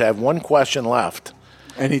 points. I have 1 question left.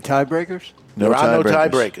 Any tiebreakers? There are no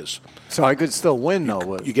tiebreakers. So I could still win,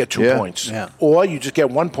 though. You get 2 points. Yeah. Or you just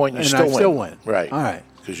get 1 point and you still win. Right. All right.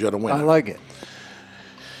 Because you're the winner. I like it.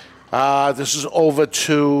 This is over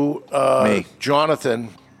to me. Jonathan.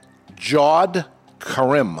 Jawed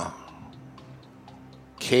Karim.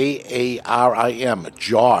 K-A-R-I-M.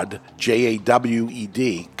 Jawed,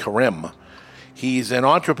 J-A-W-E-D, Karim. He's an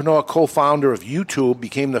entrepreneur, co-founder of YouTube,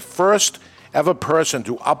 became the first ever person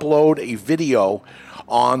to upload a video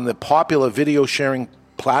on the popular video sharing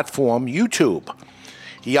platform YouTube.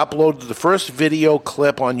 He uploaded the first video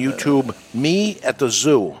clip on YouTube, Me at the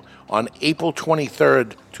Zoo, on April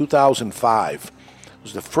 23rd, 2005. It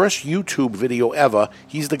was the first YouTube video ever.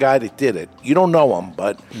 He's the guy that did it. You don't know him,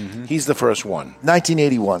 but he's the first one.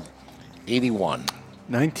 1981. 81.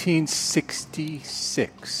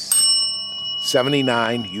 1966.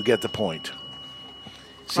 79, you get the point.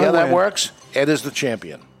 See how that works? Ed is the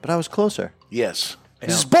champion. But I was closer. Yes.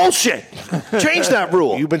 This is bullshit. Change that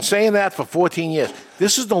rule. You've been saying that for 14 years.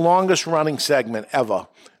 This is the longest running segment ever.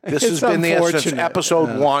 This It's has been there since unfortunate.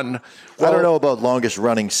 episode 1. I don't know about longest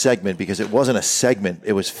running segment because it wasn't a segment.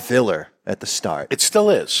 It was filler at the start. It still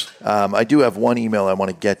is. I do have one email I want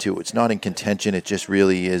to get to. It's not in contention. It just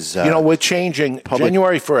really is. We're changing,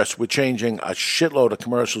 January 1st, we're changing a shitload of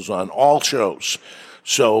commercials on all shows.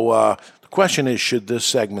 So the question is, should this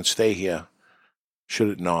segment stay here? Should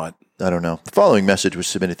it not? I don't know. The following message was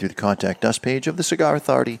submitted through the Contact Us page of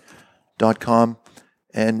thecigarauthority.com.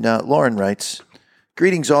 And Lauren writes,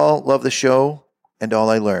 "Greetings all, love the show and all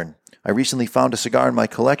I learn. I recently found a cigar in my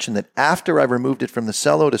collection that after I removed it from the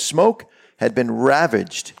cello to smoke had been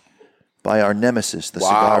ravaged by our nemesis, the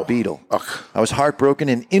cigar beetle. I was heartbroken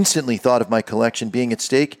and instantly thought of my collection being at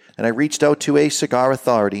stake, and I reached out to a Cigar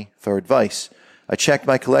Authority for advice. I checked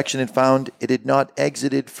my collection and found it had not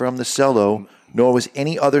exited from the cello, nor was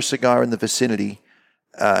any other cigar in the vicinity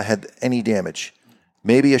had any damage.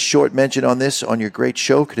 Maybe a short mention on this on your great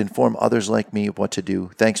show could inform others like me of what to do.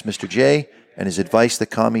 Thanks, Mr. J, and his advice that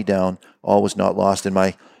calmed me down. All was not lost." And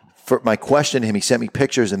my question to him, he sent me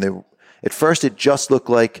pictures, and at first it just looked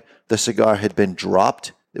like the cigar had been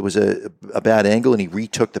dropped. It was a bad angle, and he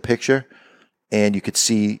retook the picture, and you could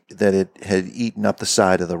see that it had eaten up the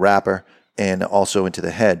side of the wrapper and also into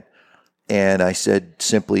the head. And I said,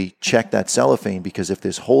 simply check that cellophane, because if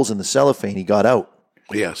there's holes in the cellophane, he got out.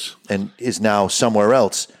 Yes. And is now somewhere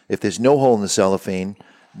else. If there's no hole in the cellophane,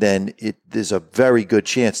 then there's a very good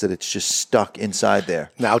chance that it's just stuck inside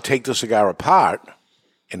there. Now take the cigar apart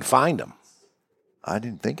and find them. I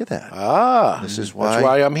didn't think of that. That's That's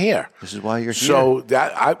why I'm here. This is why you're here. So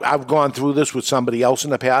I've gone through this with somebody else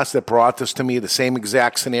in the past that brought this to me. The same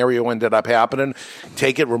exact scenario ended up happening.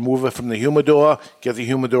 Take it, remove it from the humidor, get the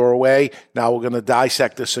humidor away. Now we're going to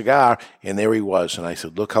dissect the cigar. And there he was. And I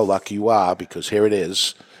said, look how lucky you are, because here it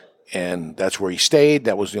is. And that's where he stayed.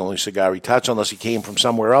 That was the only cigar he touched, unless he came from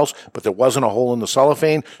somewhere else. But there wasn't a hole in the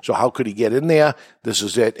cellophane. So how could he get in there? This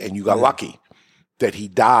is it. And you got lucky that he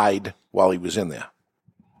died while he was in there.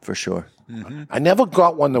 For sure. Mm-hmm. I never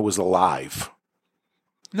got one that was alive.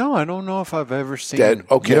 No, I don't know if I've ever seen. Dead.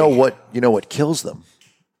 Okay. You know what kills them?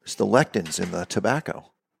 It's the lectins in the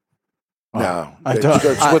tobacco. No,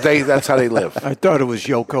 that's how they live. I thought it was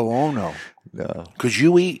Yoko Ono. No, because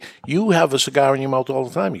you have a cigar in your mouth all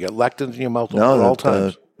the time. You got lectins in your mouth all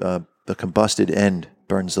the time. The combusted end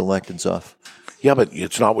burns the lectins off. Yeah, but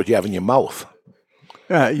it's not what you have in your mouth.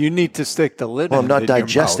 You need to stick the lid. Well, I'm not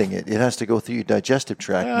digesting it. It has to go through your digestive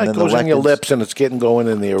tract. Yeah, it goes in your lips, and it's going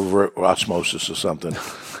in the osmosis or something.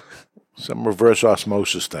 Some reverse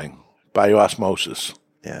osmosis thing. By osmosis.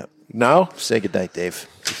 Yeah. No? Say goodnight, Dave.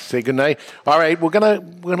 Say goodnight. All right, we're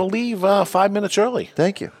gonna leave 5 minutes early.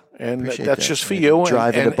 Thank you. And Appreciate that's that. just for you.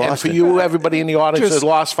 Driving to and for Boston. you, everybody in the audience that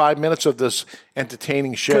lost 5 minutes of this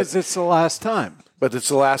entertaining shit. Because it's the last time. But it's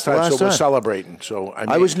the last time, so we're celebrating. So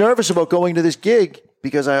I was nervous about going to this gig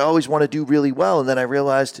because I always want to do really well, and then I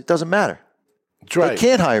realized it doesn't matter. That's right. They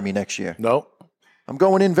can't hire me next year. No. I'm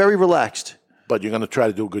going in very relaxed. But you're going to try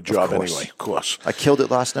to do a good job anyway, of course. I killed it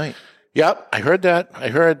last night. Yep, I heard that. I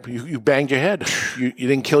heard you banged your head. You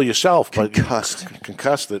didn't kill yourself, but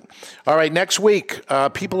concussed it. All right, next week,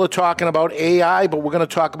 people are talking about AI, but we're going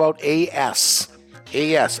to talk about AS,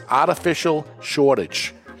 artificial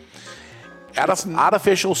shortage.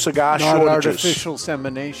 Artificial cigar shortages. Not artificial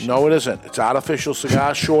semination. No, it isn't. It's artificial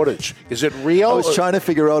cigar shortage. Is it real? I was trying to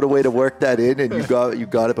figure out a way to work that in, and you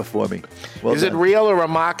got it before me. Well Is it real or a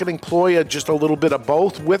marketing ploy or just a little bit of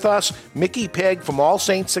both? With us, Mickey Pegg from All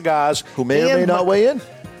Saints Cigars. Who may or may not weigh in.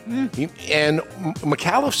 And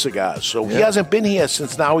McAuliffe Cigars. So he hasn't been here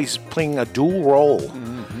since now he's playing a dual role.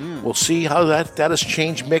 We'll see how that has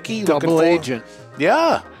changed Mickey. Double agent.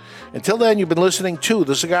 Yeah. Until then, you've been listening to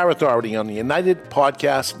The Cigar Authority on the United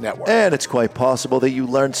Podcast Network. And it's quite possible that you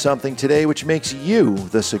learned something today which makes you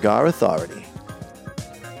the Cigar Authority.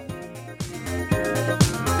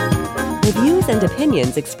 The views and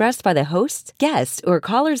opinions expressed by the hosts, guests, or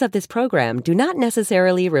callers of this program do not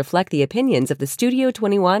necessarily reflect the opinions of the Studio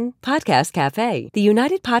 21 Podcast Cafe, the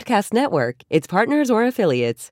United Podcast Network, its partners, or affiliates.